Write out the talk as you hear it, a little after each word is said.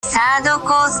3rd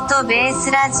كوست بيس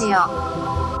راديو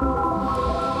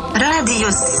راديو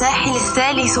الساحل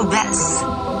الثالث بأس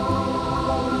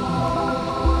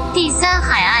第三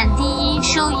海岸第一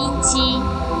收音机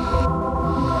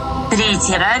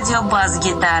Третий радио бас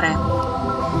гитары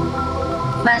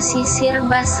Basisir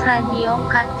Bas Radio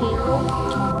Katilu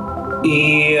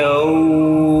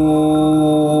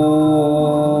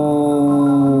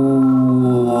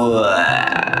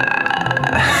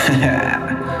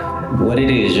What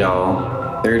it is,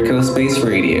 y'all. Third Coast Space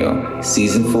Radio,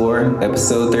 Season 4,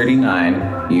 Episode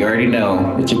 39. You already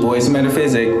know, it's your boys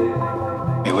Metaphysic.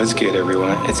 Hey, what's good,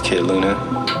 everyone? It's Kid Luna.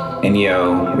 And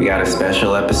yo, we got a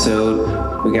special episode.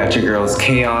 We got your girls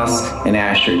KAOS and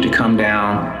Astrid to come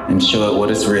down and show it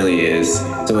what it really is.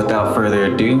 So without further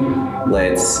ado,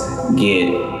 let's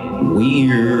get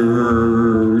weird.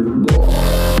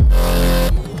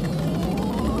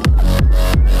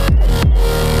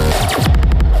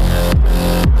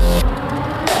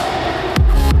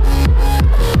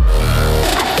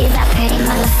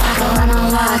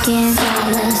 Walking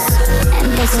flawless, and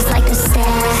bitches like to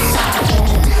stare.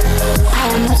 I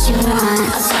am what you want,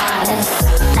 a goddess.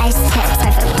 Nice tits,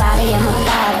 perfect body, I'm a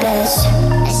bad bitch.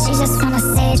 And she just wanna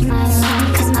stage my room,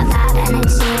 cause my bad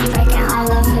energy breaking all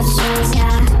of her shoes,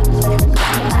 yeah.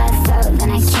 Grab her by the throat, then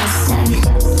I kiss her.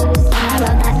 Then I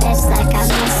rub that bitch like I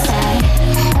miss her.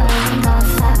 And we can go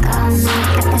fuck all night.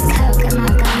 Got this coke in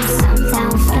my gun, so I'm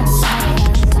down for the fight.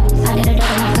 I need a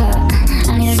door in my coat,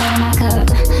 I need a door in my coat.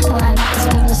 Oh, I like this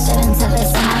bullshit until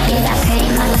it's on my feet. That pretty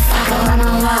motherfucker when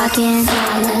I'm walking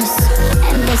flawless,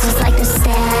 and bitches like to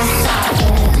stare.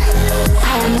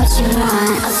 I am what you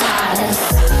want, a goddess.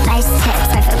 Nice tits,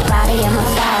 perfect body, I'm a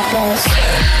bad bitch.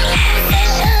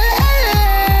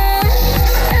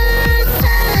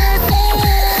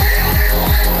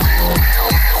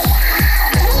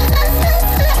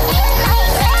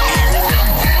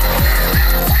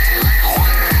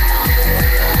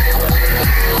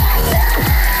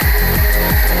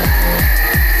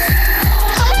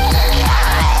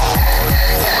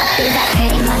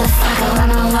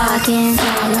 Walking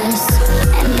flawless,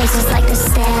 and bitches like to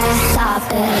stare. Stop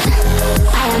it,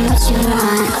 I am what you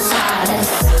want, a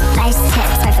goddess. Nice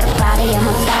tits, perfect body, I'm a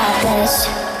bad bitch.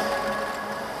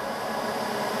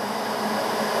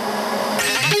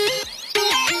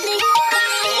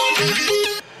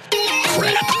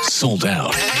 Crap, sold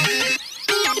out.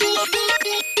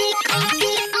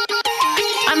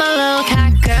 I'm a little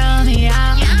cat girl,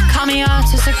 meow. Call me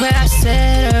autistic, but I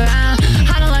sit around.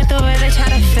 I don't like the way they try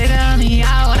to figure me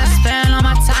out. When I spend all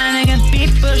my time making beep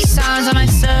boop sounds on my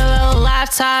silly little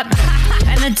laptop.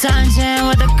 In the dungeon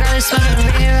with the girl who's smoking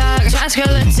re-rock. Transcript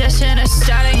edition of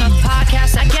starting a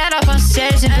podcast. I get up on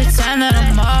stage and pretend that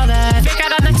I'm all that. Freak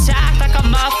out on the track like a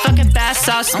motherfucking bath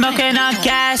sauce. Smoking on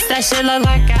gas, that shit look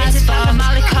like asphalt.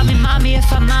 Molly, call me mommy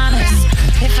if I'm honest.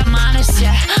 If I'm honest,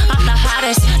 yeah, I'm the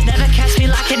hottest. Never catch me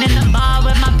locking in the mall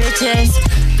with my bitches.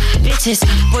 Bitches,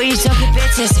 boy, you don't get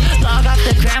bitches. Log off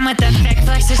the gram with the fake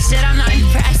flex of shit, I'm not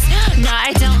impressed. No,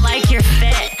 I don't like your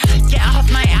fit. Get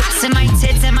off my ass and my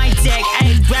tits and my dick.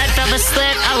 Any red velvet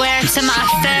slip, I wear it to my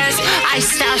affairs. I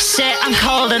style shit, I'm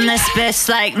cold in this bitch.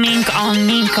 Like mink on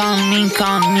mink on mink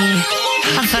on me.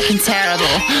 I'm fucking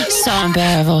terrible, so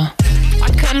unbearable. I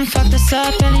couldn't fuck this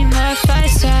up anymore if I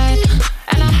tried.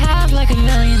 And I have like a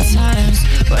million times.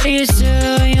 What do you do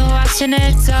when you're watching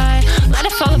it die? Let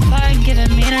it fall apart and give it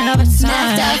meaning over time.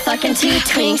 Messed up fucking two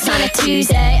twinks on a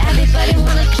Tuesday. Everybody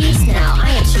want a piece now,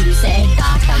 I ain't Tuesday.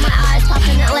 Doc got my eyes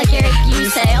popping out like Eric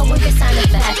Busey. A wicked sound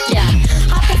effect, yeah.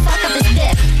 Hop the fuck up this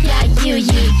dick. Yeah, you,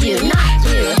 not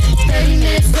you. 30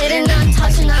 minutes later, now I'm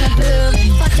touching on a boob.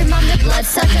 Fuck your mom, the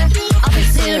bloodsucker, I'll be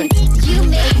soon. You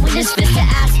make Windows Vista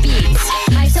ass beats.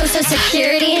 My social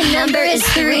security number is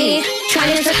 3.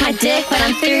 Trying to suck my dick, but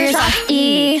I'm 3 years off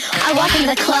E. I walk into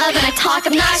the club and I talk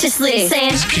obnoxiously,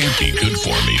 saying This can't be good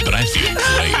for me, but I feel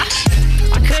great.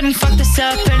 I couldn't fuck this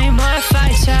up anymore if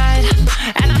I tried.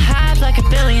 And I had like a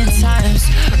billion times.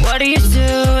 What do you do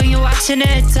when you're watching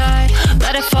it die?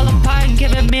 Let it fall apart and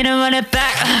give it meaning, run it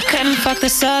back. I couldn't fuck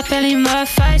this up anymore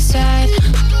if I tried.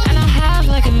 And I have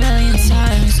like a million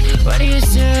times. What do you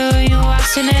do when you're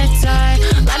watching it die?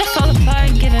 Let it fall apart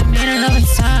and give it meaning over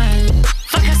time.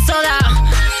 Fuck, I sold out.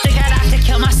 Think I'd have to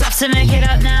kill myself to make it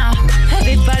up now.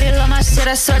 Everybody love my shit,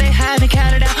 I swear they had me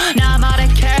counted out. Now I'm all they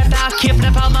care about, keeping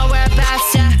up all my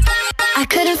whereabouts, yeah. I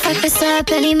couldn't fuck this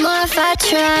up anymore if I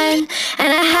tried.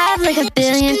 And I have like a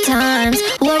billion times.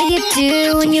 What do you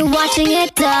do when you're watching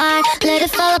it die? Let it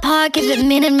fall apart, give it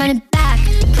meaning, run it back.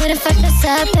 Couldn't fuck this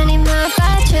up anymore if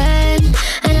I tried.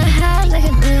 And I have like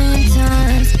a billion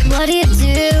times. What do you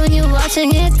do when you're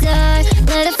watching it die?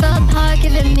 Let it fall apart,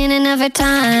 give it meaning every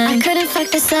time. I couldn't fuck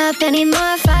this up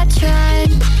anymore if I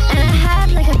tried, and I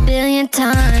have like a billion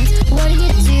times. What do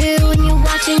you do when you're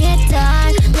watching it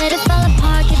die? Let it fall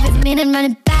apart, give it meaning, run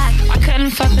it back. I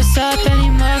couldn't fuck this up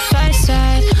anymore if I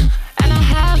tried, and I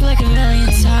have like a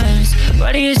million times.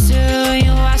 What do you do when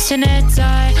you're watching it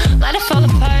die? Let it fall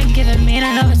apart and give it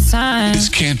meaning over time. This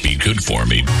can't be good for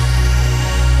me,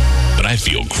 but I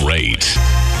feel great.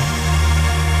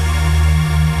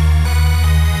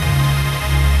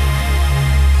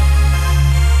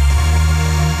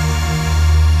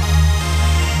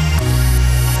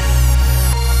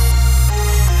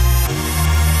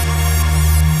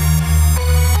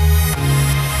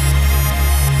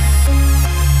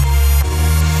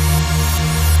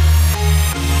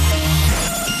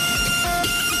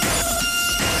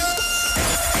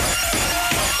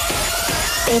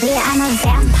 Baby, I'm a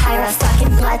vampire, a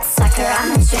fucking bloodsucker.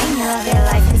 I'ma drain you of your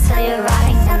life until you're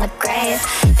rotting in the grave.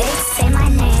 Bitch, say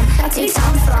my name,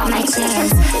 two-tone for all my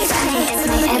chains. Funny is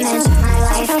my image, my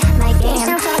life, my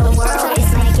game. The world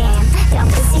is my game. Young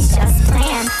pussy's just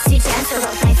playing. Too gentle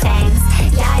with my fangs.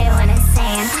 Yeah, you went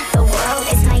insane. The world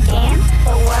is my game.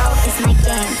 The world is my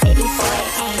game. Baby boy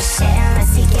ain't shit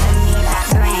unless you give me that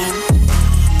brain.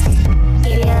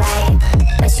 You be like,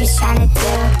 what you tryna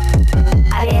do?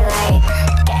 I be like,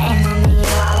 getting into you,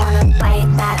 I wanna bite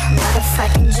that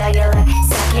motherfucking jugular.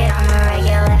 Suck it on the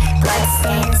regular. Blood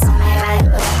stains on my red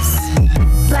lips.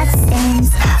 Blood stains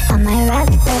on my red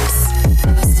lips.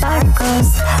 Sparkles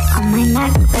on my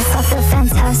necklace. I feel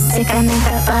fantastic, I make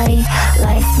that body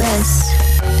lifeless.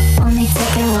 Only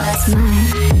taking what's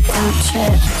mine, don't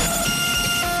trip.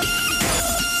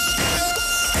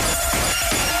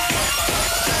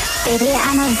 Baby,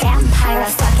 I'm a vampire, a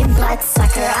fucking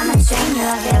bloodsucker. I'ma drain you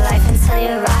of your life until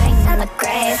you're rotting in the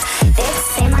grave. Bitch,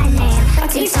 say my name,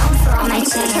 two-tone for all my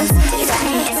chains.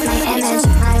 Funny is my image,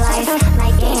 my life,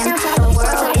 my game. The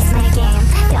world is my game.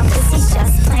 Young pussy's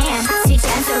just playing. Too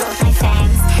gentle with my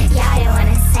fangs. Yeah, you went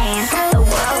insane. The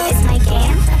world is my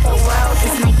game. The world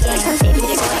is my game. Baby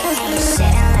boy ain't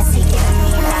shit unless you give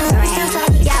me that brain.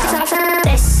 Yo,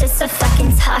 this shit's so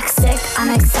fucking toxic.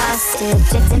 I'm exhausted.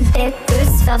 Drifting big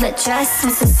boots, velvet dress,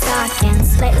 and some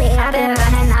stockings. Lately I've been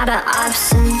running out of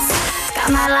options.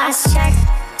 Got my last check,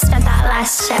 spent that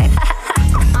last check.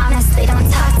 Honestly, don't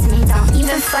talk to me, don't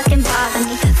even fucking bother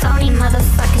me. Phony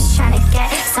motherfuckers trying to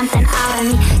get something out of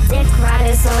me. Dick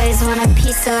riders always want a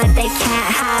piece of what they can't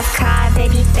have. Cry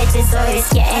baby bitches always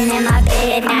getting in my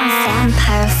bed. I'm a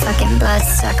vampire, fucking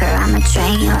bloodsucker. I'ma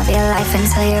drain you of your life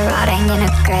until you're rotting in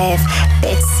a grave.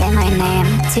 Bitch, say my name,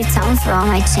 two-tone for all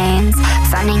my chains.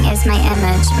 Fronting is my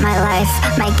image, my life,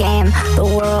 my game. The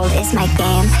world is my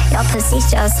game. Y'all pussies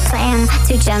just playing.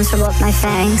 Two gems for both my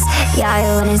fangs. Yeah,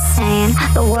 you went insane.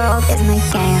 The world is my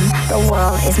game. The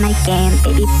world is my game.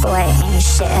 Baby boy ain't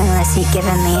shit unless you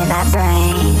giving me that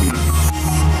brain.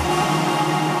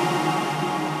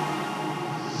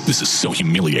 This is so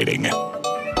humiliating.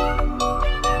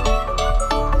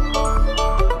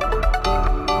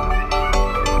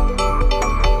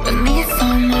 Beneath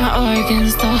all my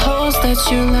organs, the holes that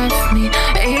you left me,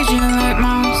 aging like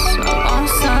moss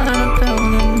alongside of the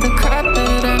building. The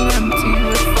carpet and empty,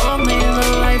 with only the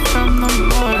light from the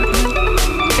morning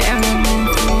tearing in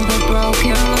through the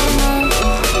broken love.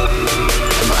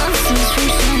 Glances from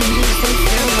strangers, they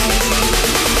feel like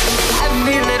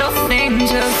every little thing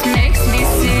just makes me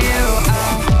see you.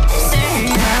 See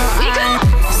you, I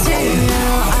see you,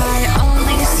 I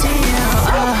only see you.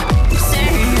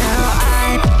 See you,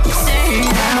 I see you,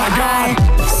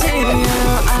 I see you,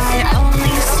 I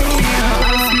only see you.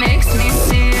 What makes me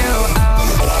see you?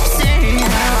 See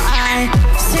you, I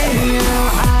see you,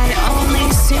 I only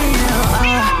see you.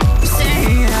 See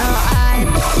you, I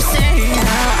see you,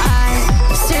 I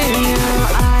see you,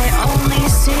 I only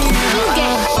see you.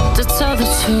 To tell the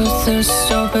truth, it's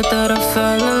stupid that I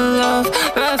fell in love.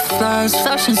 Red flags,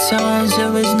 flashing signs, it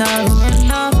was never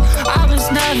enough. I was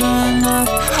never enough,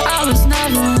 I was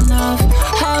never enough.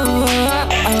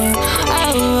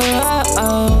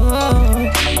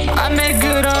 I made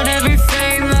good on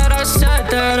everything that I said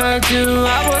that I do.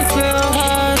 I worked real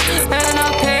hard and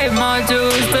I paid my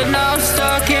dues, but now I'm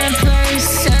stuck in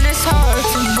place and it's hard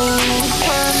to move.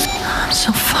 I'm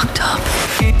so fucked up.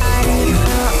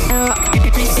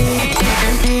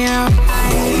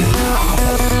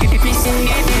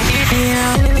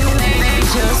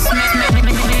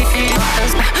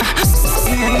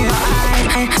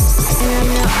 Just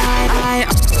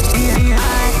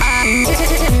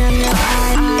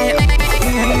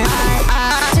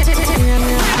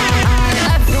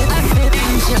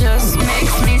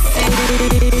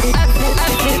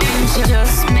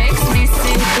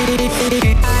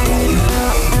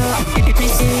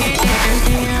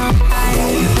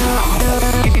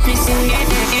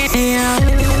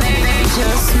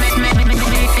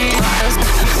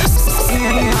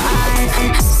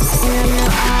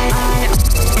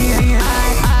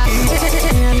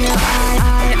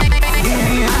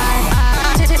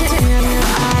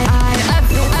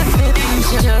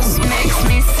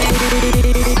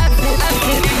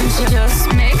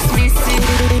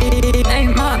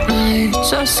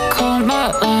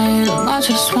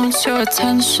just your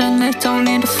attention. It don't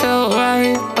need to feel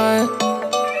right, but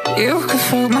you can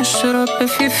fuck my shit up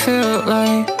if you feel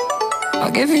like.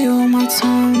 I'll give you all my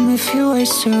time if you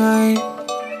waste it right.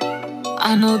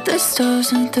 I know this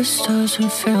doesn't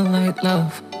feel like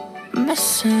love. I'm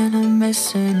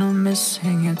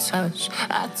missing your touch.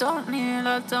 I don't need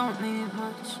much. I don't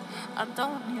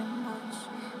need much.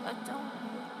 I don't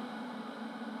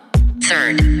need.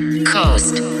 Third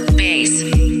Coast Base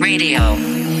Radio.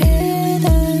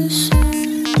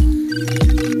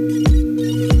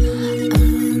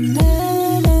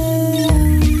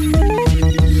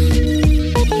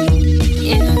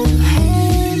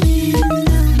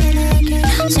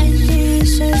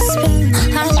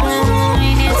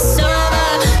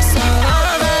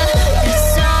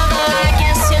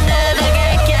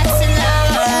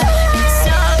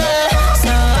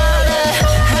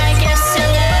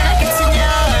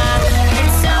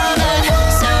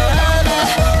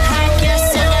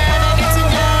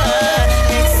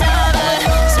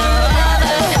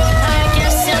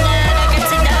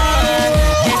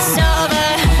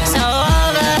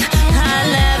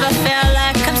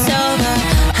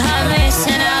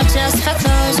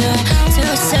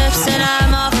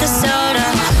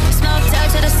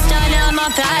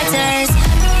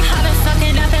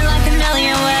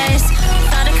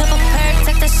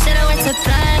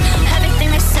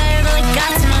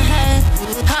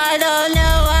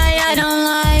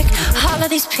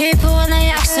 People when they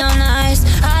act so nice.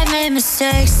 I made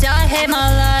mistakes, I hate my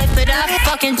life, but I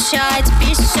fucking tried to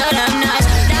be so damn nice.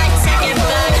 But I take it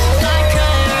back, if I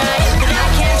could right, but I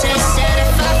can't taste it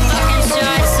if I fucking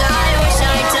tried. So I wish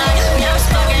I died when I was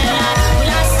fucking high, when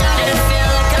I started to feel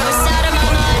like I was out of my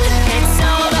mind. It's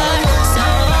over, so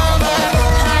over.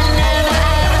 I never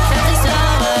ever felt this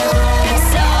over.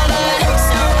 It's over,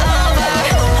 so over.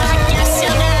 I guess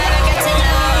you'll never get to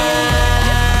know.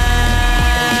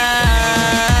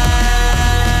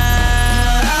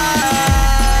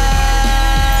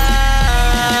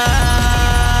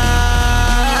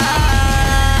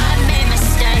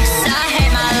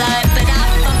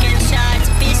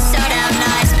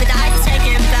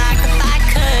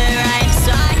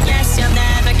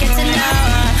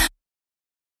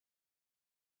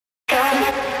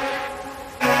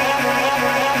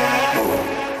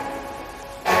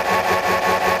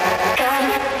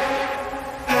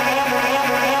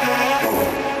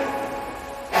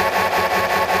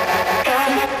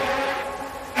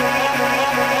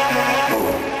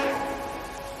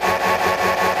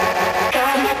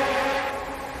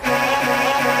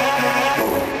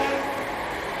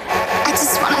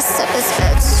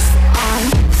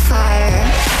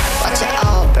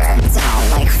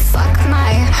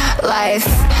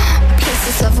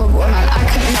 Pieces of a woman I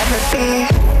could never be.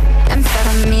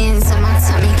 Amphetamines in my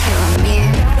tummy killing me.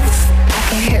 I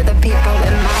can hear the people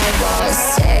in my walls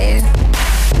say,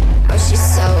 oh, she's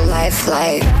so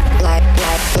lifelike, oh,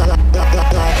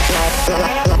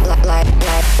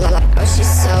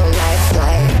 she's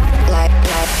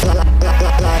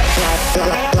so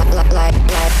lifelike,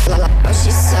 oh,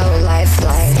 she's so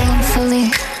lifelike. Thankfully,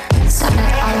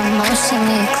 sounded all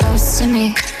emotionally close to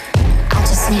me. I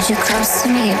just need you close to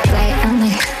me,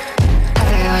 blatantly.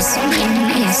 Every word so mean to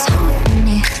me is haunting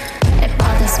me. It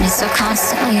bothers me so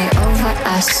constantly over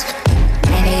us.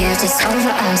 Maybe you're just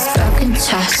over us, broken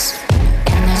trust.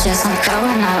 Images I'm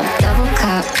throwing out, double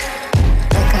cup.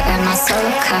 Liquor in my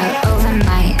solo cup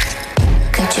overnight.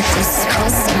 Could you please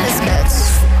dispose of this bitch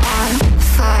on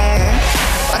fire?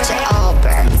 Watch it all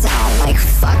burn down like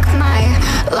fuck my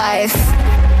life.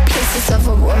 Pieces of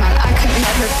a woman I could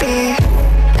never be.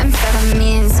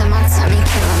 Amphetamines in my tummy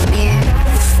killing me.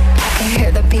 I can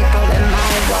hear the people in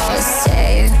my walls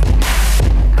say,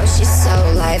 oh, she's so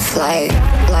lifelike,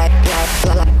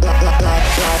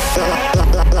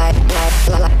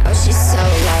 oh, she's so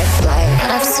lifelike.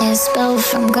 I've seen spill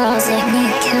from girls that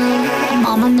get killed.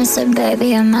 Mama miss her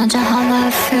baby, imagine how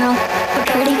that feel. Her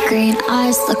pretty green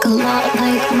eyes look a lot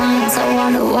like mine, so I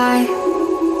wonder why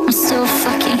I'm still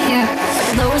fucking here.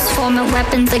 Those forming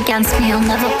weapons against me will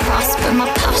never prosper. My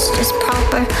posture's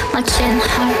proper, my chin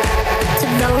high. To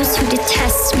those who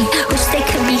detest me, wish they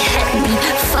could behead me.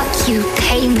 Fuck you,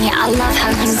 pay me, I love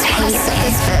how you hate me.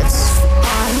 This bitch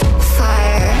on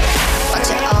fire. Watch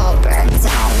it all burn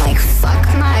down like fuck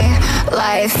my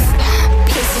life.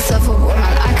 Pieces of a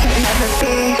woman I could never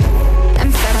be.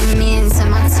 Amphetamines in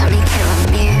my tummy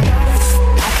killing me.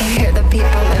 I can hear the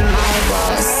people in my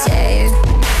walls say,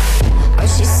 oh,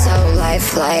 she's so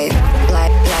lifelike,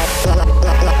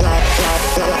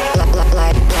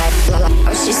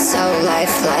 oh, she's so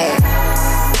lifelike.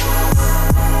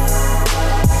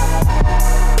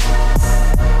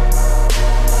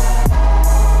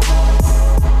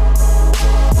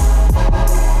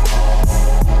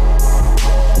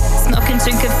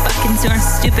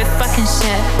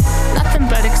 head. Nothing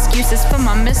but excuses for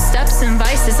my missteps and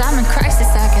vices. I'm in crisis,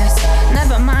 I guess.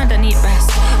 Never mind, I need rest.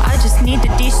 I just need to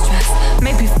de-stress.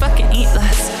 Maybe fucking eat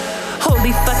less.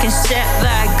 Holy fucking shit,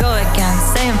 there I go again.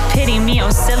 Saying pity me, oh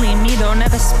silly me, don't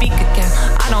ever speak again.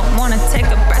 I don't wanna take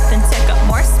a breath and take up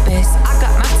more space. I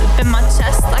got knots up in my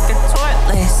chest like a toilet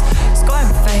lace.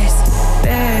 Scoring face,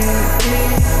 baby.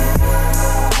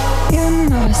 You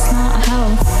know it's not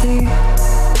healthy.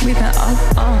 We've been up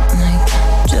all night,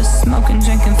 just smoking,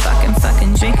 drinking,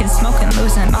 fucking, drinking, smoking,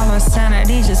 losing all our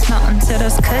sanity, just melting to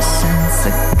those cushions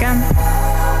again.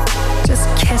 Just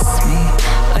kiss me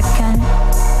again.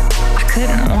 I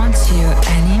couldn't want you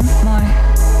anymore,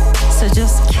 so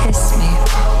just kiss me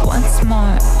once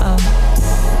more.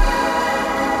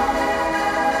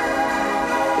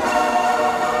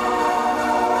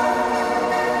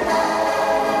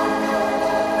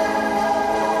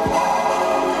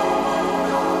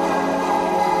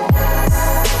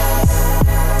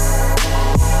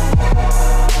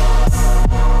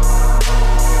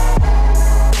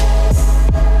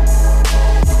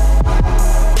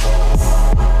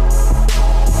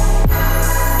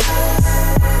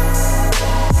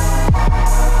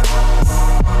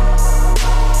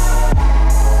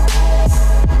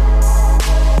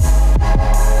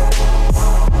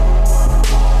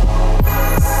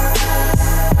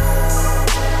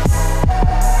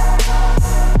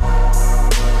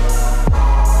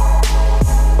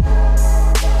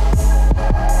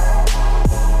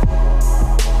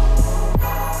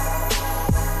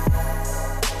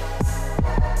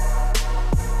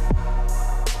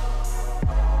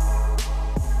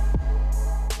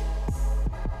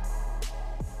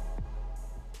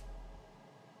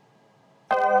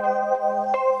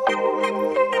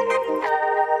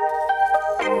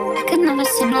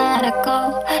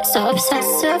 So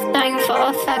obsessive, begging for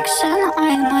affection.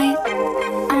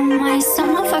 I might sell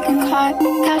my fucking car,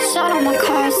 cash out on my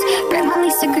cars, break my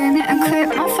lease agreement and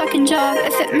quit my fucking job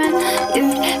if it meant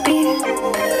you'd be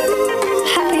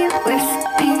happy with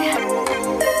me.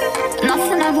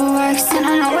 Nothing ever works and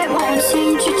I know it won't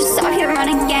change. You're just out here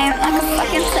running game like a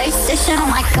fucking PlayStation. Oh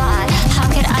my god,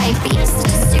 how could I be such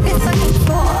a stupid fucking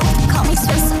fool? Call me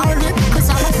Swiss Army cause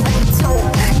I'm a fucking tool.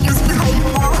 Use me how you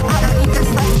want, I don't even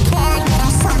fucking care.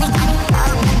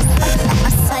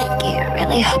 I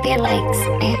really hope he likes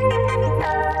me.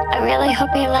 I really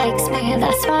hope he likes me.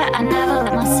 That's why I never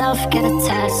let myself get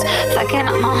attached. Fucking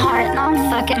up my heart, now I'm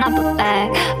fucking up a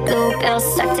bag. Blue bills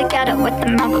stuck together with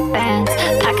the rubber bands.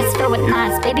 Pockets filled with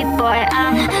knots, baby boy,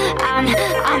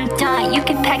 I'm done. You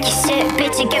can pack your shit,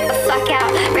 bitch, and get the fuck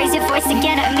out. Raise your voice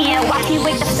again at me and watch me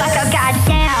wake the fuck up,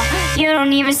 goddamn. You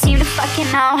don't even seem to fucking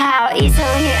know how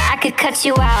easily I could cut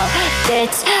you out,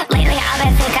 bitch. Lately I've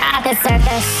been thinking I deserve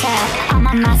this shit. I'm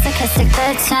a masochistic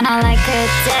bitch and I like good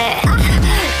dick.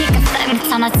 You can fuck me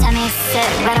till my tummy's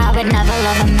sick, but I would never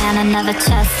love a man and never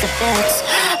trust a bitch.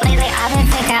 Lately I've been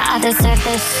thinking I deserve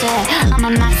this shit. I'm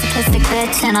a masochistic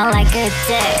bitch and I like good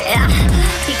dick.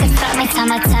 You can fuck me till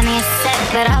my tummy's sick,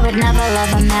 but I would never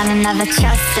love a man and never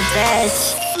trust a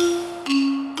bitch.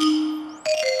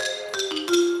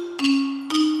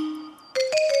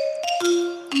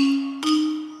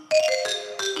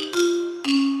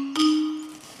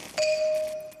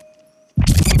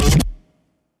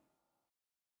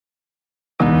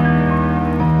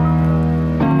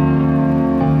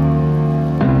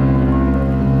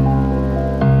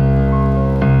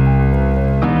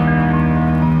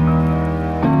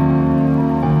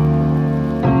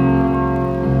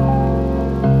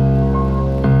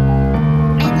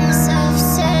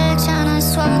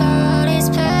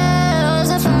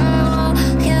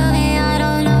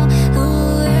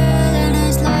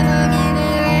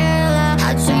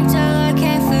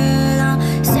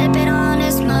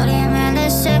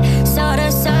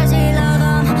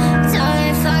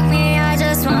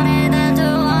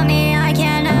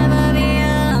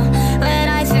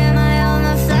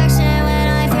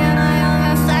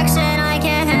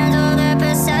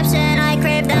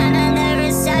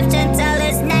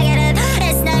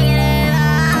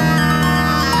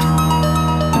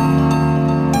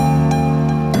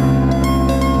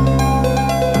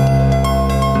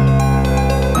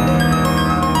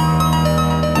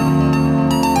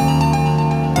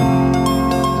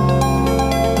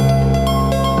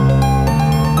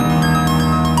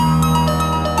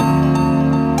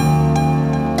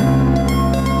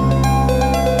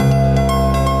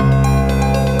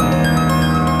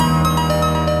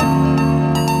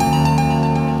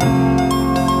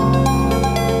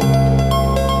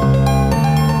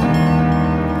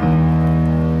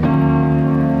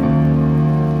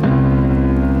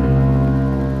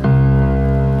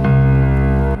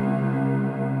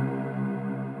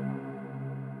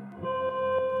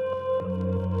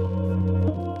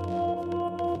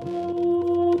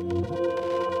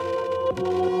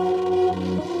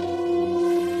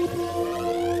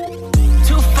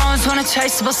 phones,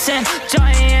 untraceable sin.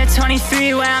 Joy year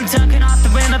 23, where I'm dunking off the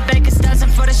rim. A baker's dozen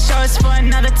for the shows, for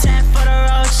another 10 for the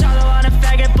road. Charlotte on a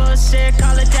faggot bullshit,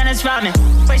 call it Dennis Rodman.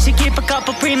 Wait, she keep a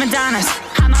couple prima donnas.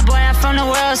 Hi, my boy out from the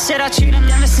world, shit, I treat him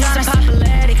never seen some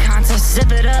popularity contest.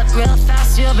 Zip it up real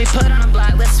fast, you'll be put on a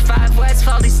blacklist. 5 words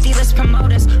for all these D-list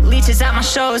promoters. Leeches at my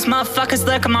shows, motherfuckers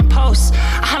look at my posts.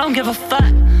 I don't give a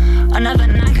fuck. Another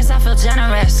 9 cause I feel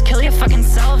generous. Kill your fucking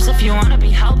selves if you wanna be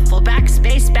helpful.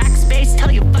 Backspace,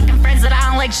 tell your fucking friends that I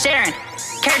don't like sharing.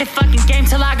 Carry the fucking game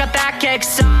till I got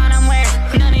backaches on. I'm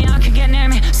weird, none of y'all can get near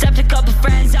me. Except a couple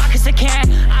friends, all cause they can't.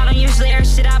 I don't usually air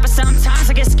shit out, but sometimes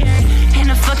I get scared. In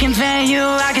a fucking venue,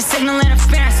 I can signal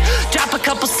interference. Drop a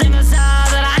couple singles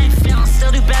out that I ain't feeling.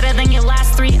 Still do better than your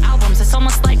last 3 albums. It's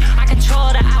almost like I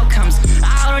control the outcomes.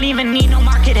 I don't even need no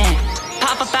marketing.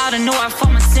 Pop up out of nowhere for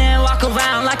my sin. Walk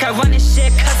around like I run this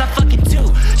shit, cause I fucking do.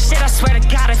 Shit, I swear to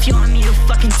God, if you want me to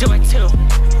fucking do it too.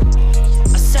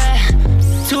 I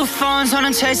said, 2 phones, one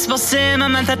untraceable SIM. I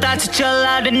meant that that's what you're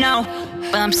allowed to know.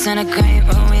 Bumps in a great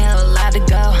room, we have a lot to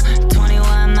go.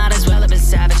 21, might as well have been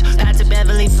savage. Path to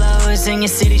Beverly flows in your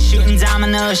city, shooting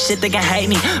dominoes. Shit, they can hate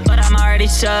me, but I'm already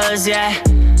chose, yeah.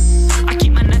 I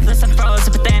keep my necklace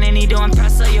unfrozen, but then I need to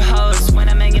impress all you hoes. When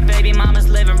I'm in your baby mama's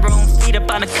living room, feet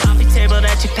up on the coffee table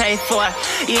that you paid for,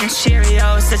 eating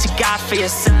Cheerios that you got for your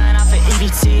son off of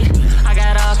EBT. I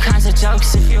got all kinds of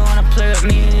jokes if you wanna play with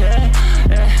me, yeah.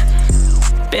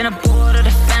 Been aboard a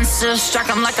defensive, struck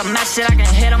them like a match that I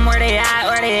can hit them where they at.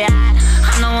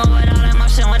 I'm the one with all that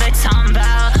motion, what they talking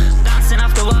about. Bouncing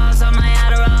off the walls on my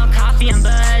Adderall, coffee and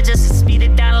bud, just to speed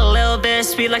it down a little bit.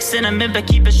 Sweet like cinnamon, but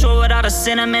keep it short with all the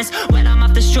sentiments. When I'm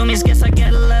off the shroomies, guess I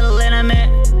get a little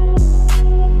intimate.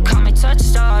 Call me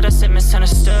touched, oh, that's it,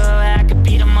 misunderstood. I could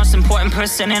be the most important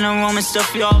person in a room and still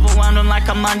feel overwhelmed. I'm like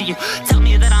I'm under you. Tell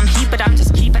me that I'm heat, but I'm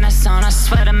just keeping it on. I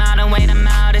sweat them out and wait them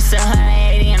out. It's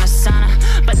 180 in a sauna,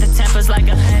 but the temper's like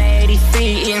 183.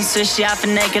 Eating sushi out for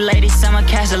naked ladies, somewhat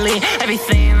casually.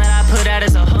 Everything that I put out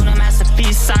is a whole new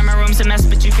masterpiece. Sorry, my room's a mess,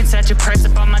 but you can set your price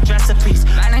up on my dresser, please.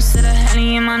 Right next to the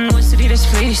Henny in my new city, this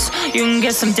fleece. You can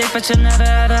get some dick, but you'll never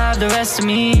have the rest of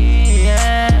me,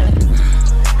 yeah.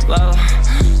 Whoa,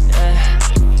 yeah.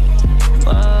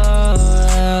 Whoa.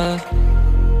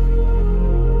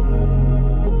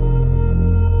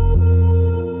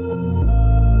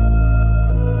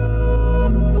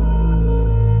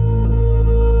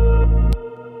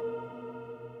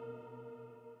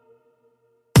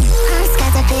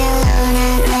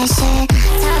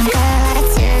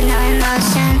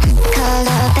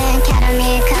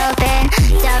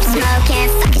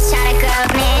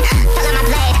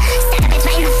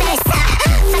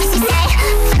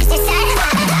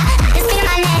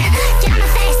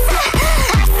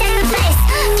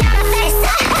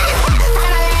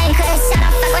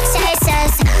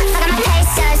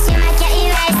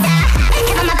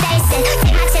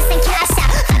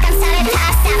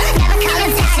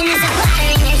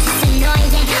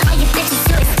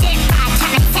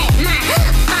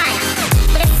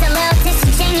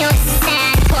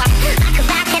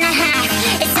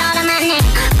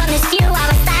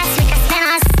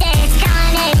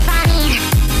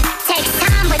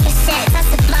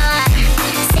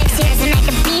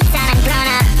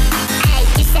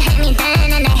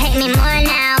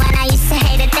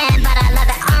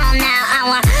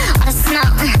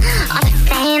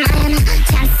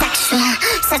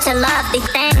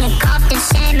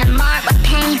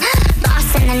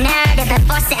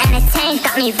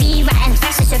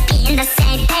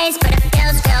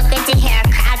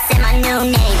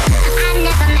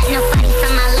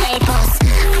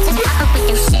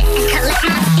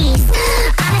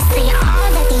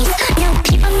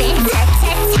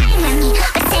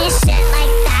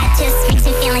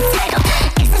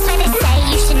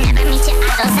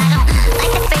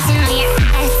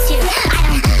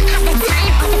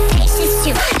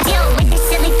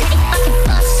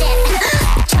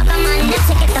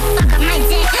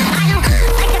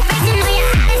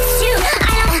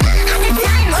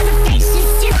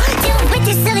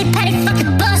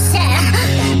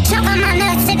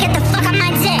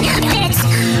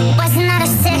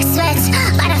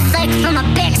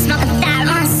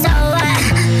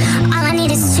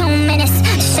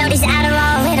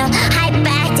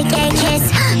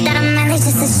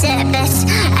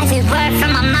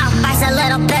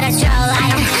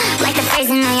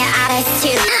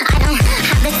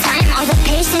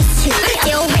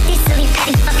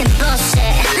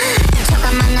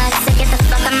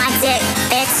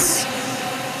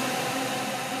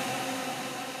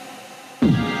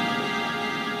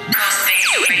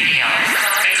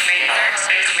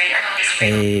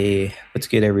 Hey, what's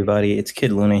good, everybody? It's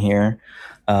Kid Luna here.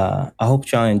 I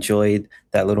hope y'all enjoyed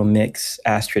that little mix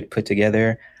Astrid put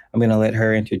together. I'm going to let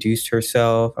her introduce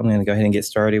herself. I'm going to go ahead and get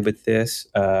started with this.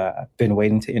 I've been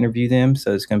waiting to interview them,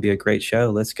 so it's going to be a great show.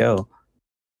 Let's go.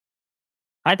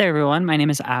 Hi there, everyone. My name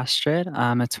is Astrid.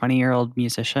 I'm a 20-year-old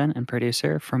musician and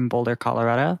producer from Boulder,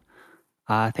 Colorado.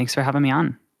 Thanks for having me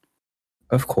on.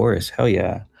 Of course. Hell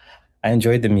yeah. I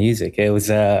enjoyed the music. It was,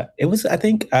 I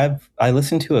think I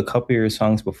listened to a couple of your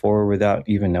songs before without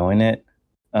even knowing it.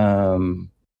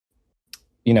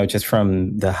 Just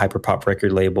from the hyperpop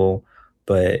record label,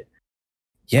 but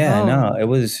yeah, no, it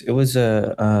was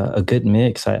a good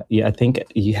mix. I think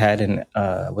you had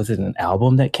was it an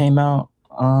album that came out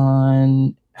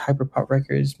on hyperpop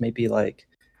records? Maybe like.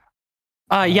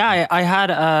 Yeah, I had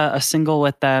a single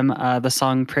with them, the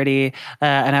song "Pretty,"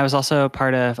 and I was also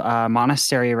part of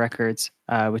Monastery Records,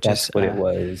 which That's is what it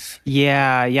was.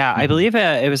 Yeah. Mm-hmm. I believe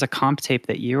it was a comp tape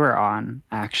that you were on,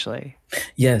 actually.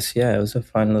 Yes, yeah, it was a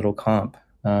fun little comp.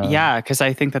 Yeah, because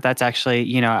I think that's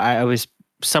actually, I was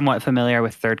somewhat familiar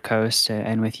with Third Coast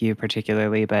and with you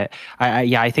particularly, but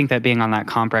I think that being on that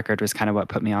comp record was kind of what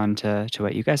put me on to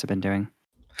what you guys have been doing.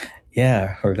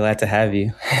 Yeah, we're glad to have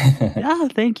you. Yeah,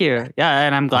 thank you. Yeah,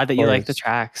 and I'm glad that you like the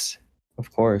tracks.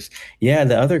 Of course. Yeah,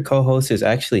 the other co-host is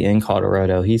actually in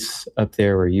Colorado. He's up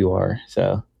there where you are.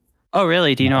 So. Oh,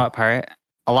 really? Do you know what part?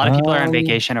 A lot of people are on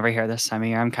vacation over here this time of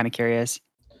year. I'm kind of curious.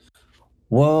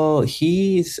 Well,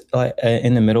 he's like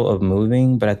in the middle of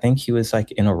moving, but I think he was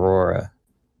like in Aurora.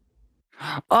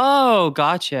 Oh,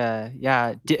 gotcha.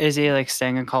 Yeah. Is he like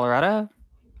staying in Colorado?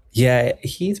 Yeah,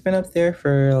 he's been up there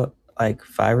for like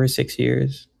 5 or 6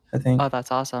 years, I think. Oh,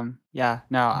 that's awesome. Yeah.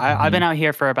 No, I've been out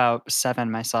here for about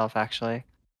 7 myself, actually.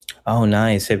 Oh,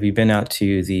 nice. Have you been out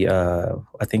to the,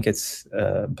 I think it's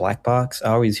Black Box? I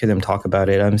always hear them talk about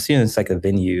it. I'm seeing it's like a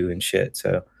venue and shit,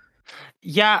 so.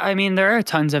 Yeah, I mean, there are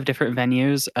tons of different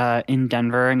venues in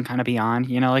Denver and kind of beyond.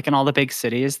 Like in all the big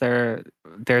cities,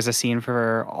 there's a scene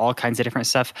for all kinds of different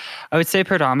stuff. I would say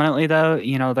predominantly, though,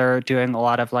 they're doing a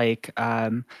lot of like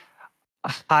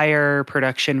higher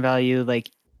production value, like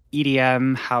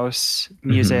EDM, house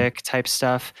music type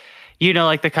stuff.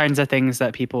 Like the kinds of things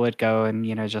that people would go and,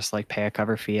 just like pay a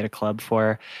cover fee at a club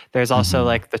for. There's also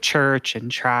like the church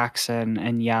and tracks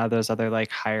and yeah, those other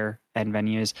like higher end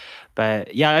venues.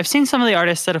 But yeah, I've seen some of the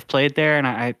artists that have played there, and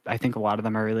I think a lot of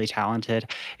them are really talented.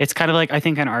 It's kind of like, I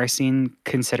think in our scene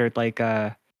considered like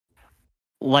I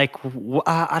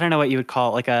don't know what you would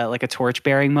call it, like a torch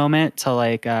bearing moment to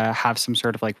like have some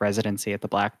sort of like residency at the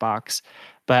Black Box.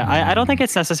 But I don't think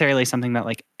it's necessarily something that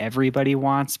like everybody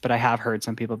wants, but I have heard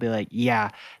some people be like, yeah,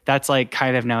 that's like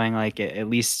kind of knowing like at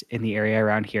least in the area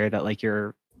around here that like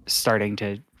you're starting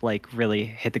to like really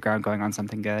hit the ground going on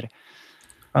something good.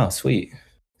 Oh, sweet.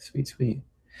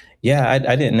 Yeah,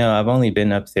 I didn't know. I've only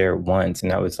been up there once,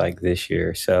 and that was like this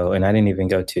year. So, and I didn't even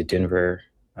go to Denver.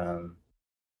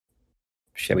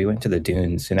 We went to the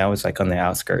dunes, and that was like on the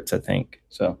outskirts, I think.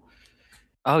 So.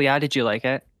 Oh yeah, did you like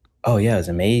it? Oh yeah, it was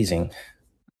amazing.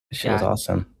 Shit was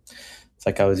awesome. It's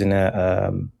like I was in a,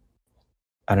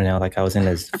 I don't know, like I was in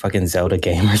a fucking Zelda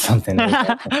game or something.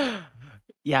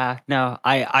 Yeah, no,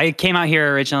 I came out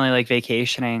here originally like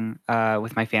vacationing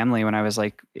with my family when I was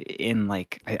like in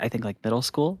like I think like middle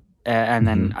school, and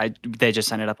then they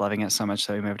just ended up loving it so much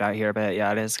that we moved out here. But yeah,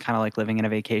 it is kind of like living in a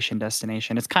vacation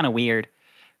destination. It's kind of weird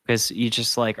because you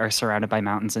just like are surrounded by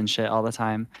mountains and shit all the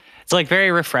time. It's like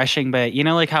very refreshing, but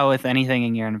like how with anything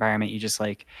in your environment, you just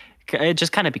like it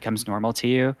just kind of becomes normal to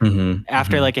you.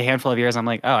 After like a handful of years, I'm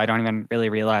like, oh, I don't even really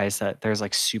realize that there's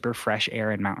like super fresh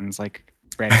air in mountains like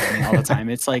right around me all the time.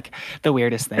 It's like the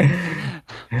weirdest thing.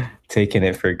 Taking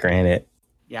it for granted.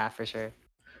 Yeah, for sure.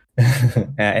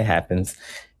 It happens.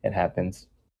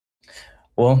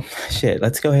 Well, shit,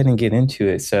 let's go ahead and get into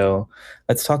it. So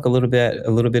let's talk a little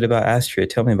bit about Astrid.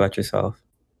 Tell me about yourself.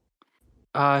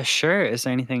 Sure. Is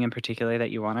there anything in particular that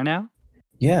you want to know?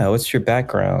 Yeah, what's your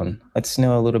background? Let's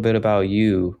know a little bit about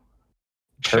you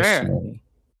personally.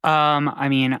 Sure. I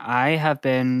mean, I have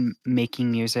been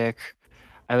making music.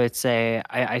 I would say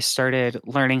I started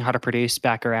learning how to produce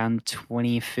back around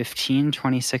 2015,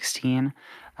 2016.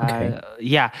 Okay.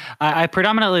 Yeah, I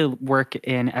predominantly work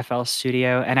in FL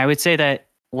Studio, and I would say that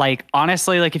like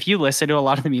honestly, like if you listen to a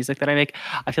lot of the music that I make,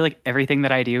 I feel like everything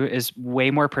that I do is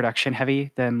way more production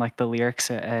heavy than like the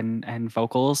lyrics and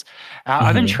vocals.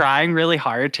 I've been trying really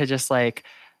hard to just like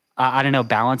I don't know,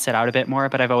 balance it out a bit more,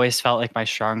 but I've always felt like my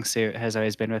strong suit has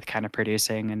always been with kind of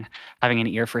producing and having an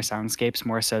ear for soundscapes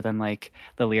more so than like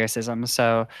the lyricism.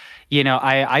 So,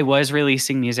 I was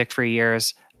releasing music for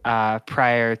years.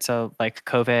 prior to like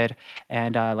COVID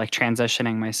and like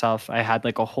transitioning myself. I had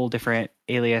like a whole different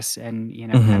alias and, you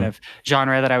know, kind Hmm. of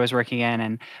genre that I was working in.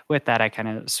 And with that, I kind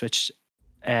of switched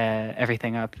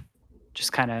everything up,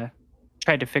 just kind of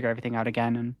tried to figure everything out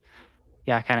again. And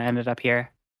yeah, kind of ended up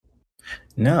here.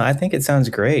 No, I think it sounds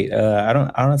great. I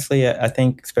don't honestly. I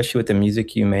think, especially with the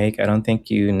music you make, I don't think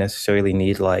you necessarily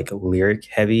need like lyric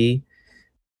heavy,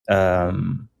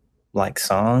 um, like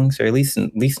songs, or at least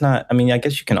not. I mean, I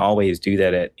guess you can always do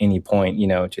that at any point,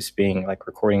 just being like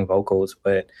recording vocals.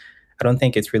 But I don't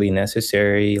think it's really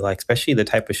necessary. Like, especially the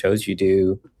type of shows you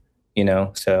do,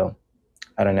 So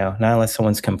I don't know. Not unless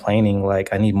someone's complaining, like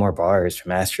I need more bars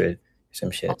from Astrid or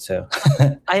some shit. So.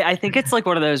 I think it's like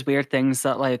one of those weird things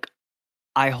that like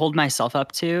I hold myself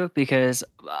up to because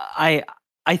I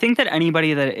think that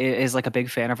anybody that is like a big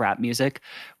fan of rap music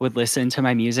would listen to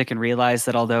my music and realize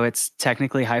that although it's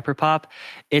technically hyperpop,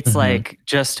 it's Mhm. like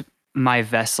just my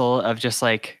vessel of just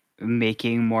like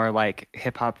making more like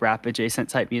hip hop rap adjacent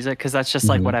type music because that's just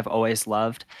like what Mhm. I've always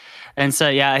loved. And so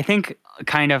yeah, I think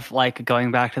kind of like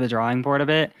going back to the drawing board a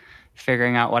bit,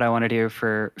 figuring out what I want to do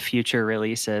for future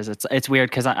releases. It's weird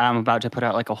because I'm about to put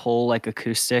out like a whole like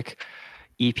acoustic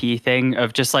EP thing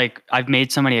of just like I've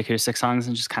made so many acoustic songs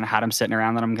and just kind of had them sitting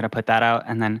around that I'm gonna put that out.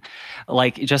 And then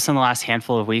like just in the last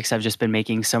handful of weeks, I've just been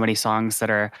making so many songs that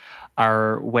are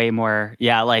way more,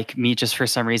 yeah, like me just for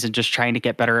some reason just trying to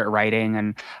get better at writing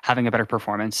and having a better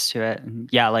performance to it. And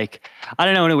yeah, like I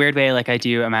don't know, in a weird way, like I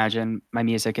do imagine my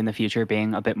music in the future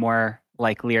being a bit more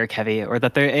like lyric heavy or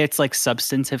that it's like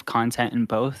substantive content in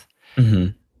both.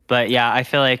 Mhm. But yeah, I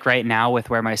feel like right now with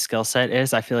where my skill set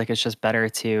is, I feel like it's just better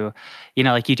to,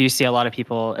 like you do see a lot of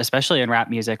people, especially in rap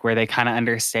music, where they kind of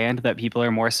understand that people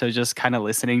are more so just kind of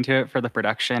listening to it for the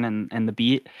production and the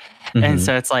beat. And Mhm.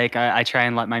 so it's like I try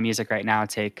and let my music right now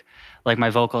take, like my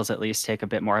vocals at least take a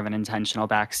bit more of an intentional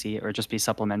backseat or just be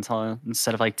supplemental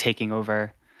instead of like taking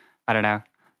over. I don't know.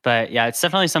 But yeah, it's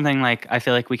definitely something like I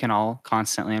feel like we can all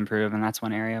constantly improve. And that's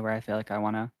one area where I feel like I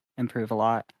want to improve a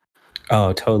lot.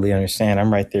 Oh, totally understand.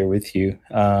 I'm right there with you.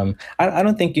 I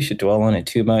don't think you should dwell on it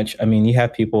too much. I mean, you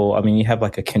have people. I mean, you have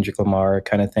like a Kendrick Lamar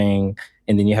kind of thing,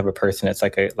 and then you have a person that's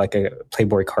like a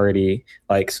Playboy Cardi.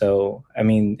 Like so, I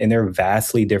mean, and they're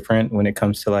vastly different when it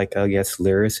comes to like I guess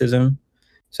lyricism.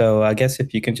 So I guess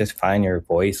if you can just find your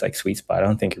voice, like sweet spot, I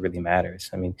don't think it really matters.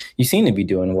 I mean, you seem to be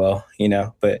doing well,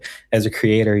 But as a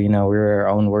creator, we're our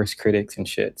own worst critics and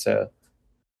shit. So.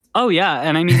 Oh yeah,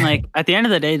 and I mean like at the end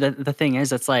of the day the thing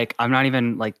is it's like I'm not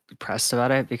even like depressed about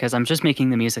it because I'm just making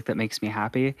the music that makes me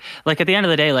happy. Like at the end of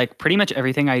the day like pretty much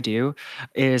everything I do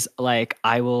is like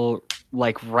I will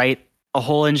like write a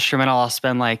whole instrumental. I'll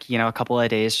spend like, a couple of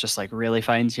days just like really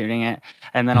fine tuning it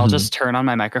and then I'll Mhm. just turn on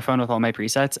my microphone with all my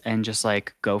presets and just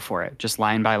like go for it. Just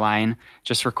line by line,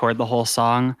 just record the whole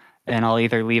song and I'll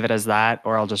either leave it as that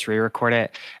or I'll just re-record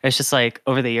it. It's just like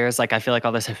over the years like I feel like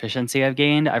all this efficiency I've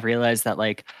gained, I've realized that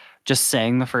like just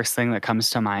saying the first thing that comes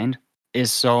to mind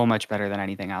is so much better than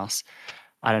anything else.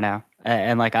 I don't know.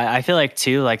 And like, I feel like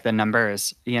too, like the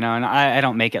numbers, and I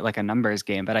don't make it like a numbers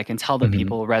game, but I can tell that Mhm.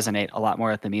 people resonate a lot more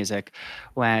with the music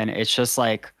when it's just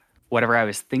like whatever I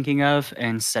was thinking of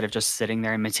instead of just sitting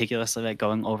there and meticulously like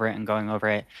going over it and going over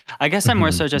it. I guess I'm more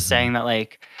Mhm. so just Mhm. saying that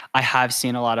like I have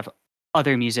seen a lot of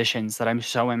other musicians that I'm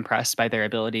so impressed by their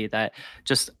ability that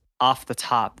just off the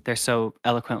top, they're so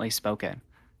eloquently spoken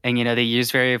and they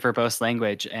use very verbose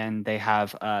language and they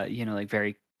have like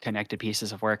very connected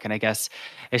pieces of work and I guess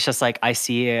it's just like I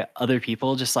see other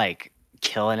people just like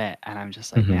killing it and I'm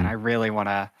just like man I Mhm. really want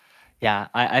to yeah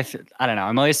I don't know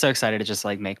I'm always so excited to just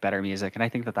like make better music and I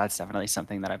think that that's definitely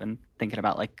something that I've been thinking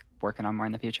about like working on more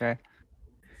in the future.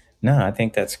 No, I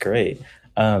think that's great.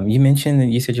 You mentioned that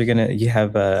you said you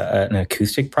have an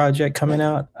acoustic project coming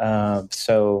out.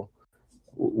 So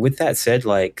with that said,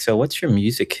 like, so what's your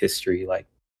music history? Like,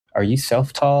 are you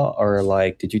self-taught or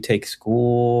like, did you take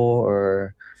school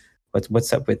or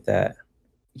what's up with that?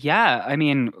 Yeah, I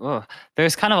mean,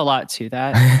 there's kind of a lot to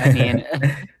that. I mean,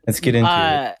 Let's get into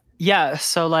it. yeah,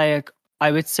 so like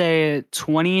I would say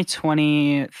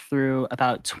 2020 through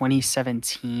about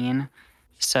 2017.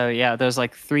 So yeah, those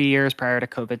like 3 years prior to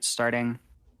COVID starting,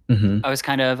 Hmm. I was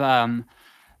kind of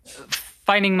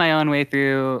finding my own way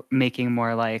through making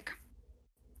more like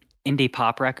indie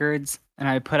pop records, and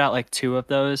I put out like two of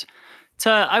those to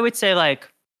I would say like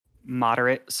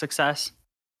moderate success.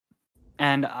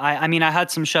 And I mean, I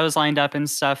had some shows lined up and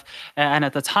stuff. And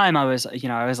at the time, I was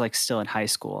like still in high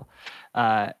school,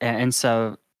 and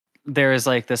so there was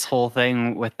like this whole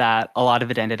thing with that. A lot of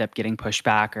it ended up getting pushed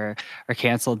back or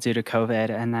canceled due to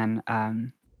COVID. And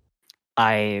then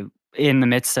I in the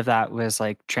midst of that was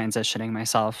like transitioning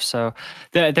myself. So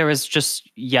there was just,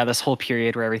 this whole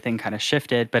period where everything kind of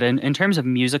shifted. But in terms of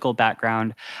musical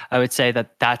background, I would say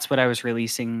that that's what I was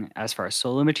releasing as far as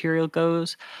solo material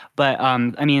goes. But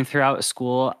I mean, throughout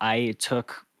school, I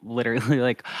took literally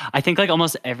like I think like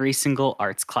almost every single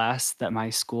arts class that my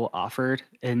school offered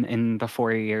in the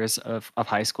 4 years of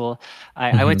high school.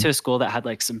 I went to a school that had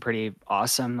like some pretty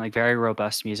awesome, like very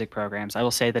robust music programs. I will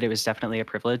say that it was definitely a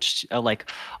privilege, like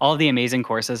all of the amazing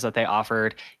courses that they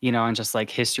offered, and just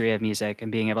like history of music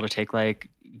and being able to take like,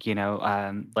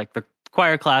 like the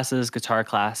choir classes, guitar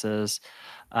classes.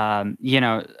 I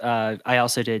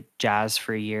also did jazz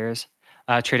for years.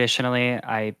 Traditionally,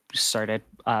 I started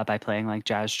by playing like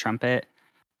jazz trumpet,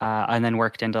 and then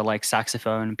worked into like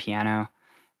saxophone, piano,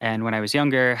 and when I was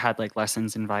younger, had like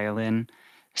lessons in violin.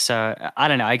 So I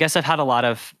don't know. I guess I've had a lot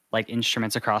of like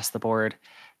instruments across the board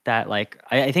that like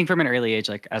I think from an early age,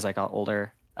 like as I got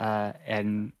older,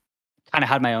 and kind of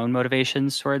had my own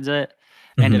motivations towards it,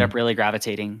 ended up really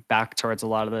gravitating back towards a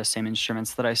lot of the same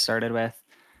instruments that I started with.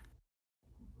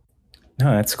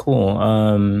 No, that's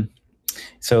cool.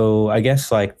 So I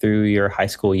guess like through your high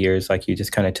school years, like you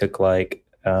just kind of took like,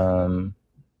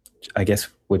 I guess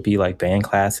would be like band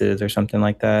classes or something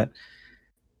like that,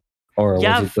 or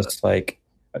was it just like?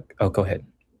 Oh, go ahead.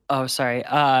 Oh, sorry.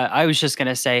 I was just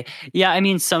gonna say, I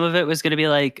mean, some of it was gonna be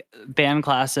like band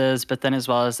classes, but then as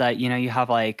well as that, you have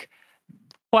like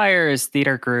choirs,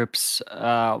 theater groups,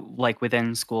 like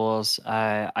within schools.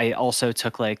 I also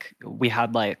took like we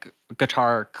had like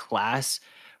guitar class,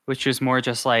 which was more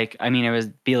just like it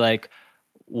would be like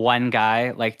one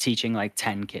guy like teaching like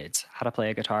 10 kids how to play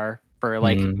a guitar for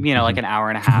like like an hour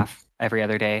and a half every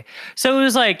other day. So it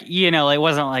was like, it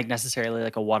wasn't like necessarily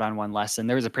like a one-on-one lesson.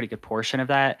 There was a pretty good portion of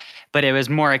that, but it was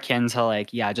more akin to like,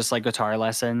 just like guitar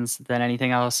lessons than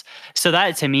anything else. So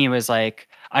that to me was like,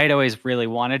 I'd always really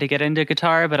wanted to get into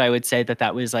guitar, but I would say that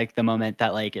that was like the moment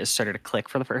that like it started to click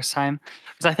for the first time.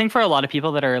 Because I think for a lot of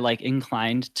people that are like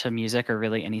inclined to music or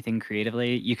really anything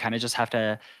creatively, you kind of just have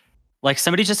to, like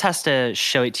somebody just has to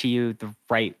show it to you the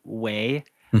right way.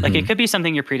 Like it could be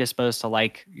something you're predisposed to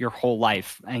like your whole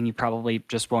life and you probably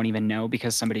just won't even know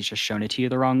because somebody's just shown it to you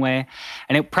the wrong way.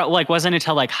 And it like wasn't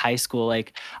until like high school,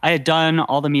 like I had done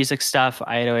all the music stuff.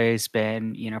 I had always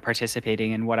been,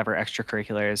 participating in whatever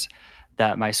extracurriculars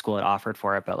that my school had offered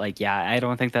for it. But like, I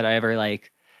don't think that I ever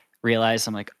like realized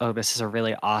I'm like, oh, this is a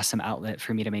really awesome outlet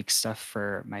for me to make stuff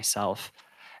for myself.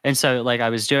 And so like I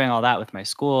was doing all that with my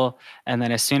school. And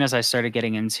then as soon as I started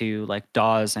getting into like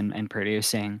DAWs and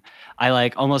producing, I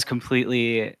like almost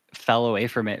completely fell away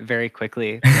from it very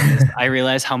quickly. I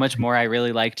realized how much more I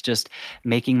really liked just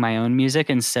making my own music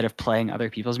instead of playing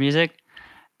other people's music.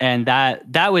 And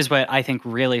that was what I think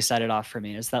really set it off for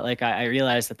me, is that like I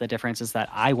realized that the difference is that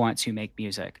I want to make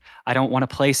music. I don't want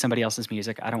to play somebody else's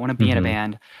music. I don't want to be in a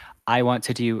band. I want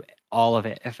to do all of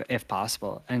it if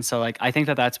possible. And so like I think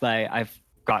that that's why I've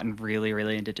gotten really,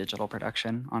 really into digital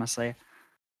production, honestly.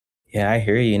 Yeah, I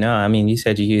hear you. No, I mean, you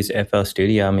said you use FL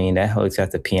Studio. I mean, that holds got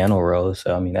the piano roll.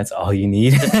 So, I mean, that's all you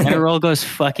need. The piano roll goes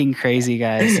fucking crazy,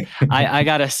 guys. I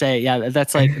gotta say,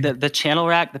 that's like the channel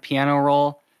rack, the piano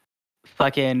roll,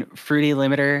 fucking Fruity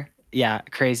Limiter. Yeah,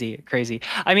 crazy.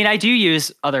 I mean, I do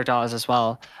use other DAWs as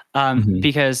well,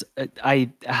 because I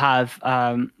have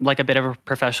like a bit of a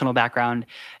professional background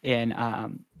in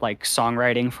like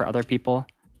songwriting for other people.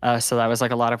 So that was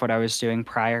like a lot of what I was doing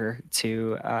prior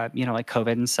to, like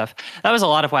COVID and stuff. That was a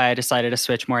lot of why I decided to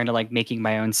switch more into like making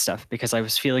my own stuff, because I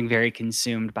was feeling very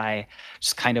consumed by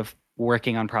just kind of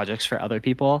working on projects for other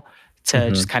people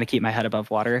to just kind of keep my head above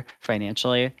water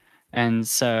financially. And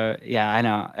so, I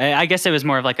know. I guess it was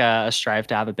more of like a strive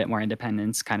to have a bit more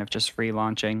independence, kind of just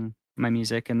relaunching my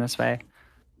music in this way.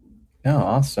 Oh,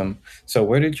 awesome. So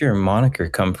where did your moniker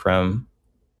come from?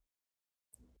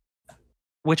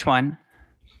 Which one?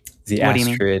 The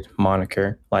Astrid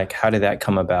moniker. Like, how did that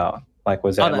come about? Like,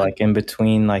 was that like in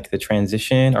between like the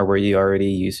transition, or were you already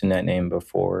using that name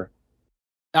before?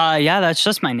 That's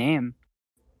just my name.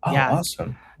 Oh,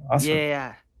 awesome.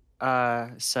 Yeah.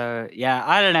 So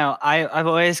I don't know. I've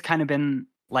always kind of been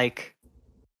like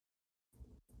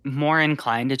more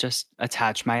inclined to just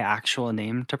attach my actual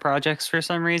name to projects for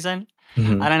some reason.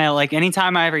 I don't know. Like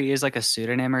anytime I ever use like a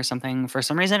pseudonym or something, for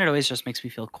some reason, it always just makes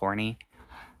me feel corny.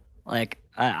 Like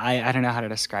I don't know how to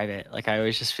describe it. Like I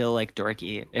always just feel like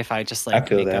dorky if I just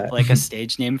like make up like a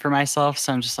stage name for myself.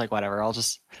 So I'm just like, whatever, I'll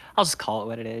just call it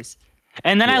what it is.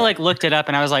 And then I like looked it up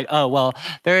and I was like, oh well,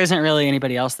 there isn't really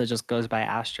anybody else that just goes by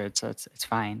Astrid, so it's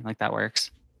fine. Like that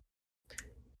works.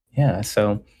 Yeah,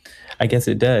 so I guess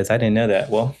it does. I didn't know that.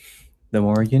 Well, The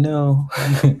more you know.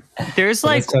 There's But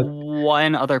like let's talk.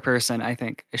 one other person, I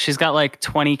think. She's got like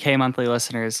 20K monthly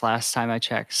listeners last time I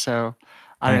checked. So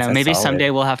I don't Nice, know. that's Maybe someday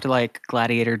solid. we'll have to like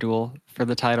gladiator duel for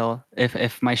the title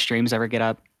if my streams ever get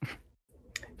up.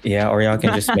 Yeah, or y'all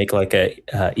can just make like a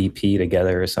EP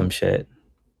together or some shit.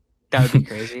 That would be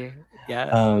crazy. Yeah.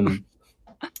 Um,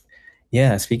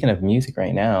 yeah, speaking of music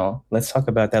right now, let's talk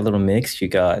about that little mix you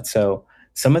got. So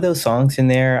some of those songs in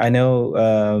there, I know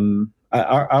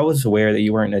I was aware that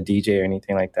you weren't a DJ or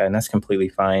anything like that, and that's completely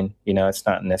fine. You know, it's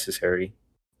not necessary.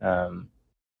 Um,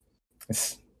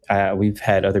 it's, we've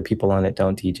had other people on that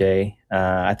don't DJ.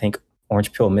 I think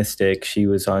Orange Pill Mystic, she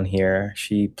was on here.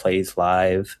 She plays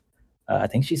live. I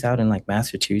think she's out in like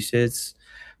Massachusetts,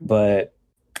 but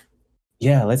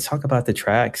yeah, let's talk about the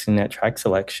tracks and that track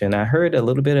selection. I heard a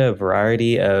little bit of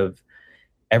variety of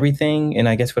everything, and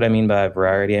I guess what I mean by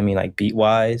variety, I mean like beat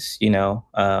wise. You know,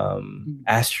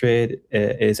 Astrid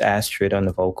is Astrid on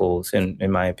the vocals, in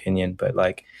my opinion, but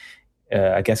like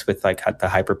I guess with like the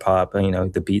hyper pop, you know,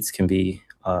 the beats can be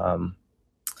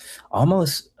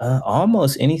almost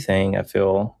anything. I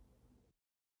feel.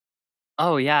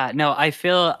 Oh yeah, no, I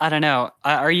don't know.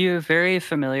 Are you very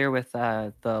familiar with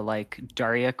the like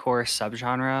Daria core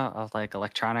subgenre of like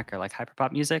electronic or like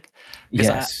hyperpop music? Because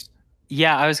Yes.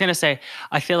 yeah, I was gonna say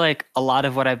I feel like a lot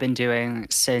of what I've been doing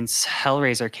since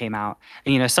Hellraiser came out,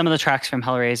 and, you know, some of the tracks from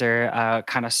Hellraiser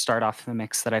kind of start off the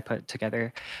mix that I put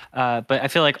together, but I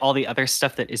feel like all the other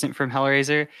stuff that isn't from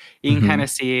Hellraiser, you can kind Hmm. of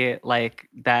see like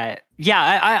that.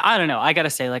 Yeah, I don't know. I gotta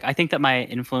say, like, I think that my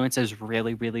influence is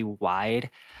really really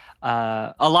wide,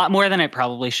 a lot more than it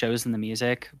probably shows in the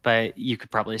music, but you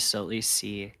could probably still at least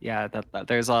see, yeah, that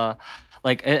there's a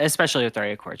like especially with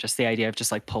Daria Core, just the idea of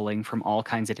just like pulling from all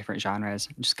kinds of different genres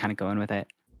and just kind of going with it.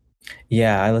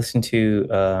 Yeah, I listened to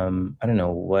I don't know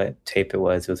what tape it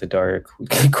was. It was a dark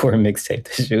core mixtape.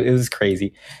 It was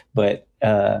crazy, but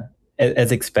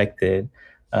as expected,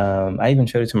 I even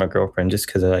showed it to my girlfriend just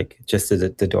because of like just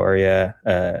the Doria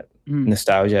Mm.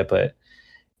 nostalgia. But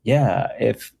yeah,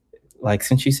 if like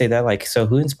since you say that, like, so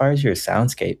who inspires your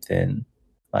soundscape then?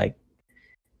 Like,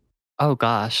 Oh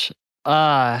gosh.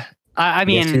 I I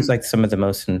guess who's mean, like some of the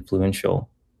most influential?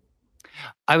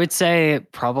 I would say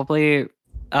probably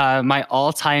my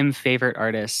all-time favorite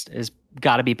artist is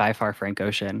got to be by far Frank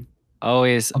Ocean.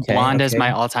 Always Okay, Blonde is my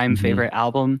okay. all-time Hmm. favorite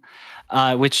album,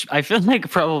 which I feel like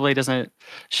probably doesn't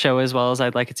show as well as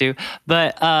I'd like it to.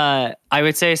 But I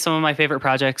would say some of my favorite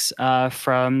projects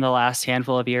from the last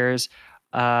handful of years.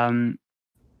 Um,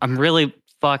 I'm really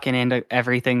fucking into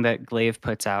everything that Glaive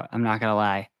puts out. I'm not gonna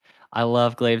lie. I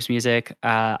love Glaive's music.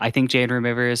 I think Jane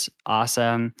Remover is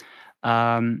awesome.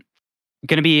 Um,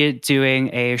 Gonna be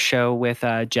doing a show with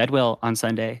Jedwill on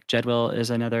Sunday. Jedwill is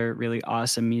another really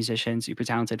awesome musician, super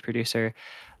talented producer.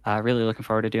 Really looking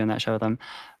forward to doing that show with him.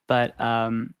 But I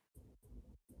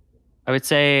would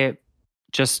say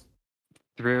just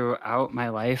throughout my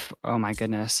life, oh my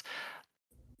goodness.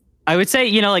 I would say,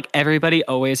 you know, like everybody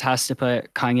always has to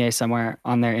put Kanye somewhere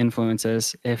on their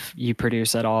influences if you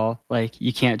produce at all. Like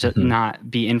you can't just Hmm.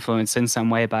 not be influenced in some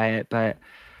way by it. But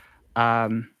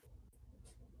um,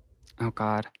 oh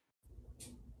God.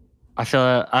 I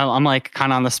feel I'm like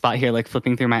kind of on the spot here, like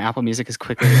flipping through my Apple Music as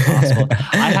quickly as possible.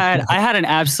 I had an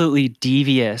absolutely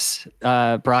devious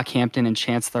Brockhampton and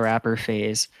Chance the Rapper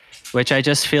phase, which I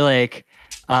just feel like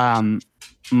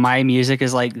my music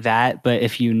is like that, but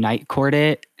if you night chord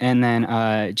it and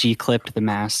then G clipped the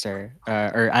master,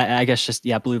 or I guess just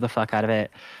blew the fuck out of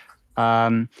it.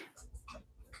 Um,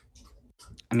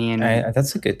 I mean,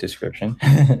 That's a good description.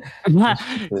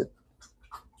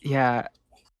 yeah.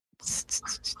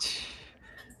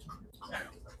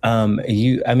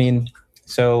 I mean,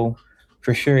 so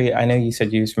for sure, I know you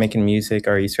said you was making music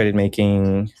or you started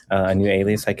making a new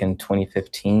alias like in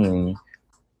 2015.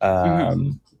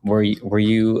 Mhm. Were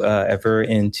you ever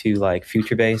into like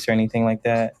future bass or anything like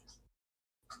that?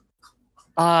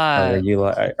 Or were Uh, you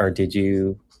or did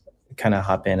you kind of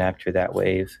hop in after that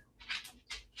wave?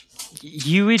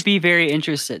 You would be very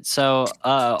interested. So,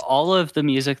 all of the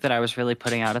music that I was really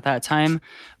putting out at that time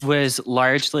was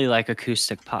largely like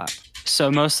acoustic pop.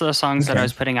 So, most of the songs that I Okay.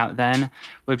 was putting out then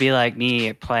would be like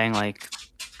me playing like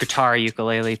guitar,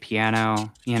 ukulele,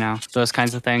 piano, you know, those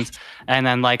kinds of things. And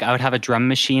then, like, I would have a drum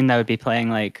machine that would be playing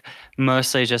like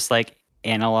mostly just like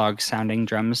analog sounding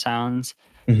drum sounds.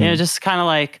 You know, Hmm. just kind of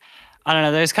like, I don't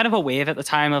know, there's kind of a wave at the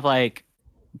time of like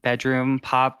bedroom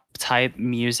pop type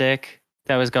music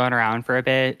that was going around for a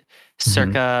bit, Hmm.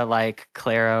 circa like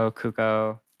Claro,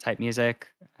 Cuco type music.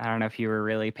 I don't know if you were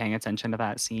really paying attention to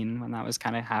that scene when that was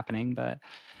kind of happening, but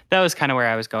that was kind of where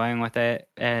I was going with it.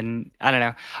 And I don't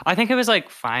know. I think it was like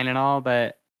fine and all,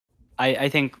 but I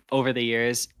think over the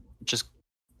years, just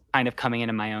kind of coming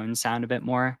into my own sound a bit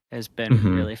more has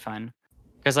been really fun.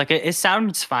 Because like it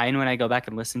sounds fine when I go back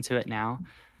and listen to it now.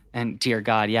 And dear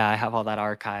God, yeah, I have all that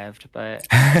archived. But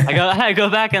I go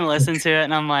back and listen to it,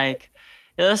 and I'm like,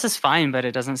 yeah, this is fine, but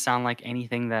it doesn't sound like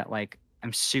anything that like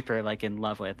I'm super like in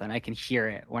love with, and I can hear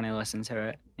it when I listen to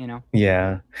it. You know?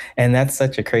 Yeah. And that's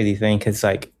such a crazy thing because,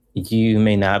 like, you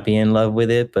may not be in love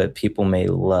with it, but people may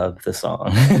love the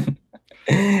song.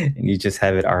 And you just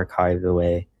have it archived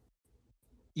away.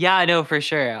 Yeah, I know for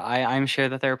sure. I'm sure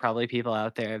that there are probably people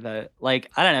out there that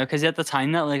like I don't know, because at the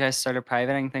time that like I started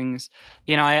privating things,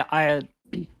 you know, I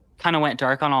kind of went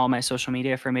dark on all my social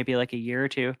media for maybe like a year or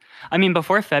two. I mean,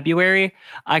 before February,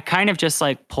 I kind of just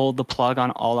like pulled the plug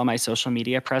on all of my social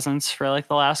media presence for like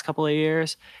the last couple of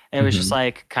years. It was just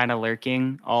like kind of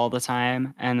lurking all the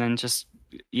time, and then just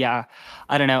yeah,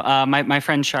 I don't know. My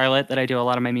friend Charlotte that I do a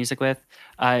lot of my music with,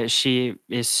 she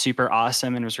is super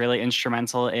awesome and was really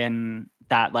instrumental in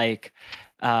that. Like,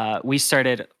 we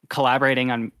started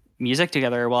collaborating on music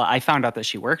together. Well, I found out that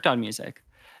she worked on music.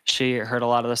 She heard a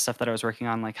lot of the stuff that I was working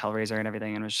on, like Hellraiser and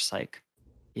everything, and was just like,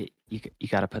 "You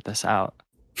got to put this out."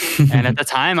 And at the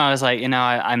time, I was like, you know,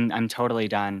 I'm totally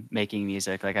done making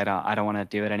music. Like, I don't want to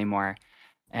do it anymore.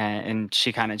 And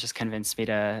she kind of just convinced me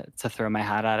to throw my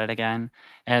hat at it again.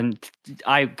 And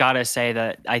I gotta say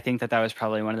that I think that was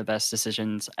probably one of the best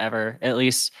decisions ever. At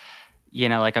least, you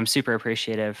know, like I'm super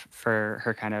appreciative for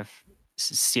her kind of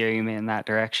steering me in that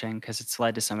direction, because it's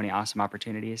led to so many awesome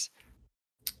opportunities.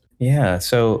 Yeah.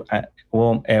 So,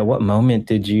 well, at what moment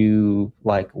did you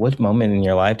what moment in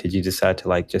your life did you decide to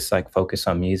like just like focus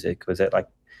on music? Was it like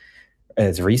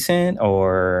as recent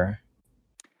or?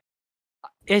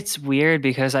 It's weird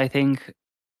because I think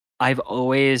I've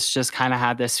always just kind of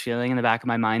had this feeling in the back of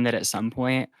my mind that at some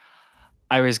point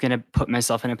I was going to put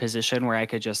myself in a position where I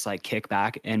could just like kick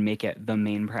back and make it the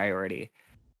main priority.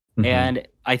 And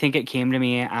I think it came to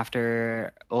me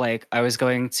after like I was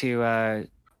going to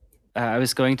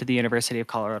the University of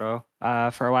Colorado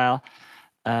for a while.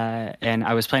 And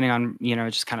I was planning on, you know,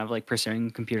 just kind of like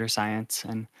pursuing computer science.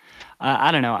 And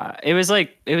I don't know, it was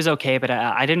okay, but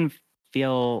I didn't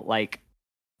feel like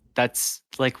that's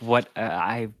like what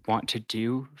I want to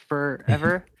do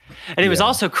forever. And it was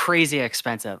also crazy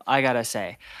expensive, I gotta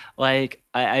say. Like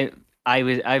I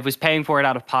was paying for it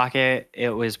out of pocket.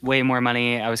 It was way more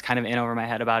money. I was kind of in over my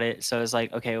head about it. So I was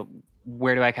like, okay,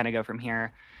 where do I kind of go from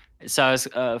here? So I was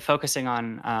focusing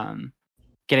on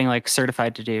getting like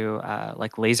certified to do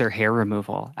like laser hair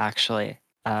removal, actually.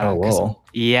 Oh, whoa.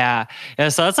 Yeah.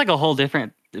 So that's like a whole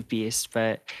different beast.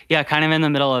 But yeah, kind of in the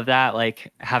middle of that,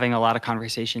 like having a lot of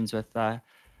conversations with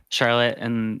Charlotte,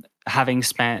 and having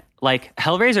spent like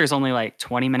Hellraiser is only like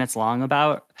 20 minutes long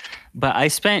but I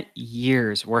spent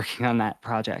years working on that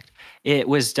project. It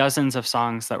was dozens of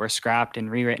songs that were scrapped and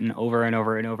rewritten over and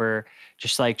over and over,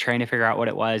 just like trying to figure out what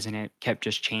it was. And it kept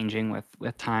just changing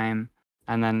with time.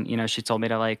 And then, you know, she told me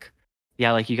to like,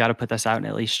 yeah, like you got to put this out and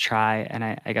at least try. And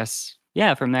I guess,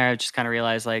 yeah, from there, I just kind of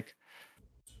realized like,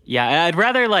 yeah, I'd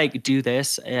rather like do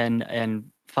this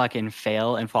and fucking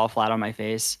fail and fall flat on my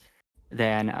face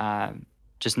than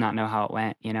just not know how it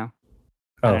went, you know?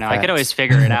 I don't know. I could always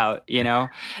figure it out, you know?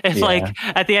 If like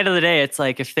at the end of the day, it's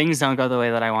like if things don't go the way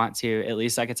that I want to, at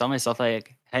least I could tell myself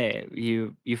like, hey,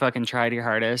 you fucking tried your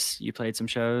hardest, you played some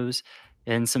shows,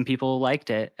 and some people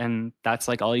liked it. And that's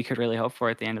like all you could really hope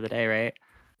for at the end of the day, right?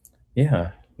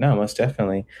 Yeah, no, most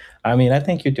definitely. I mean, I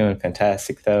think you're doing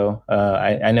fantastic, though.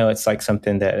 I know it's like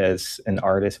something that as an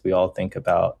artist we all think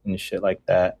about and shit like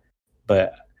that.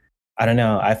 But I don't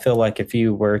know. I feel like if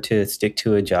you were to stick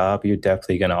to a job, you're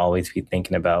definitely going to always be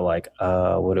thinking about like,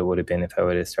 what it would have been if I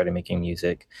would have started making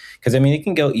music. Because I mean, it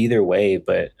can go either way,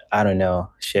 but I don't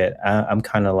know. Shit, I'm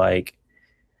kind of like,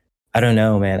 I don't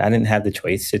know, man. I didn't have the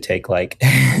choice to take like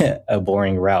a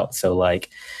boring route. So like,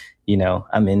 you know,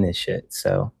 I'm in this shit.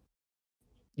 So.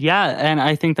 Yeah, and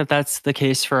I think that that's the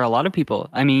case for a lot of people.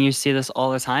 I mean, you see this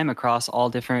all the time across all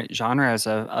different genres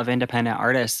of independent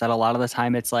artists, that a lot of the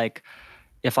time it's like,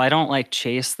 if I don't like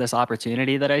chase this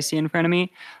opportunity that I see in front of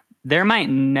me, there might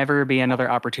never be another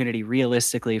opportunity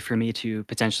realistically for me to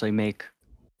potentially make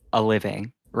a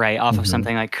living, right? Off of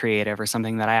something like creative or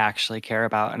something that I actually care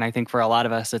about. And I think for a lot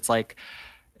of us, it's like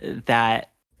that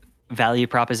value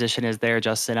proposition is there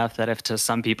just enough that if to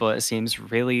some people it seems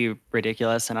really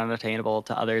ridiculous and unattainable,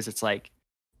 to others it's like,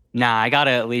 nah, I gotta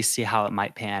at least see how it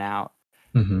might pan out.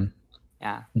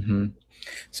 Yeah.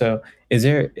 So is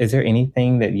there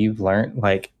anything that you've learned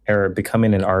like or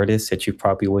becoming an artist that you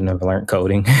probably wouldn't have learned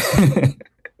coding?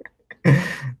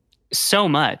 So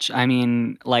much. I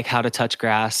mean, like how to touch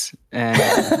grass and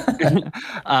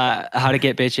how to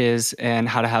get bitches and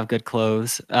how to have good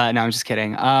clothes. No, I'm just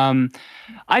kidding. I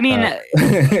mean,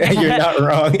 you're not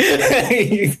wrong.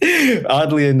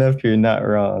 Oddly enough, you're not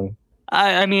wrong.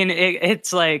 I mean,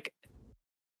 it's like,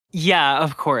 yeah,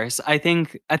 of course. I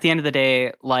think at the end of the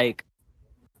day, like,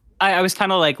 I was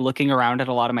kind of like looking around at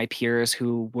a lot of my peers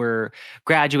who were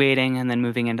graduating and then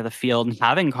moving into the field and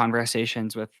having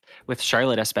conversations with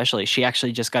Charlotte, especially. She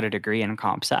actually just got a degree in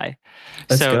comp sci.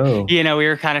 Let's go. We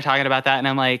were kind of talking about that. And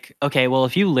I'm like, okay, well,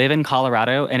 if you live in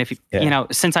Colorado and if you,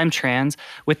 since I'm trans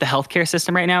with the healthcare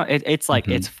system right now, it's like,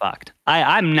 it's fucked.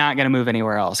 I'm not going to move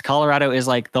anywhere else. Colorado is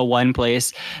like the one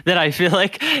place that I feel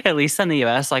like, at least in the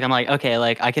US, like I'm like, okay,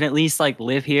 like I can at least like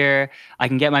live here. I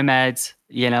can get my meds,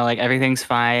 like everything's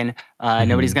fine.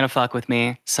 Nobody's going to fuck with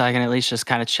me. So I can at least just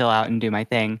kind of chill out and do my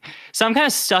thing. So I'm kind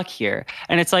of stuck here.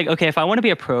 And it's like, okay, if I want to be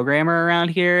a programmer around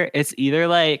here, it's either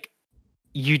like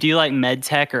you do like med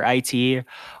tech or IT,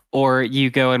 or you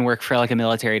go and work for like a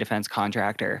military defense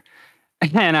contractor.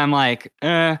 And I'm like,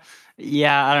 yeah,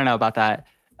 I don't know about that.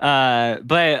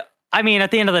 But I mean,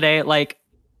 at the end of the day, like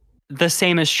the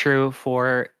same is true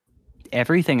for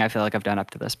everything I feel like I've done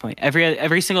up to this point.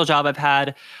 Every single job I've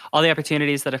had, all the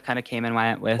opportunities that have kind of came and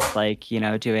went with like,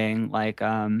 doing like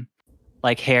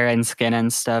hair and skin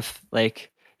and stuff,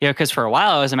 like, because for a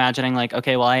while I was imagining like,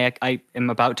 okay, well, I am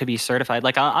about to be certified.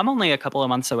 Like I'm only a couple of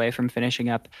months away from finishing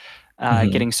up,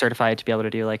 getting certified to be able to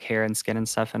do like hair and skin and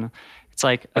stuff. And it's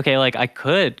like, okay, like I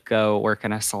could go work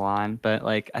in a salon, but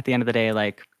like at the end of the day,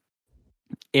 like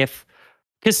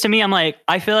because to me, I'm like,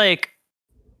 I feel like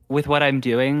with what I'm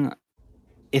doing,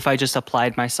 if I just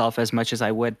applied myself as much as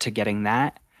I would to getting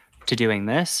that, to doing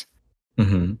this,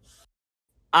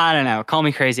 I don't know. Call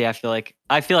me crazy. I feel like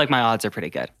my odds are pretty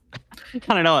good.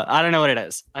 I don't know what it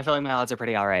is. I feel like my odds are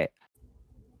pretty all right.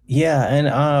 Yeah,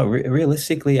 and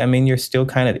realistically, I mean, you're still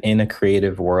kind of in a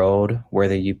creative world,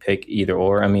 whether you pick either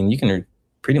or. I mean, you can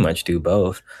pretty much do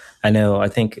both. I know. I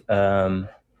think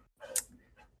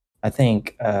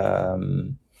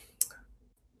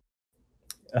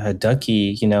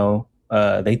Ducky,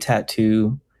 they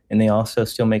tattoo and they also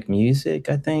still make music,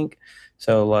 I think.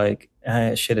 So like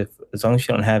I should have, as long as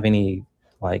you don't have any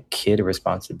like kid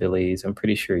responsibilities, I'm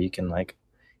pretty sure you can like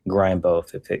grind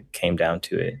both if it came down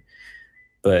to it.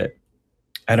 But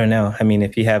I don't know. I mean,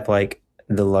 if you have like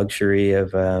the luxury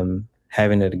of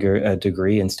having a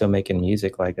degree and still making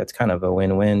music, like that's kind of a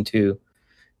win-win too,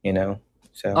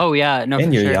 So oh yeah, no, and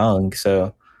for you're sure. young,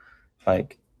 so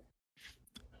like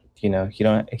you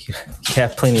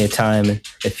have plenty of time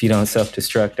if you don't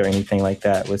self-destruct or anything like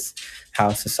that. With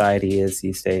how society is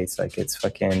these days, like it's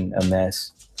fucking a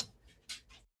mess.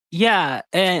 Yeah,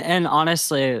 and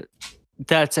honestly,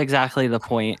 that's exactly the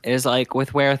point. Is like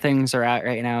with where things are at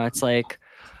right now, it's like,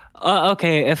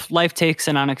 okay, if life takes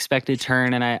an unexpected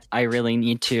turn and I really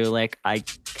need to, like, I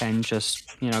can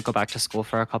just go back to school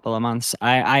for a couple of months.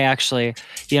 I actually,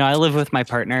 I live with my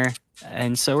partner.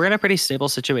 And so we're in a pretty stable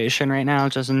situation right now,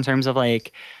 just in terms of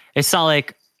like, it's not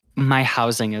like my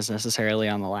housing is necessarily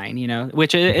on the line,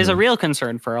 which is a real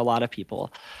concern for a lot of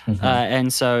people.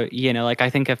 And so, like, I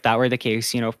think if that were the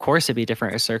case, of course it'd be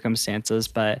different circumstances.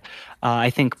 But I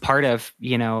think part of,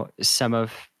 some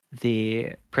of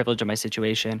the privilege of my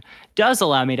situation does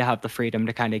allow me to have the freedom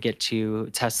to kind of get to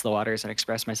test the waters and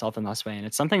express myself in this way. And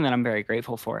it's something that I'm very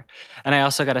grateful for. And I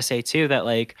also got to say too, that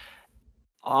like,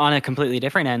 on a completely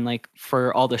different end, like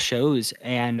for all the shows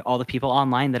and all the people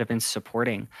online that have been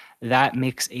supporting, that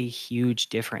makes a huge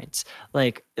difference.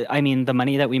 Like, I mean, the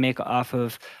money that we make off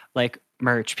of like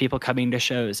merch, people coming to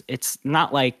shows, it's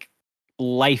not like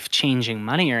life-changing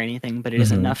money or anything, but it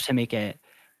is enough to make it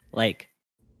like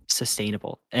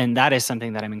sustainable. And that is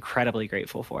something that I'm incredibly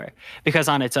grateful for, because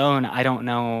on its own, I don't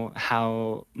know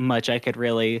how much I could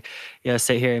really,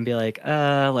 sit here and be like,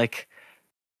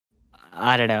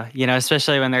 I don't know,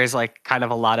 especially when there's like kind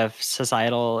of a lot of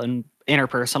societal and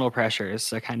interpersonal pressures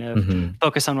to kind of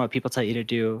focus on what people tell you to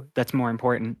do. That's more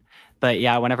important. But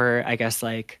yeah, whenever I guess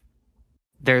like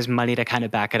there's money to kind of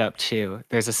back it up too,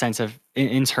 there's a sense of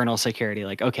internal security.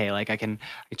 Like, okay, like I can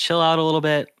chill out a little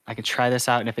bit. I can try this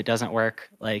out. And if it doesn't work,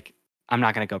 like I'm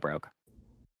not going to go broke.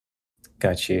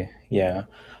 Got you. Yeah.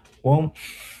 Well,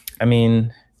 I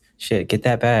mean, shit, get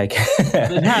that bag. Get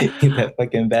that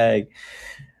fucking bag.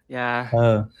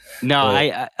 Yeah. No,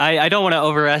 I don't want to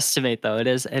overestimate though. It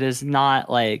is not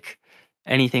like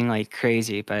anything like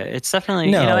crazy, but it's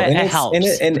definitely it helps.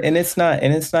 And it's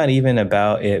not even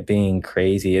about it being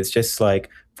crazy. It's just like,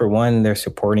 for one, they're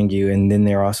supporting you, and then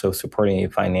they're also supporting you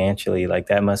financially. Like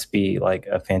that must be like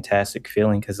a fantastic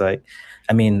feeling, because like,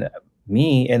 I mean,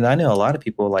 me, and I know a lot of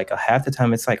people, like half the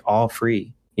time it's like all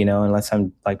free, unless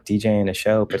I'm like DJing a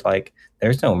show, but like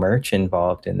there's no merch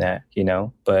involved in that,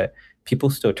 but people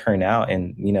still turn out,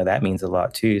 and that means a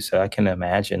lot too. So I can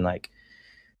imagine like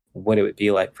what it would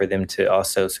be like for them to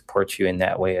also support you in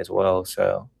that way as well.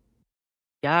 So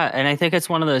Yeah, and I think it's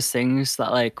one of those things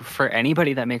that like for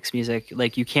anybody that makes music,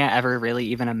 like you can't ever really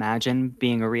even imagine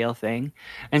being a real thing.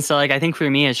 And so like I think for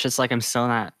me it's just like I'm still in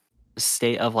that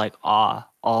state of like awe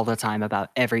all the time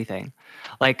about everything.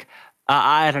 Like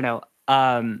I don't know.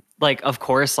 Like of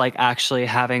course like actually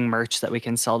having merch that we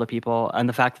can sell to people and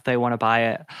the fact that they want to buy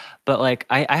it. But like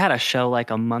I had a show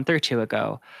like a month or two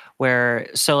ago where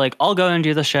so like I'll go and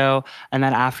do the show and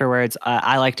then afterwards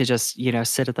I like to just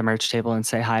sit at the merch table and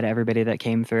say hi to everybody that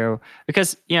came through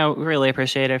because really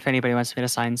appreciate it. If anybody wants me to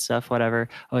sign stuff, whatever,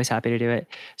 always happy to do it.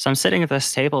 So I'm sitting at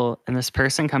this table and this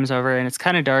person comes over and it's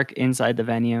kind of dark inside the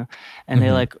venue and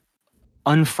they like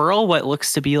unfurl what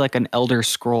looks to be like an elder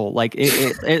scroll. Like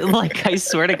it like I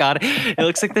swear to God, it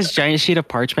looks like this giant sheet of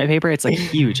parchment paper. It's like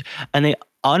huge. And they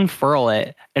unfurl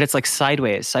it and it's like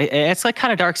sideways. So it's like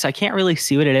kind of dark, so I can't really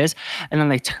see what it is. And then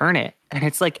they turn it and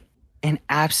it's like an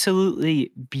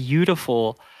absolutely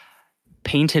beautiful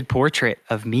painted portrait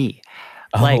of me.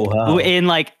 Like wow. in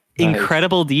like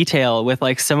incredible detail with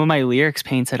like some of my lyrics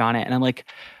painted on it. And I'm like,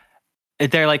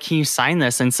 they're like, can you sign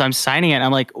this? And so I'm signing it. And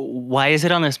I'm like, why is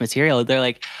it on this material? They're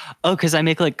like, oh, because I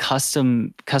make like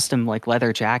custom like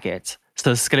leather jackets. So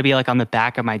this is going to be like on the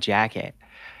back of my jacket.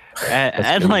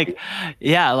 And like,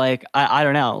 yeah, like, I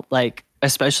don't know, like,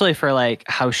 especially for like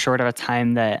how short of a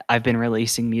time that I've been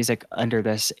releasing music under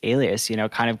this alias,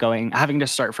 kind of having to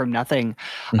start from nothing.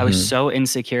 I was so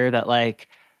insecure that like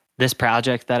this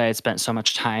project that I had spent so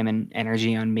much time and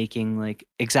energy on making like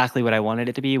exactly what I wanted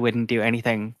it to be wouldn't do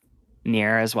anything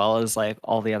near as well as like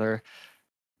all the other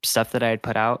stuff that I had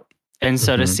put out. And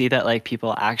so to see that like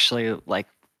people actually like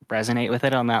resonate with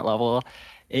it on that level,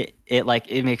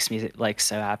 it makes me like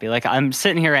so happy. Like I'm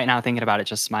sitting here right now thinking about it,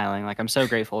 just smiling. Like I'm so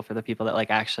grateful for the people that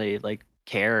like actually like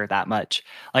care that much.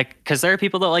 Like, because there are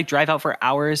people that like drive out for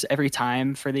hours every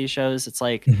time for these shows. It's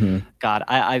like, God,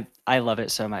 I love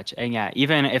it so much. And yeah,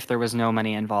 even if there was no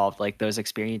money involved, like those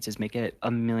experiences make it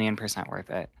 1,000,000% worth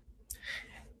it.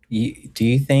 Do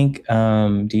you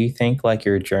think like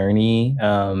your journey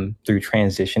through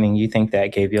transitioning, you think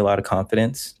that gave you a lot of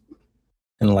confidence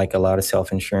and like a lot of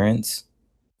self-insurance?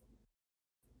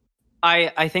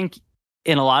 I think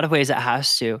in a lot of ways it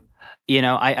has to.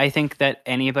 I think that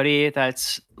anybody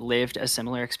that's lived a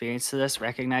similar experience to this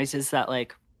recognizes that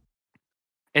like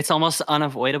it's almost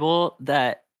unavoidable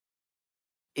that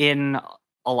in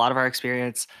a lot of our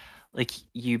experience, like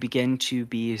you begin to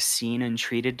be seen and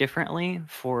treated differently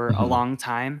for a long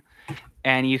time.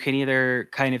 And you can either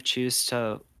kind of choose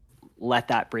to let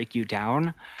that break you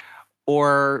down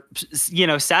or,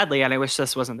 sadly, and I wish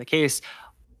this wasn't the case,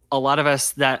 a lot of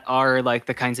us that are like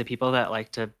the kinds of people that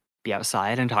like to be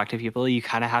outside and talk to people, you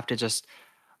kind of have to just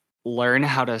learn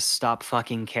how to stop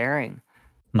fucking caring.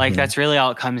 Like that's really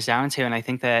all it comes down to. And I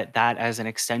think that as an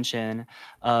extension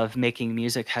of making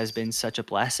music has been such a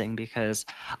blessing because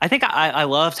I think I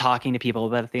love talking to people,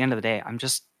 but at the end of the day, I'm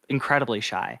just incredibly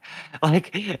shy.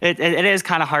 Like it is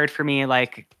kind of hard for me.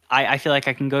 Like I feel like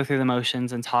I can go through the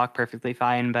motions and talk perfectly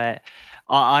fine, but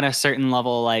on a certain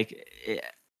level, like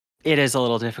it is a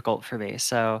little difficult for me.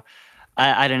 So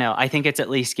I don't know. I think it's at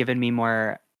least given me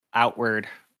more outward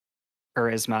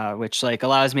charisma, which like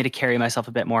allows me to carry myself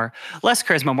a bit more. Less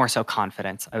charisma, more so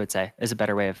confidence, I would say, is a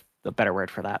better word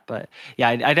for that. But yeah,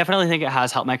 I definitely think it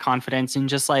has helped my confidence. And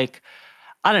just like,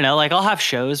 I don't know, like I'll have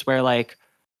shows where like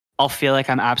I'll feel like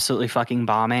I'm absolutely fucking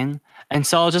bombing. And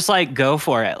so I'll just like go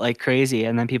for it like crazy.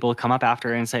 And then people will come up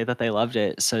after and say that they loved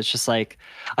it. So it's just like,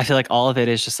 I feel like all of it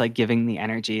is just like giving the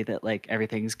energy that like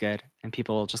everything's good and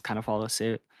people will just kind of follow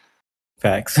suit.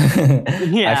 Facts.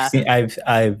 Yeah.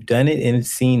 I've done it and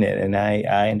seen it, and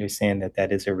I understand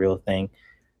that is a real thing.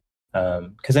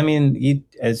 Because I mean,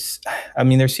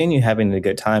 they're seeing you having a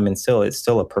good time, and it's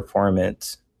still a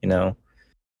performance,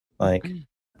 Like,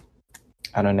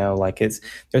 I don't know, like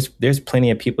there's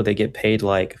plenty of people that get paid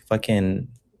like fucking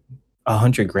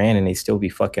 $100,000 and they still be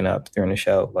fucking up during the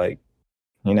show, like,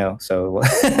 So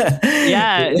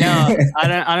yeah, no,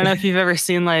 I don't know if you've ever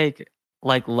seen like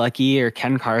Lucky or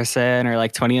Ken Carson or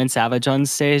like 21 Savage on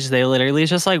stage. They literally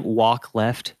just like walk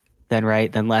left, then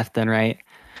right, then left, then right.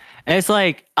 And it's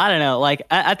like, I don't know, like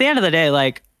at the end of the day,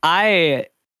 like I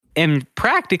am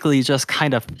practically just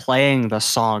kind of playing the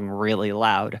song really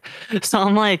loud. So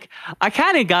I'm like, I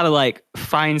kind of got to like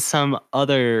find some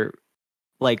other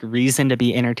like reason to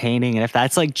be entertaining, and if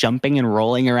that's like jumping and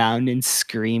rolling around and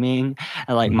screaming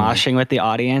and like moshing with the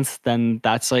audience, then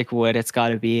that's like what it's got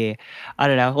to be. I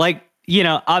don't know, like, you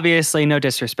know, obviously no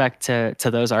disrespect to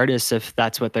those artists if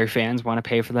that's what their fans want to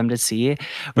pay for them to see,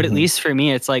 but at least for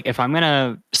me, it's like if I'm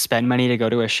gonna spend money to go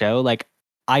to a show, like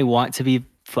I want to be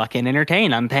fucking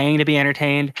entertained. I'm paying to be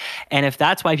entertained. And if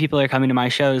that's why people are coming to my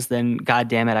shows, then God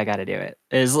damn it, I got to do it.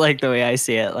 Is like the way I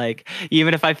see it. Like,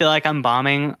 even if I feel like I'm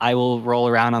bombing, I will roll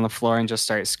around on the floor and just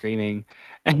start screaming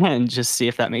and just see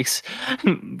if that makes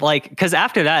like, because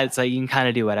after that, it's like you can kind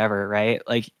of do whatever, right?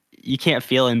 Like, you can't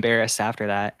feel embarrassed after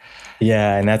that.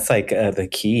 Yeah, and that's like the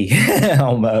key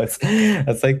almost.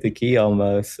 That's like the key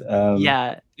almost.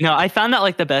 Yeah. No, I found that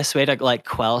like the best way to like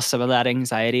quell some of that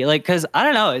anxiety. Like, cause I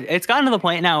don't know, it's gotten to the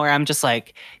point now where I'm just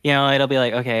like, you know, it'll be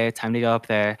like, okay, time to go up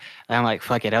there. And I'm like,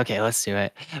 fuck it. Okay, let's do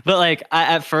it. But like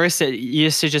at first it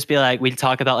used to just be like, we'd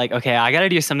talk about like, okay, I got to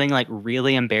do something like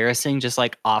really embarrassing, just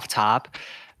like off top,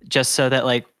 just so that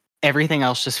like everything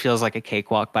else just feels like a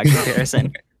cakewalk by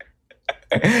comparison.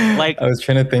 Like, I was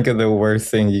trying to think of the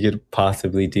worst thing you could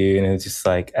possibly do, and it's just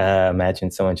like imagine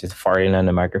someone just farting on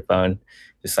the microphone,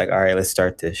 just like, all right, let's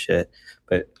start this shit.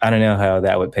 But I don't know how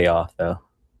that would pay off though.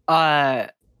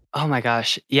 Oh my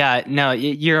gosh, yeah, no,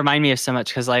 you remind me of so much,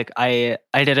 because like I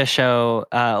did a show,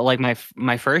 like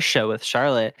my first show with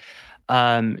Charlotte.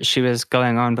 She was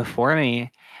going on before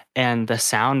me, and the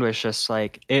sound was just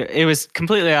like it was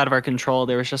completely out of our control.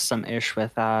 There was just some ish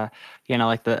with you know,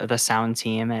 like the sound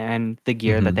team and the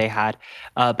gear that they had,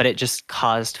 but it just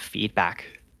caused feedback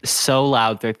so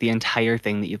loud throughout the entire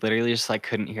thing that you literally just like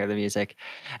couldn't hear the music.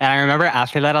 And I remember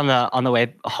after that on the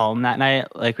way home that night,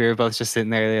 like we were both just sitting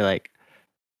there like,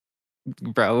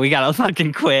 bro, we gotta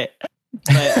fucking quit.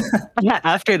 But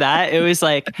after that, it was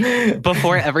like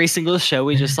before every single show,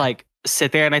 we just like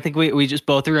sit there, and I think we just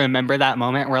both remember that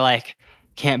moment. We're like,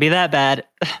 can't be that bad.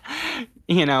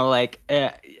 You know, like,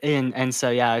 and so,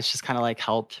 yeah, it's just kind of like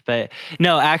helped. But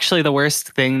no, actually the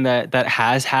worst thing that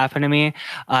has happened to me,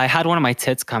 I had one of my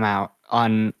tits come out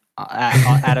on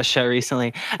at a show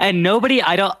recently, and nobody,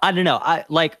 I don't know. I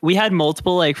like, we had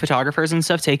multiple like photographers and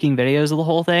stuff taking videos of the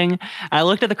whole thing. I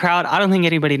looked at the crowd. I don't think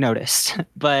anybody noticed,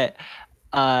 but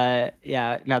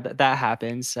yeah, no, that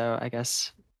happened. So I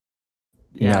guess.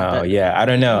 Yeah, I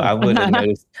don't know. I would have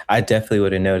noticed. I definitely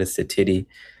would have noticed the titty.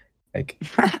 Like,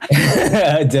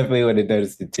 I definitely would have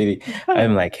noticed the titty.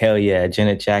 I'm like, hell yeah,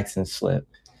 Janet Jackson slip.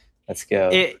 Let's go.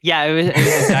 It was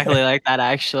exactly like that,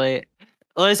 actually.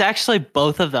 Well, it was actually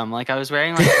both of them. Like, I was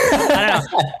wearing like, I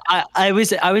don't know. I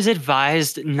was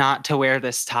advised not to wear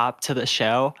this top to the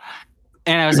show.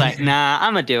 And I was like, nah,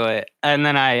 I'm gonna do it. And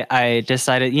then I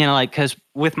decided, you know, like, because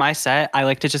with my set, I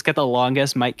like to just get the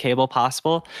longest mic cable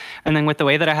possible. And then with the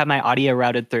way that I have my audio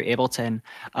routed through Ableton,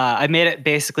 I made it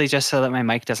basically just so that my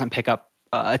mic doesn't pick up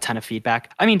a ton of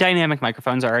feedback. I mean, dynamic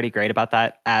microphones are already great about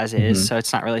that as is, so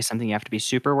it's not really something you have to be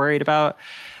super worried about.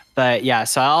 But yeah,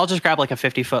 so I'll just grab like a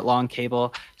 50-foot long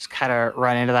cable, just kind of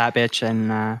run into that bitch, and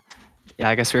yeah,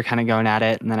 I guess we were kind of going at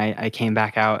it, and then I came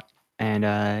back out. And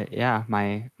yeah,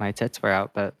 my tits were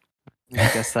out, but I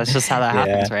guess that's just how that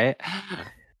happens, right?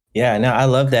 Yeah, no, I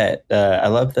love that. I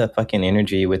love the fucking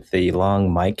energy with the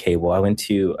long mic cable. I went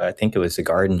to, I think it was a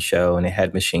garden show, and it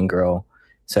had Machine Girl.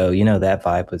 So, you know, that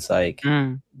vibe was like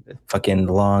fucking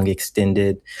long,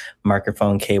 extended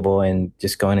microphone cable and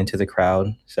just going into the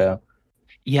crowd. So,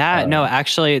 yeah, no,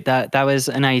 actually, that was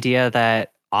an idea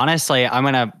that, honestly, I'm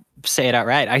going to say it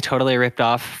outright, I totally ripped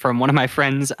off from one of my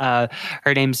friends. Her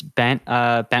name's Bent.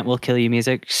 Bent Will Kill You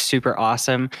Music. Super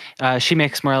awesome. She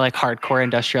makes more like hardcore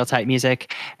industrial type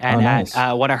music. And nice.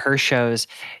 At one of her shows,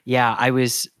 yeah, I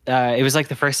was, it was like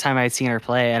the first time I'd seen her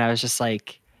play, and I was just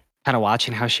like kind of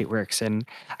watching how she works. And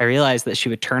I realized that she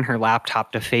would turn her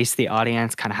laptop to face the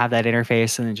audience, kind of have that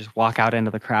interface, and then just walk out into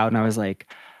the crowd. And I was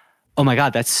like, oh my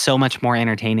God, that's so much more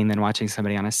entertaining than watching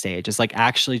somebody on a stage. It's like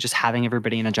actually just having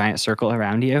everybody in a giant circle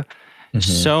around you.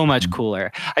 So much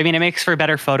cooler. I mean, it makes for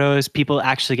better photos. People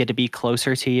actually get to be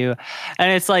closer to you.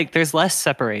 And it's like, there's less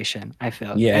separation, I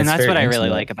feel. Yeah, and that's what I really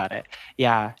intimate. like about it.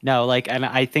 Yeah, no, like, and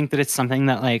I think that it's something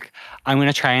that like, I'm going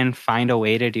to try and find a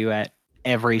way to do at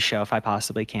every show if I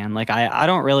possibly can. Like, I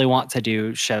don't really want to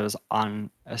do shows on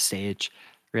a stage,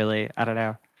 really. I don't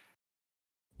know.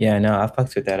 Yeah, no, I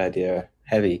fucked with that idea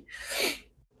heavy.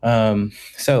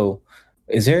 So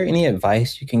is there any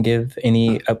advice you can give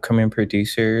any upcoming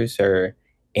producers, or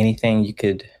anything you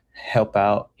could help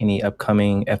out any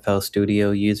upcoming FL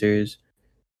Studio users?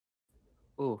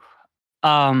 Ooh.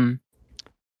 Yeah,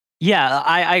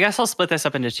 I guess I'll split this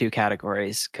up into two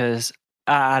categories, because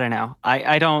I don't know.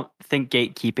 I don't think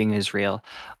gatekeeping is real.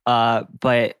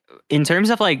 But in terms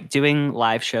of like doing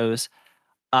live shows,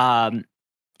 um,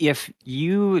 if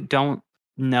you don't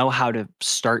know how to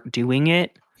start doing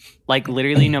it, like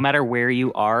literally no matter where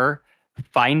you are,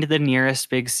 find the nearest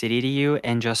big city to you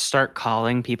and just start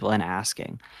calling people and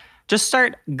asking. Just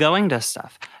start going to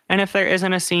stuff. And if there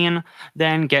isn't a scene,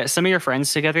 then get some of your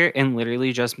friends together and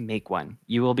literally just make one.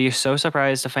 You will be so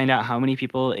surprised to find out how many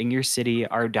people in your city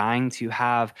are dying to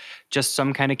have just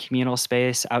some kind of communal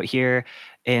space out here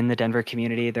in the Denver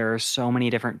community. There are so many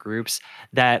different groups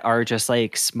that are just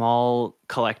like small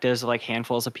collectives of like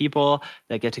handfuls of people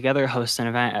that get together, host an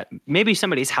event at maybe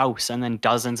somebody's house, and then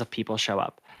dozens of people show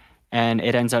up. And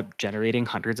it ends up generating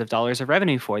hundreds of dollars of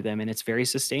revenue for them. And it's very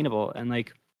sustainable. And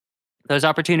like, those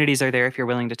opportunities are there if you're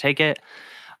willing to take it.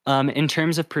 In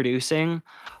terms of producing,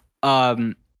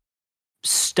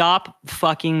 stop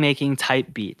fucking making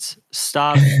type beats.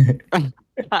 Stop.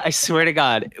 I swear to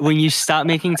God, when you stop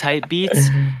making type beats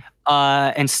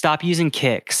and stop using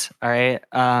kicks, all right?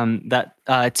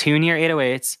 Tune your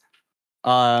 808s.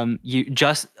 You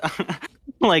just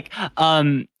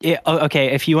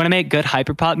okay, if you want to make good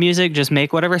hyperpop music, just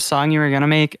make whatever song you were gonna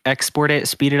make, export it,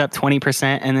 speed it up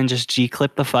 20%, and then just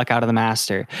G-clip the fuck out of the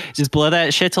master. Just blow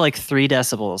that shit to like 3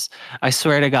 decibels. I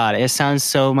swear to God, it sounds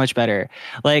so much better.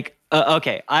 Like,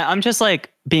 okay, I'm just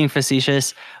like being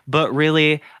facetious, but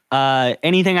really,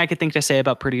 anything I could think to say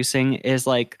about producing is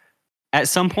like, at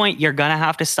some point, you're gonna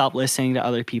have to stop listening to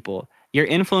other people. Your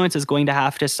influence is going to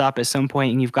have to stop at some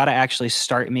point, and you've got to actually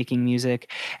start making music.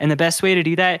 And the best way to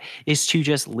do that is to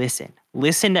just listen.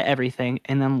 Listen to everything,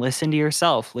 and then listen to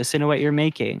yourself. Listen to what you're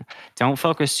making. Don't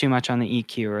focus too much on the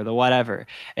EQ or the whatever.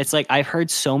 It's like I've heard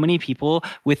so many people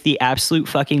with the absolute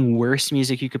fucking worst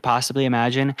music you could possibly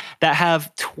imagine that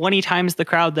have 20 times the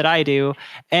crowd that I do,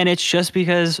 and it's just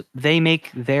because they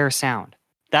make their sound.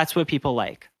 That's what people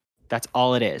like. That's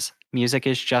all it is. Music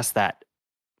is just that.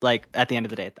 Like at the end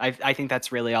of the day, I think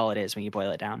that's really all it is when you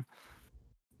boil it down.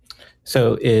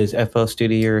 So is FL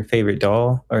Studio your favorite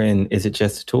DAW, is it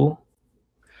just a tool?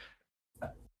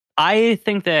 I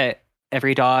think that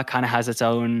every DAW kind of has its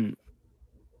own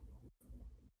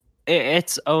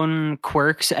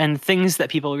quirks and things that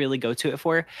people really go to it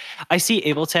for. I see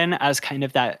Ableton as kind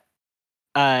of that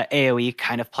AOE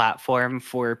kind of platform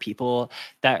for people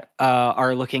that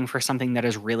are looking for something that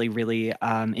is really, really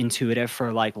intuitive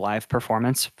for like live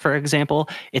performance, for example.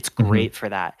 It's great for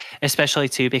that, especially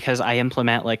too because I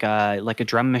implement like a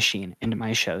drum machine into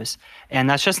my shows, and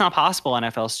that's just not possible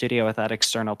in FL Studio without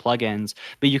external plugins.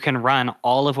 But you can run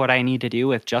all of what I need to do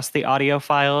with just the audio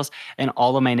files and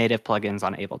all of my native plugins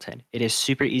on Ableton. It is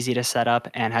super easy to set up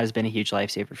and has been a huge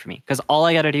lifesaver for me because all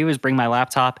I got to do is bring my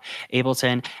laptop,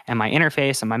 Ableton, and my interface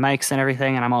and my mics and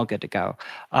everything, and I'm all good to go.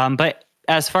 But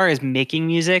as far as making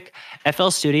music, FL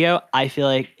Studio, I feel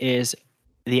like is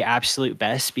the absolute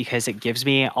best because it gives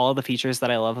me all the features that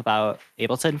I love about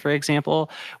Ableton, for example,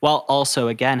 while also,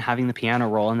 again, having the piano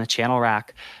roll and the channel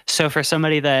rack. So for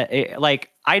somebody that,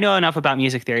 like, I know enough about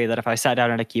music theory that if I sat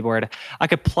down at a keyboard, I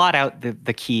could plot out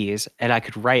the keys and I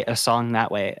could write a song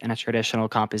that way in a traditional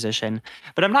composition.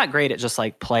 But I'm not great at just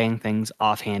like playing things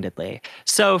offhandedly.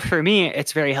 So for me,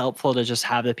 it's very helpful to just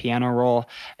have the piano roll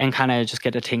and kind of just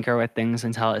get to tinker with things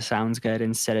until it sounds good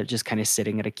instead of just kind of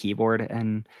sitting at a keyboard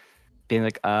and being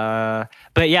like,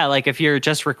 but yeah, like if you're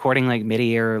just recording like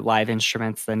MIDI or live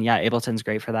instruments, then yeah, Ableton's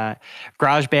great for that.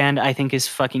 GarageBand, I think, is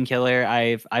fucking killer.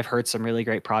 I've heard some really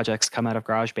great projects come out of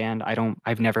GarageBand.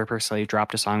 I've never personally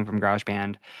dropped a song from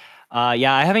GarageBand.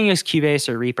 Yeah, I haven't used Cubase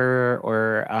or Reaper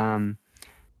or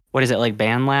what is it, like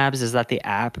BandLabs? Is that the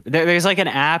app? There's like an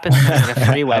app and like a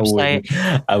free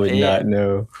website. I would not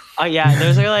know. Oh yeah,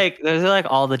 those are like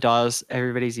all the DAWs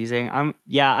everybody's using.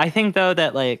 Yeah, I think though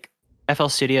that like FL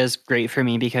Studio is great for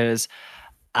me because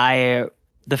the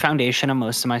foundation of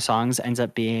most of my songs ends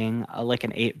up being like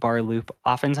an 8-bar loop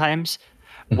oftentimes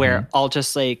where I'll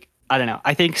just like, I don't know,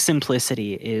 I think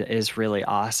simplicity is really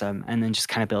awesome and then just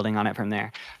kind of building on it from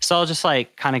there. So I'll just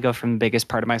like kind of go from the biggest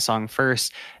part of my song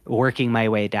first, working my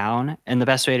way down. And the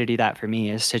best way to do that for me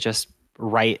is to just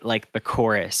write like the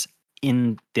chorus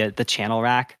in the channel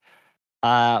rack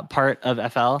part of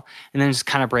FL and then just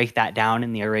kind of break that down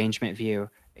in the arrangement view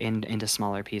into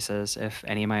smaller pieces. If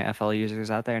any of my FL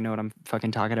users out there know what I'm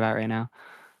fucking talking about right now.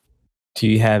 Do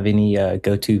you have any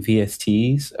go-to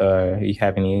VSTs? Or you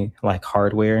have any like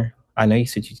hardware? I know you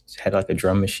said you had like a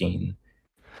drum machine.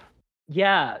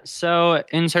 Yeah. So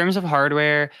in terms of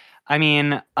hardware, I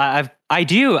mean, I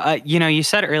do. You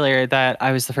said earlier that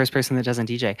I was the first person that doesn't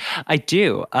DJ. I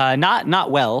do.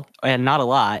 Not well and not a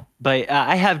lot, but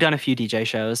I have done a few DJ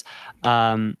shows.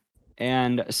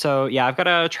 And so yeah, I've got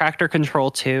a tractor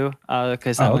control too,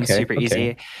 because that one's super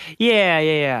easy.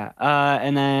 Yeah.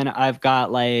 And then I've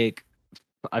got like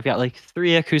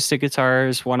 3 acoustic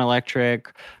guitars, 1 electric,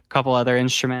 a couple other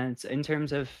instruments. In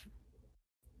terms of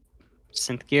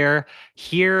synth gear,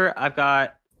 here I've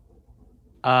got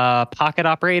a pocket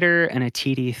operator and a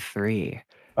TD3.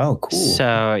 Oh, cool.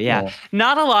 So yeah,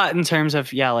 not a lot in terms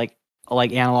of like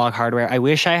analog hardware. I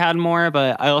wish I had more,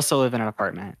 but I also live in an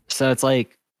apartment, so it's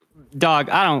like, dog,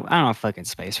 I don't have fucking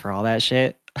space for all that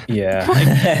shit. Yeah.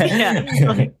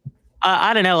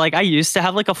 I don't know. Like, I used to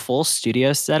have like a full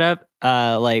studio setup,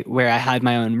 like where I had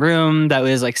my own room that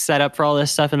was like set up for all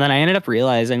this stuff, and then I ended up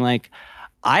realizing like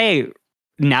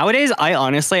nowadays I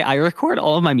honestly record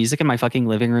all of my music in my fucking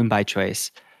living room by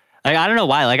choice. Like, I don't know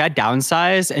why. Like, I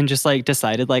downsized and just like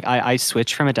decided like I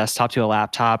switched from a desktop to a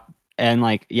laptop, and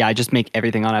like I just make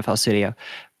everything on FL Studio.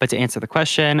 But to answer the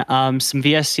question, some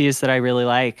VSTs that I really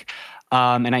like,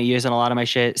 and I use in a lot of my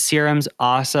shit. Serum's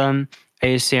awesome. I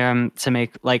use Serum to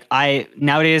make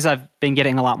nowadays I've been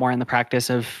getting a lot more in the practice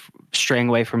of straying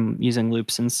away from using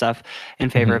loops and stuff in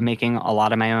favor of making a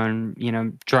lot of my own,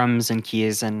 drums and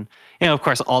keys and, of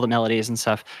course, all the melodies and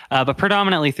stuff. But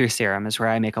predominantly through Serum is where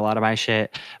I make a lot of my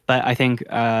shit. But I think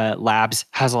Labs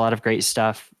has a lot of great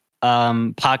stuff.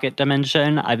 Pocket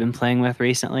Dimension I've been playing with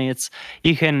recently.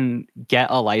 You can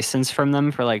get a license from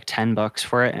them for like $10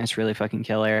 for it, and it's really fucking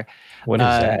killer. What is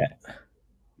that?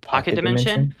 Pocket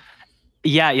Dimension?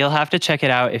 Yeah, you'll have to check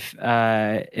it out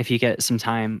if you get some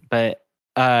time. But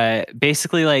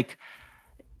basically, like,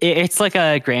 it's like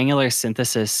a granular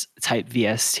synthesis type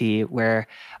VST where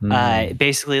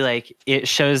basically like it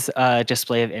shows a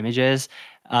display of images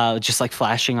just like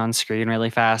flashing on screen really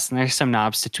fast. And there's some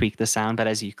knobs to tweak the sound, but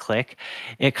as you click,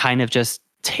 it kind of just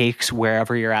takes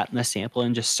wherever you're at in the sample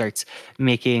and just starts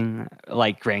making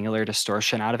like granular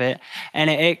distortion out of it.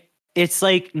 And it's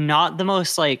like not the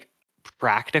most like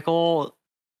practical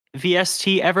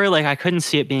VST ever. Like, I couldn't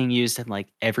see it being used in like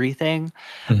everything,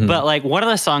 but like one of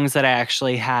the songs that I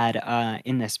actually had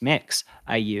in this mix,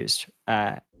 I used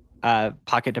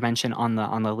Pocket Dimension on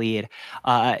the lead.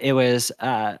 It was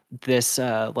this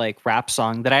like rap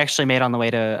song that I actually made on the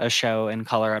way to a show in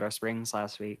Colorado Springs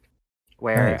last week,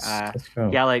 where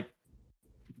like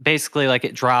basically like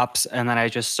it drops and then I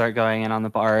just start going in on the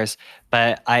bars.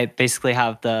 But I basically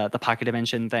have the Pocket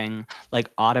Dimension thing like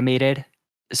automated,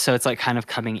 so it's like kind of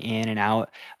coming in and out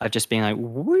of just being like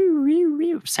woo woo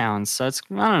woo sounds. So it's,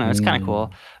 I don't know, it's kind of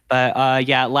cool. But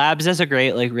Labs is a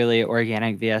great like really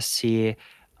organic VST.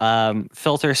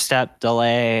 Filter step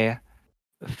delay,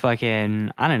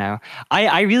 fucking, I don't know.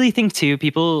 I really think too,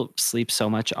 people sleep so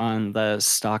much on the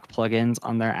stock plugins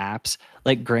on their apps,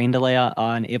 like grain delay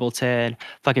on Ableton,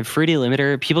 fucking Fruity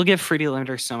Limiter. People give Fruity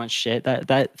Limiter so much shit.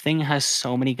 That thing has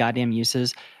so many goddamn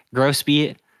uses. Gross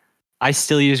beat, I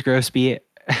still use Gross beat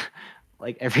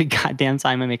like every goddamn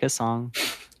time I make a song.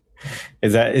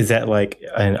 Is that like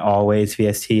an always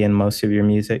VST in most of your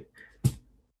music?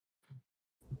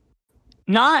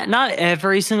 Not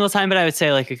every single time, but I would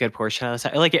say like a good portion of the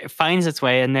time. Like, it finds its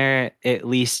way in there, at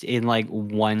least in like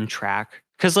one track.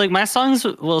 Because like my songs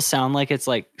will sound like it's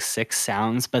like 6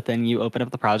 sounds, but then you open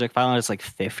up the project file and it's like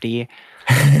 50.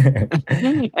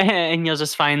 And you'll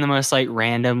just find the most like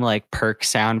random like perk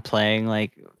sound playing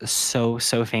like so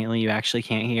faintly you actually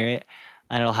can't hear it.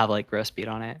 And it'll have like gross beat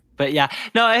on it. But yeah,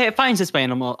 no, it finds its way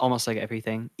in almost like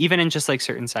everything, even in just like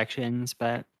certain sections.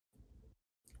 But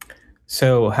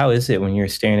so how is it when you're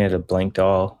staring at a blank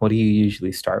doll? What do you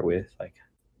usually start with? Like,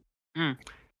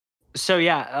 so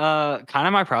yeah, kind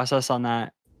of my process on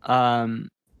that.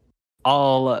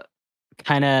 I'll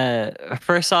kind of,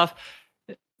 first off,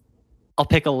 I'll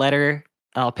pick a letter,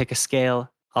 I'll pick a scale.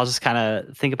 I'll just kind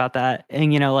of think about that.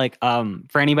 And, like,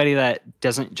 for anybody that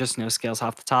doesn't just know scales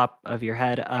off the top of your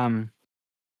head,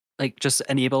 like just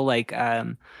enable like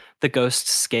the ghost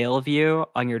scale view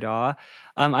on your DAW.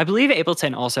 I believe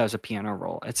Ableton also has a piano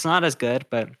roll. It's not as good,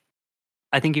 but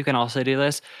I think you can also do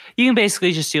this. You can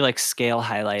basically just do like scale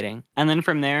highlighting. And then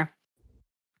from there,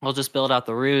 we'll just build out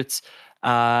the roots,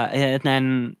 and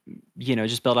then,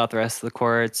 just build out the rest of the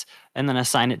chords and then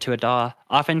assign it to a DAW.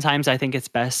 Oftentimes, I think it's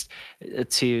best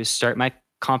to start my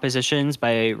compositions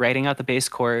by writing out the bass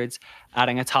chords,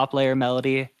 adding a top layer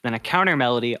melody, then a counter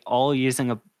melody, all using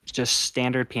a just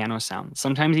standard piano sound.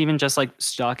 Sometimes even just like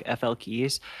stock FL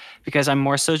keys, because I'm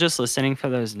more so just listening for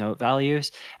those note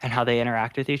values and how they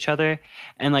interact with each other.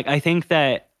 And like, I think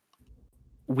that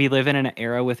we live in an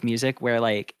era with music where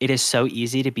like it is so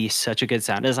easy to be such a good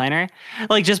sound designer,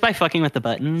 like just by fucking with the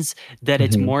buttons, that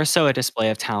it's more so a display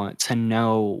of talent to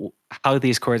know how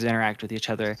these chords interact with each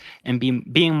other and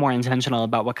being more intentional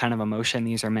about what kind of emotion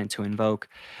these are meant to invoke.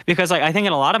 Because like I think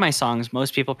in a lot of my songs,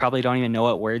 most people probably don't even know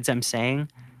what words I'm saying.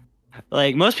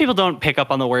 Like most people don't pick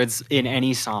up on the words in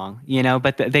any song, you know,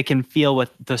 but they can feel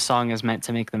what the song is meant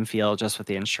to make them feel just with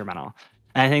the instrumental.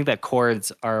 And I think that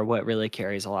chords are what really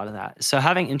carries a lot of that. So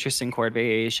having interesting chord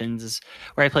variations is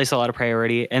where I place a lot of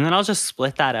priority. And then I'll just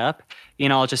split that up. You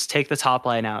know, I'll just take the top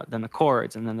line out, then the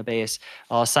chords, and then the bass.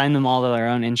 I'll assign them all to their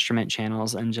own instrument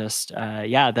channels and just,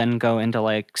 then go into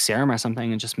like Serum or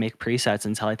something and just make presets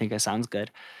until I think it sounds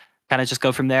good. Kind of just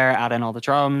go from there, add in all the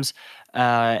drums,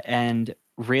 and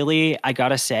really, I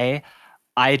gotta say,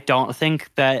 I don't think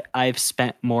that I've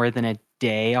spent more than a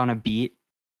day on a beat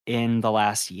in the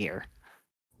last year.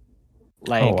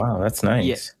 Like, oh wow, that's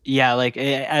nice. Yeah. Like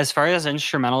as far as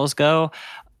instrumentals go,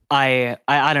 I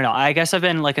don't know. I guess I've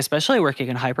been like, especially working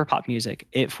in hyperpop music,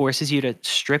 it forces you to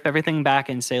strip everything back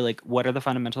and say like, what are the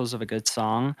fundamentals of a good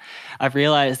song? I've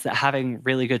realized that having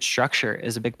really good structure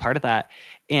is a big part of that.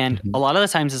 And a lot of the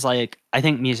times is like, I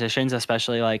think musicians,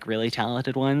 especially like really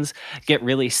talented ones, get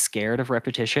really scared of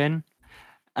repetition.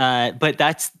 But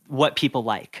that's what people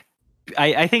like.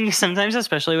 I think sometimes,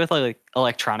 especially with like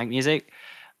electronic music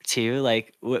too,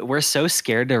 like we're so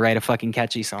scared to write a fucking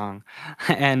catchy song.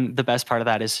 And the best part of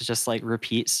that is to just like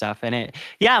repeat stuff. And it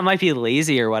might be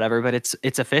lazy or whatever, but it's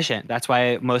efficient. That's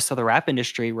why most of the rap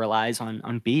industry relies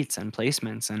on beats and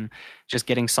placements and just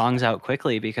getting songs out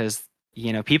quickly, because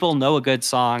you know, people know a good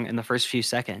song in the first few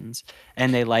seconds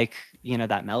and they like, you know,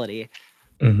 that melody.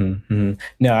 No,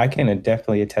 I can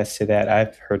definitely attest to that.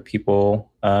 I've heard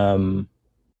people, I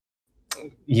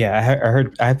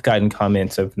heard, I've gotten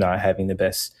comments of not having the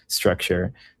best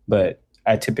structure, but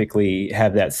I typically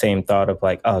have that same thought of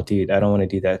like, oh, dude, I don't want to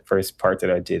do that first part that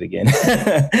I did again.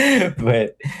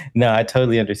 But no, I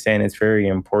totally understand. It's very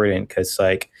important because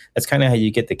like, that's kind of how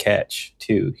you get the catch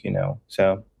too, you know,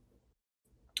 so.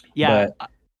 Yeah.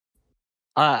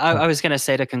 I was going to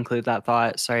say to conclude that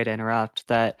thought, sorry to interrupt,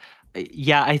 that,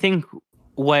 I think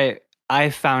what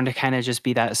I've found to kind of just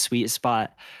be that sweet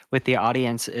spot with the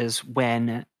audience is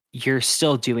when you're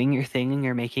still doing your thing and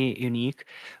you're making it unique,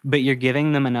 but you're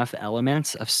giving them enough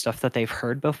elements of stuff that they've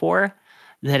heard before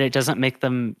that it doesn't make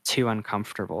them too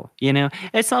uncomfortable. You know,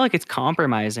 it's not like it's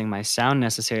compromising my sound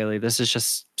necessarily. This is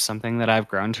just something that I've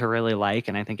grown to really like,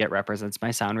 and I think it represents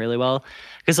my sound really well.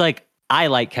 Because like, I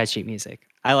like catchy music.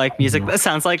 I like music that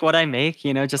sounds like what I make,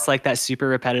 you know, just like that super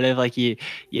repetitive, like you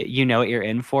know what you're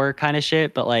in for kind of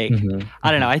shit. But like, I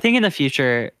don't know. I think in the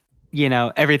future, you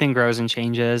know, everything grows and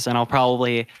changes, and I'll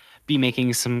probably be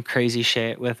making some crazy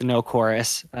shit with no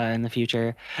chorus in the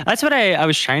future. That's what I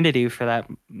was trying to do for that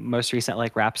most recent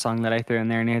like rap song that I threw in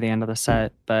there near the end of the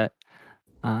set. But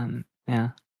yeah,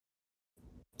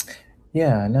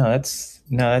 no,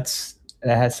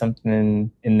 that has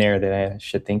something in there that I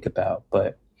should think about.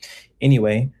 But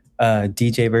anyway,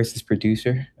 DJ versus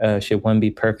producer, should one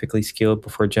be perfectly skilled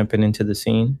before jumping into the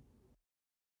scene?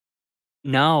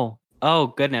 no. Oh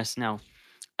goodness, no.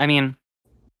 I mean,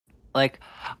 like,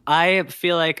 I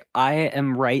feel like I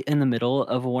am right in the middle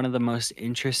of one of the most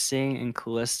interesting and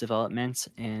coolest developments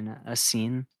in a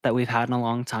scene that we've had in a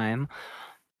long time.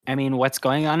 I mean, what's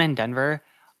going on in Denver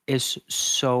is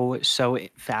so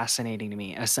fascinating to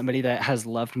me as somebody that has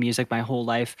loved music my whole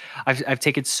life. I've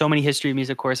taken so many history of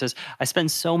music courses. I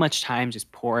spend so much time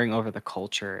just poring over the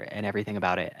culture and everything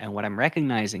about it. And what I'm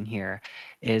recognizing here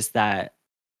is that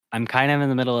I'm kind of in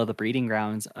the middle of the breeding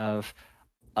grounds of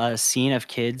a scene of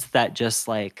kids that just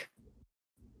make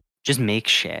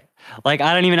shit. Like,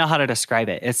 I don't even know how to describe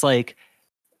it. It's like,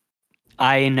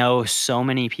 I know so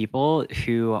many people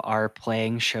who are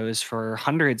playing shows for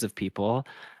hundreds of people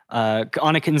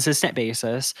on a consistent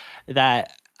basis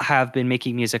that have been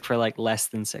making music for like less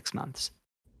than 6 months.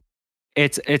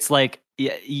 It's like,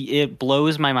 it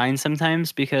blows my mind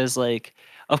sometimes because like,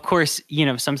 of course, you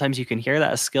know, sometimes you can hear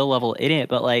that skill level in it,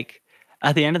 but like,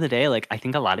 at the end of the day, like I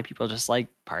think a lot of people just like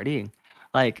partying.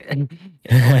 Like,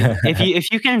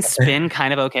 if you can spin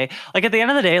kind of okay. Like at the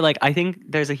end of the day, like I think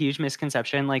there's a huge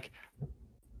misconception like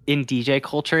in DJ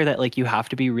culture that like you have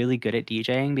to be really good at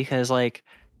DJing because like,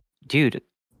 dude,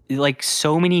 like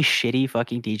so many shitty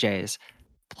fucking DJs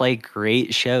play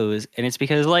great shows, and it's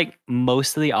because like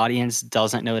most of the audience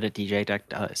doesn't know what a DJ deck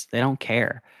does. They don't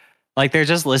care. Like they're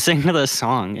just listening to the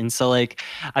song. And so like,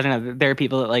 I don't know, there are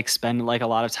people that like spend like a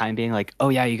lot of time being like, oh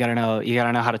yeah, you gotta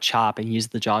know how to chop and use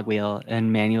the jog wheel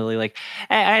and manually like,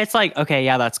 and it's like, okay,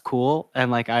 yeah, that's cool. And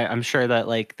like, I'm sure that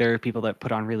like there are people that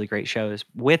put on really great shows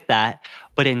with that.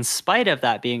 But in spite of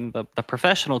that being the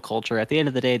professional culture, at the end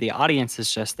of the day, the audience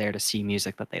is just there to see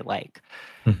music that they like.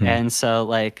 And so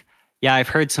like, yeah, I've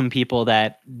heard some people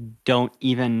that don't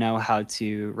even know how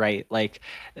to write like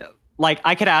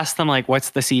I could ask them like, what's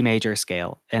the C major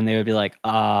scale? And they would be like,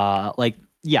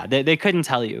 yeah, they couldn't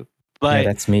tell you. But yeah,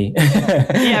 that's me.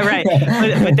 yeah, right.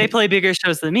 But they play bigger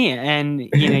shows than me. And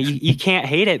you can't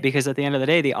hate it because at the end of the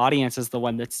day, the audience is the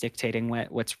one that's dictating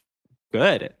what's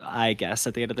good, I guess,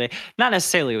 at the end of the day. Not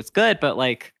necessarily what's good, but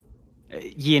like, I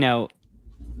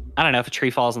don't know, if a tree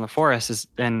falls in the forest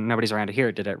and nobody's around to hear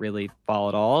it, did it really fall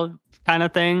at all? Kind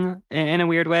of thing in a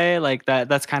weird way. Like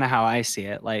that's kind of how I see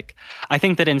it. Like, I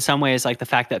think that in some ways, like the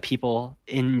fact that people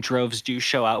in droves do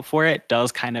show out for it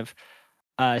does kind of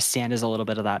stand as a little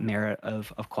bit of that merit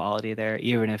of quality there,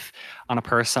 even if on a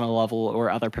personal level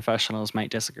or other professionals might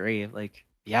disagree. Like,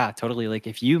 yeah, totally. Like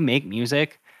if you make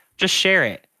music, just share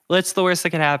it. What's the worst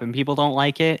that could happen? People don't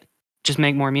like it. Just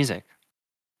make more music.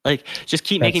 Like, just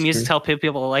keep making music, tell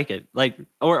people to like it. Like,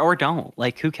 or don't.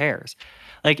 Like, who cares?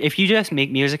 Like, if you just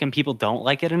make music and people don't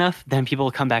like it enough, then people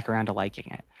will come back around to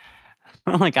liking it.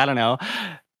 Like, I don't know.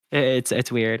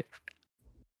 It's weird.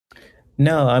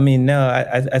 No, I mean, no,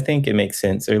 I think it makes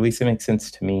sense, or at least it makes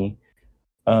sense to me.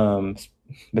 But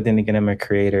then again, I'm a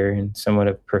creator and somewhat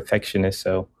a perfectionist,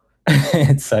 so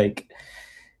it's like,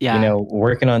 yeah,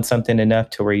 working on something enough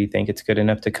to where you think it's good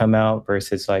enough to come out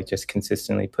versus like just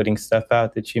consistently putting stuff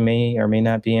out that you may or may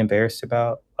not be embarrassed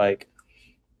about. Like,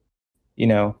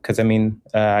 because I mean,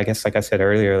 I guess like I said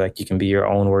earlier, like you can be your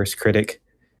own worst critic.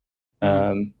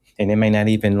 And it may not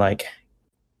even like,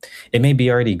 it may be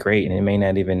already great and it may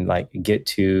not even like get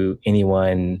to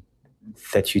anyone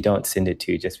that you don't send it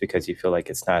to just because you feel like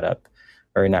it's not up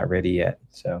or not ready yet.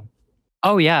 So.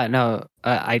 Oh yeah, no,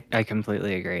 I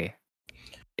completely agree.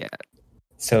 Yeah.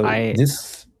 So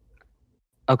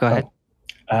Oh, go ahead.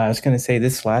 I was going to say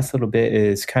this last little bit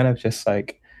is kind of just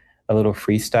like a little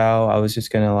freestyle. I was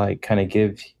just going to like kind of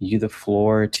give you the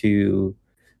floor to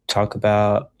talk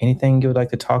about anything you would like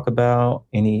to talk about,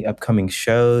 any upcoming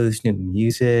shows, new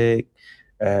music,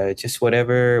 just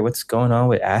what's going on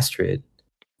with Astrid.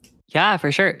 Yeah,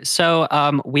 for sure.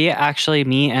 So we actually,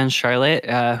 me and Charlotte,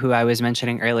 who I was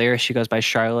mentioning earlier, she goes by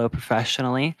Charlo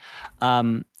professionally.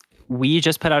 We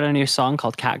just put out a new song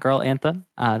called Cat Girl Anthem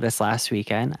this last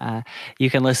weekend. You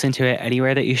can listen to it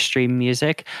anywhere that you stream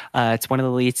music. It's one of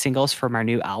the lead singles from our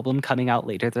new album coming out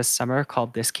later this summer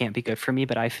called This Can't Be Good For Me,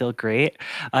 But I Feel Great.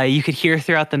 You could hear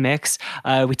throughout the mix,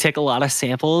 we take a lot of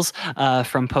samples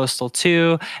from Postal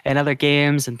 2 and other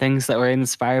games and things that we're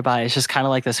inspired by. It's just kind of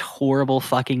like this horrible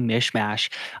fucking mishmash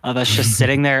of us just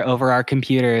sitting there over our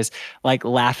computers, like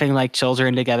laughing like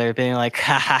children together, being like,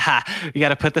 ha ha ha, we got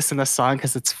to put this in the song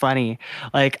because it's funny.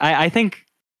 Like I think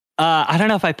I don't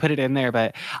know if I put it in there,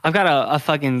 but I've got a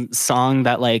fucking song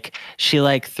that like she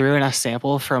like threw in a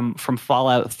sample from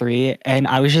Fallout 3 and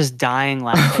I was just dying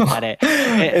laughing at it.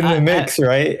 In the mix,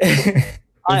 right?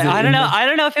 I don't know. I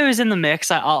don't know if it was in the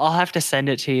mix. I'll have to send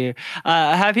it to you.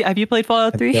 Have you played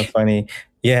Fallout 3? That's so funny.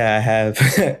 Yeah, I have.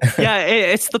 Yeah,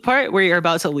 it's the part where you're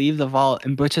about to leave the vault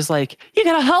and Butch is like, you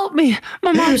gotta help me.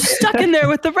 My mom's stuck in there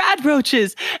with the rad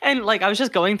roaches. And like, I was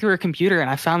just going through her computer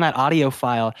and I found that audio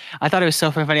file. I thought it was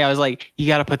so funny. I was like, you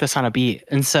gotta put this on a beat.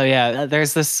 And so, yeah,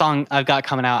 there's this song I've got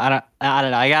coming out. I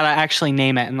don't know. I gotta actually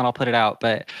name it and then I'll put it out.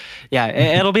 But yeah,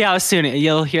 it'll be out soon.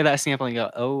 You'll hear that sample and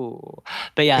go, oh.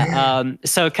 But yeah,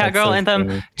 so Cat Girl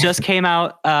Anthem just came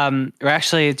out. We're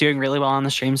actually doing really well on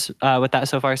the streams with that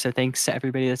so far. So thanks to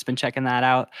everybody that's been checking that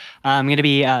out. I'm going to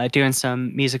be doing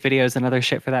some music videos and other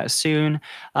shit for that soon.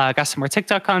 Got some more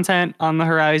TikTok content on the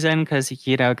horizon because,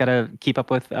 got to keep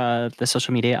up with the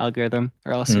social media algorithm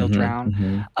or else you'll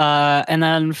drown. And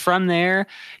then from there,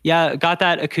 yeah, got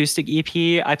that acoustic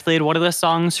EP. I played one of the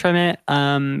songs from it,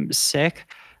 Sick,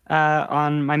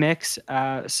 on my mix.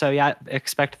 So yeah,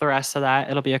 expect the rest of that.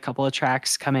 It'll be a couple of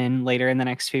tracks come in later in the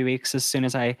next few weeks as soon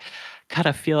as I kind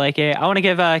of feel like it. I want to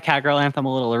give Cat Girl Anthem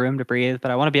a little room to breathe,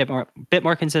 but I want to be a bit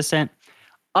more consistent.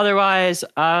 Otherwise,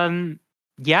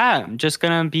 yeah, I'm just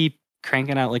gonna be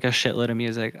cranking out like a shitload of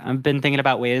music. I've been thinking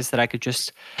about ways that I could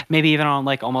just maybe even on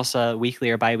like almost a weekly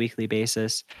or bi-weekly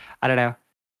basis. I don't know.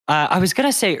 I was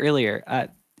gonna say earlier,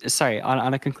 sorry,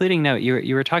 on a concluding note,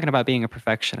 you were talking about being a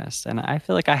perfectionist, and I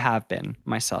feel like I have been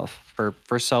myself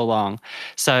for so long.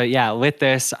 So yeah, with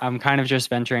this, I'm kind of just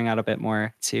venturing out a bit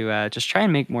more to just try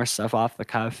and make more stuff off the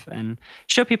cuff and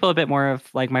show people a bit more of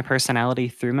like my personality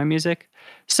through my music.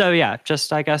 So yeah,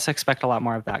 just I guess expect a lot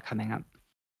more of that coming up.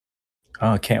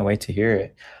 Oh, can't wait to hear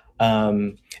it.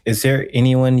 Is there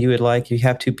anyone you would like? You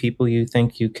have two people you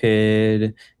think you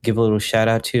could give a little shout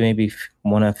out to? Maybe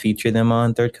want to feature them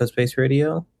on Third Coast Space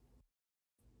Radio?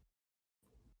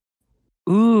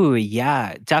 Ooh,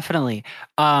 yeah, definitely.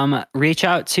 Reach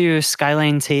out to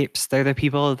Skyline Tapes. They're the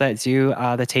people that do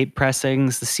the tape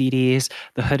pressings, the CDs,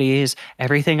 the hoodies,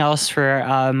 everything else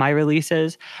for my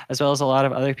releases, as well as a lot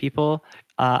of other people.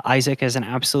 Isaac is an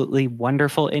absolutely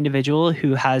wonderful individual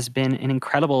who has been an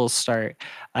incredible start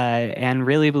and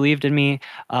really believed in me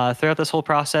throughout this whole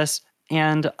process.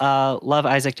 And love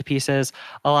Isaac to pieces.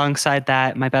 Alongside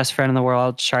that, my best friend in the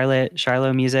world,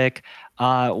 Charlotte Music.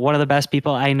 One of the best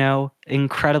people I know,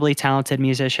 incredibly talented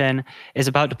musician, is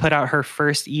about to put out her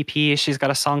first EP. She's got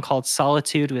a song called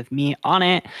Solitude with me on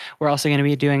it. We're also going to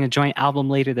be doing a joint album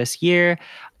later this year.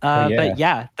 But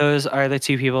yeah, those are the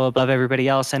two people above everybody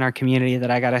else in our community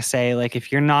that I got to say, like,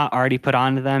 if you're not already put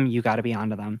onto them, you got to be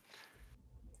onto them.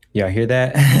 Y'all hear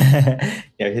that?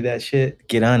 Y'all hear that shit?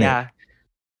 Get on it.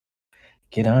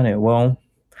 Get on it. Well,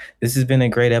 this has been a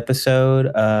great episode.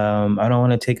 I don't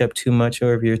want to take up too much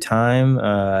of your time.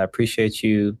 I appreciate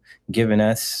you giving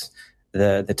us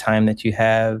the time that you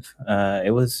have.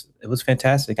 It was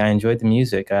fantastic. I enjoyed the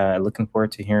music. Looking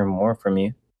forward to hearing more from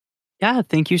you. Yeah,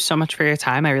 thank you so much for your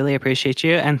time. I really appreciate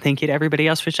you. And thank you to everybody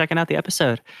else for checking out the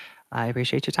episode. I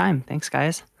appreciate your time. Thanks,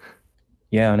 guys.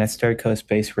 Yeah, and that's Third Coast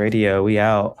Space Radio. We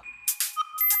out.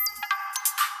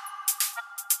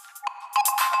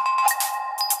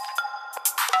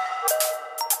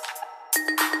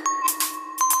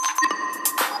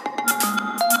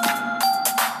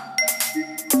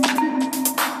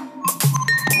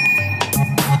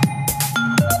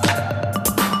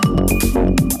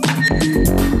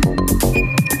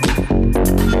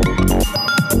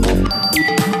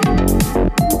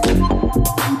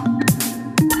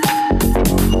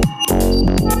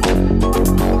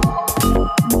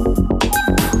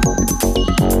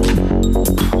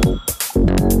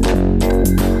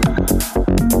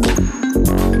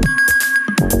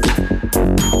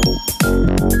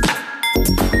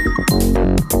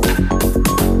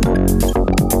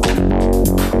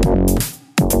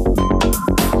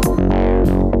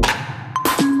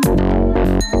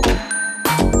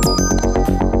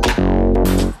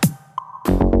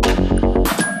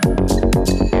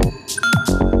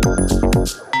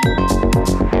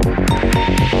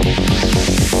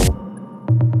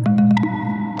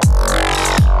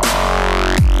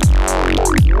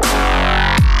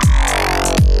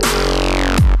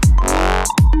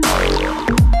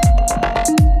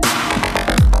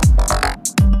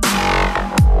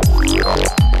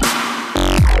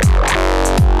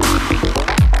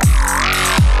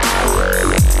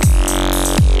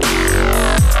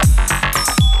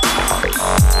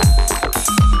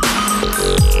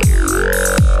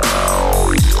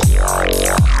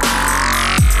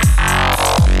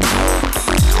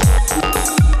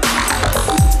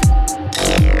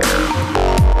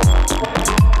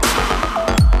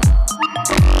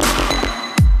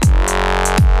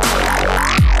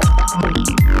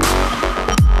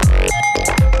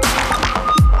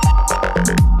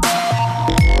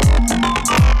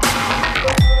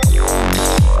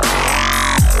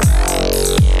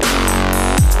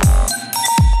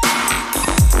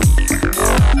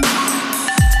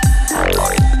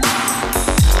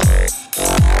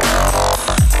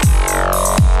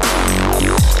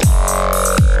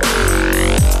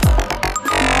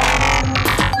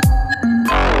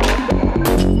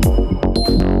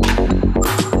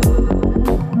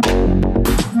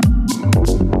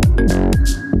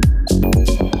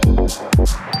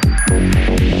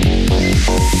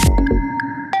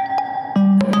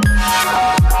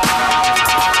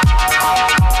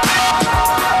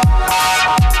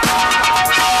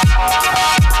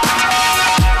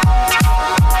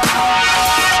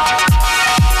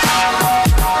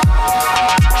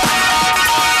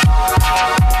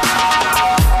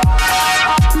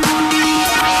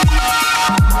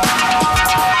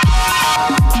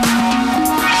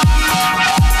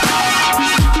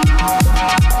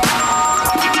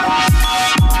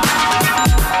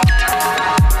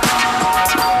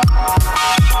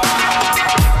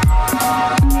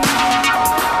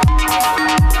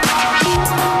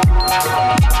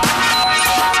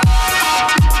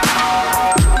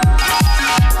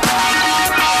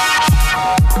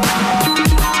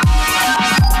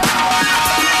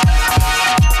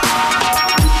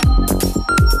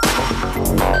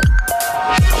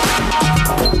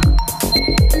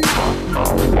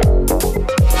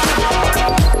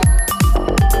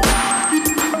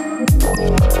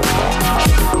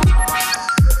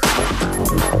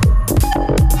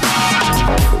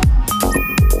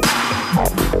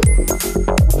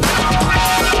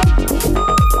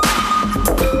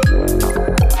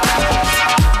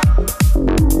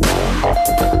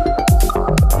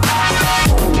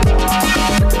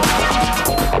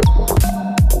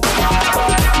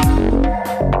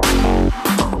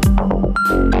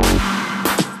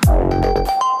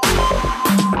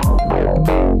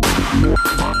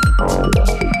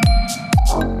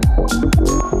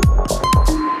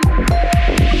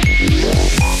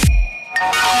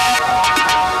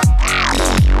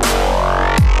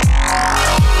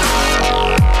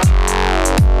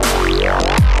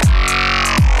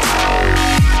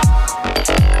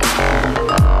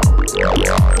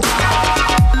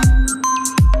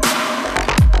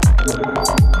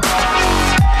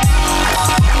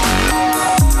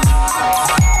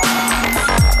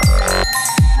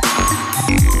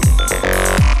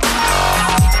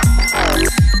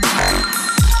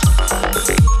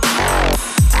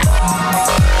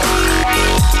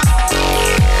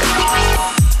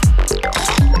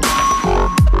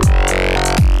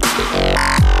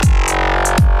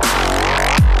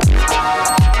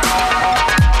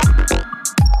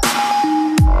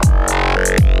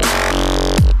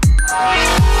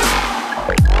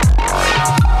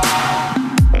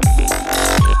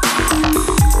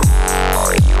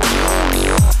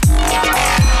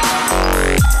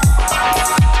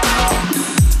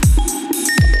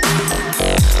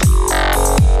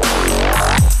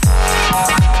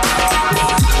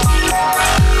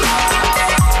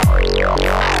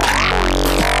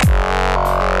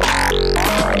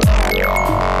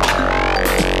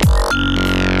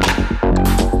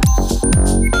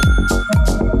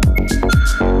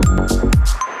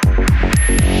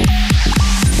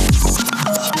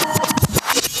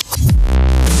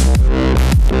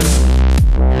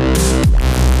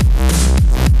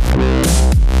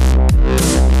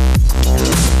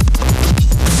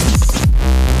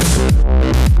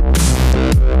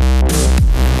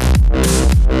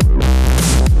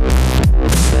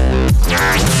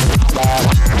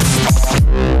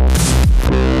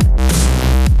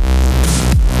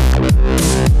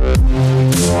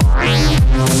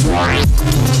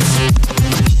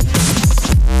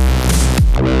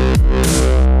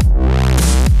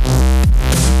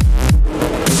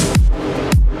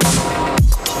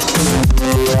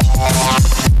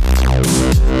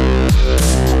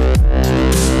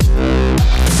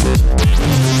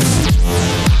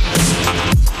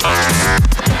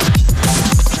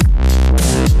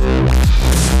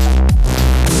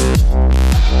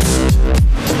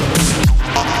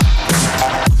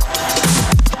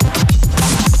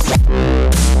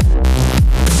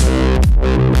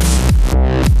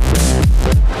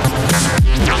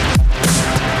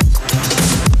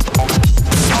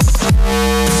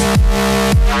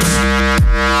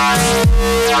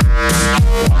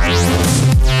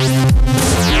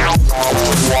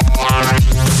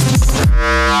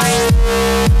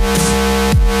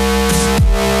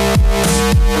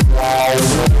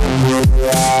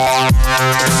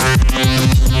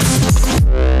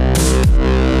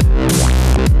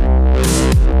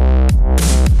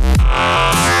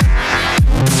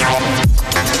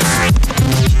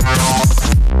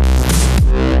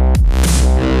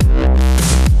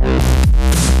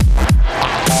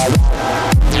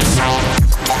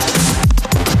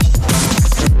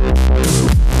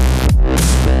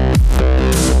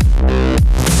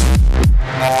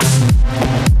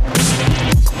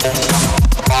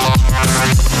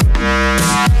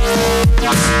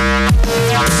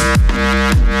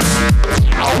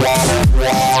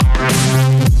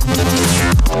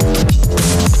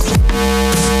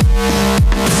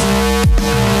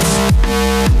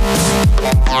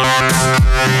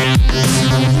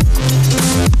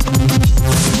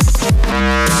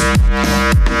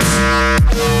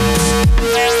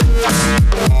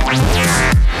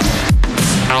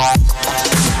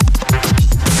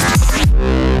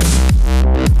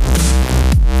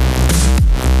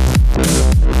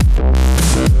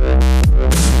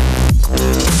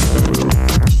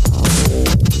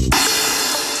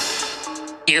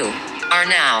 You are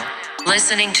now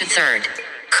listening to Third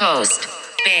Coast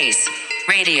Base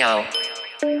Radio.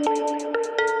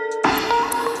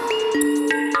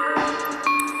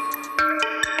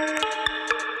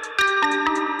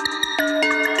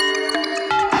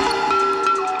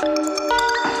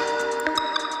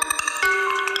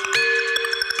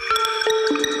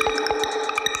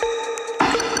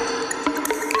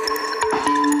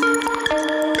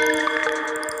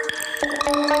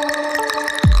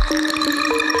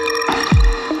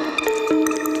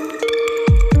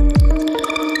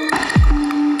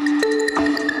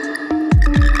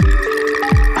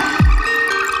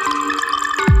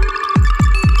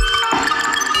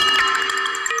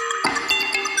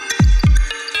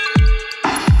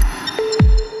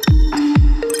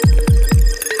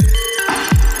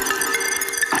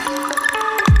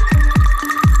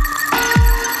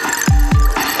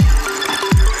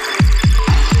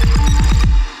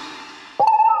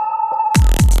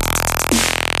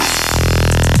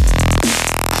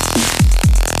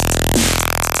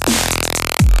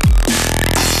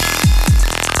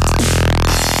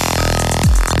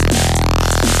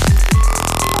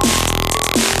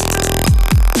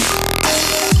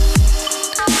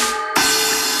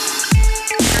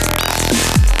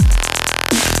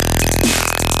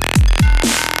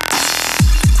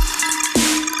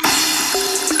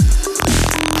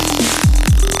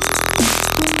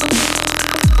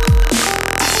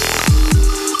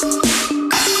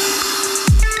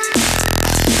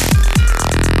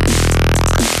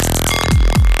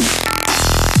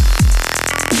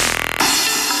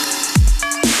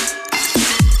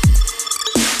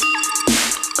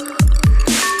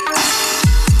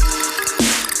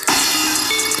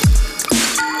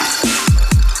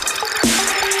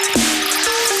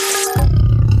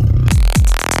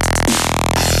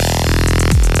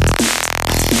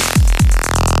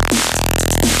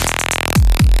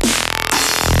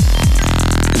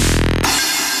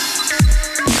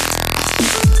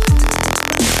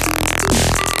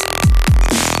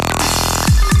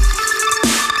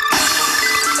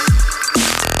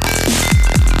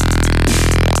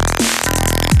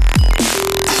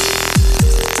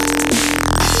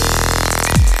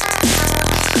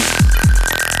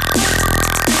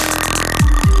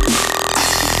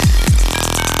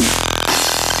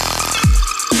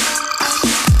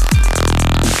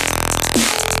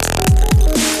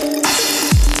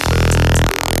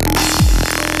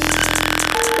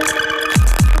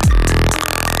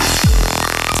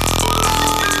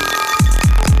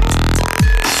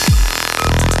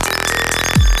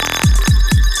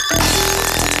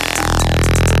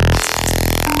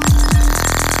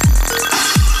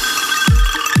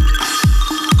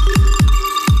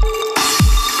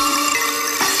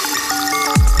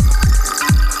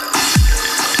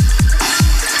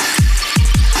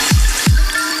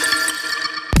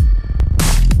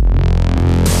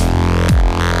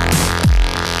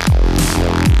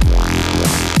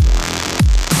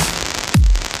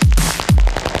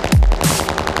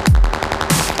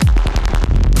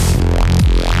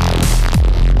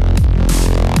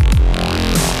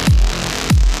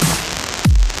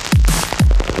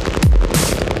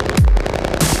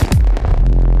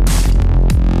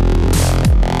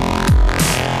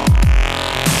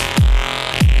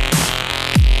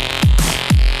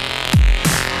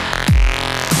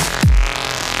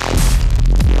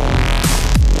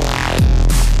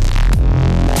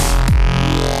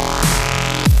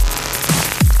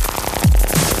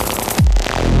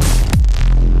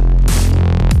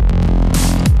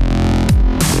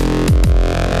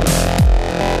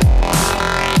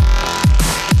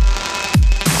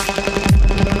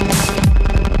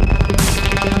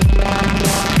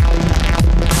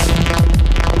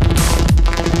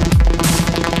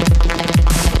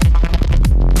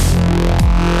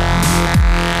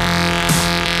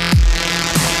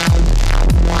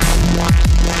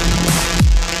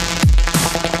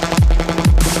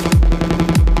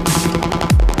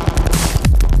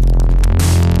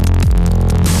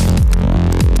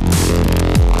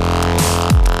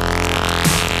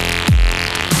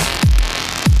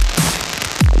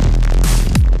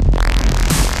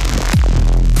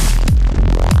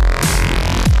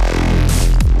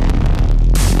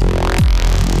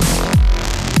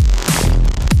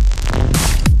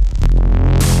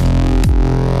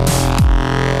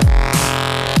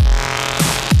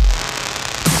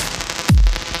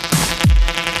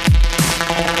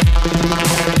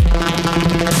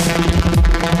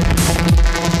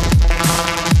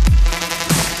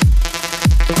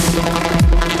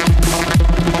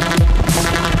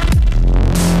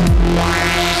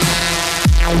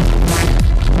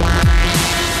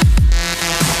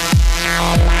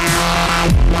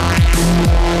 Wow.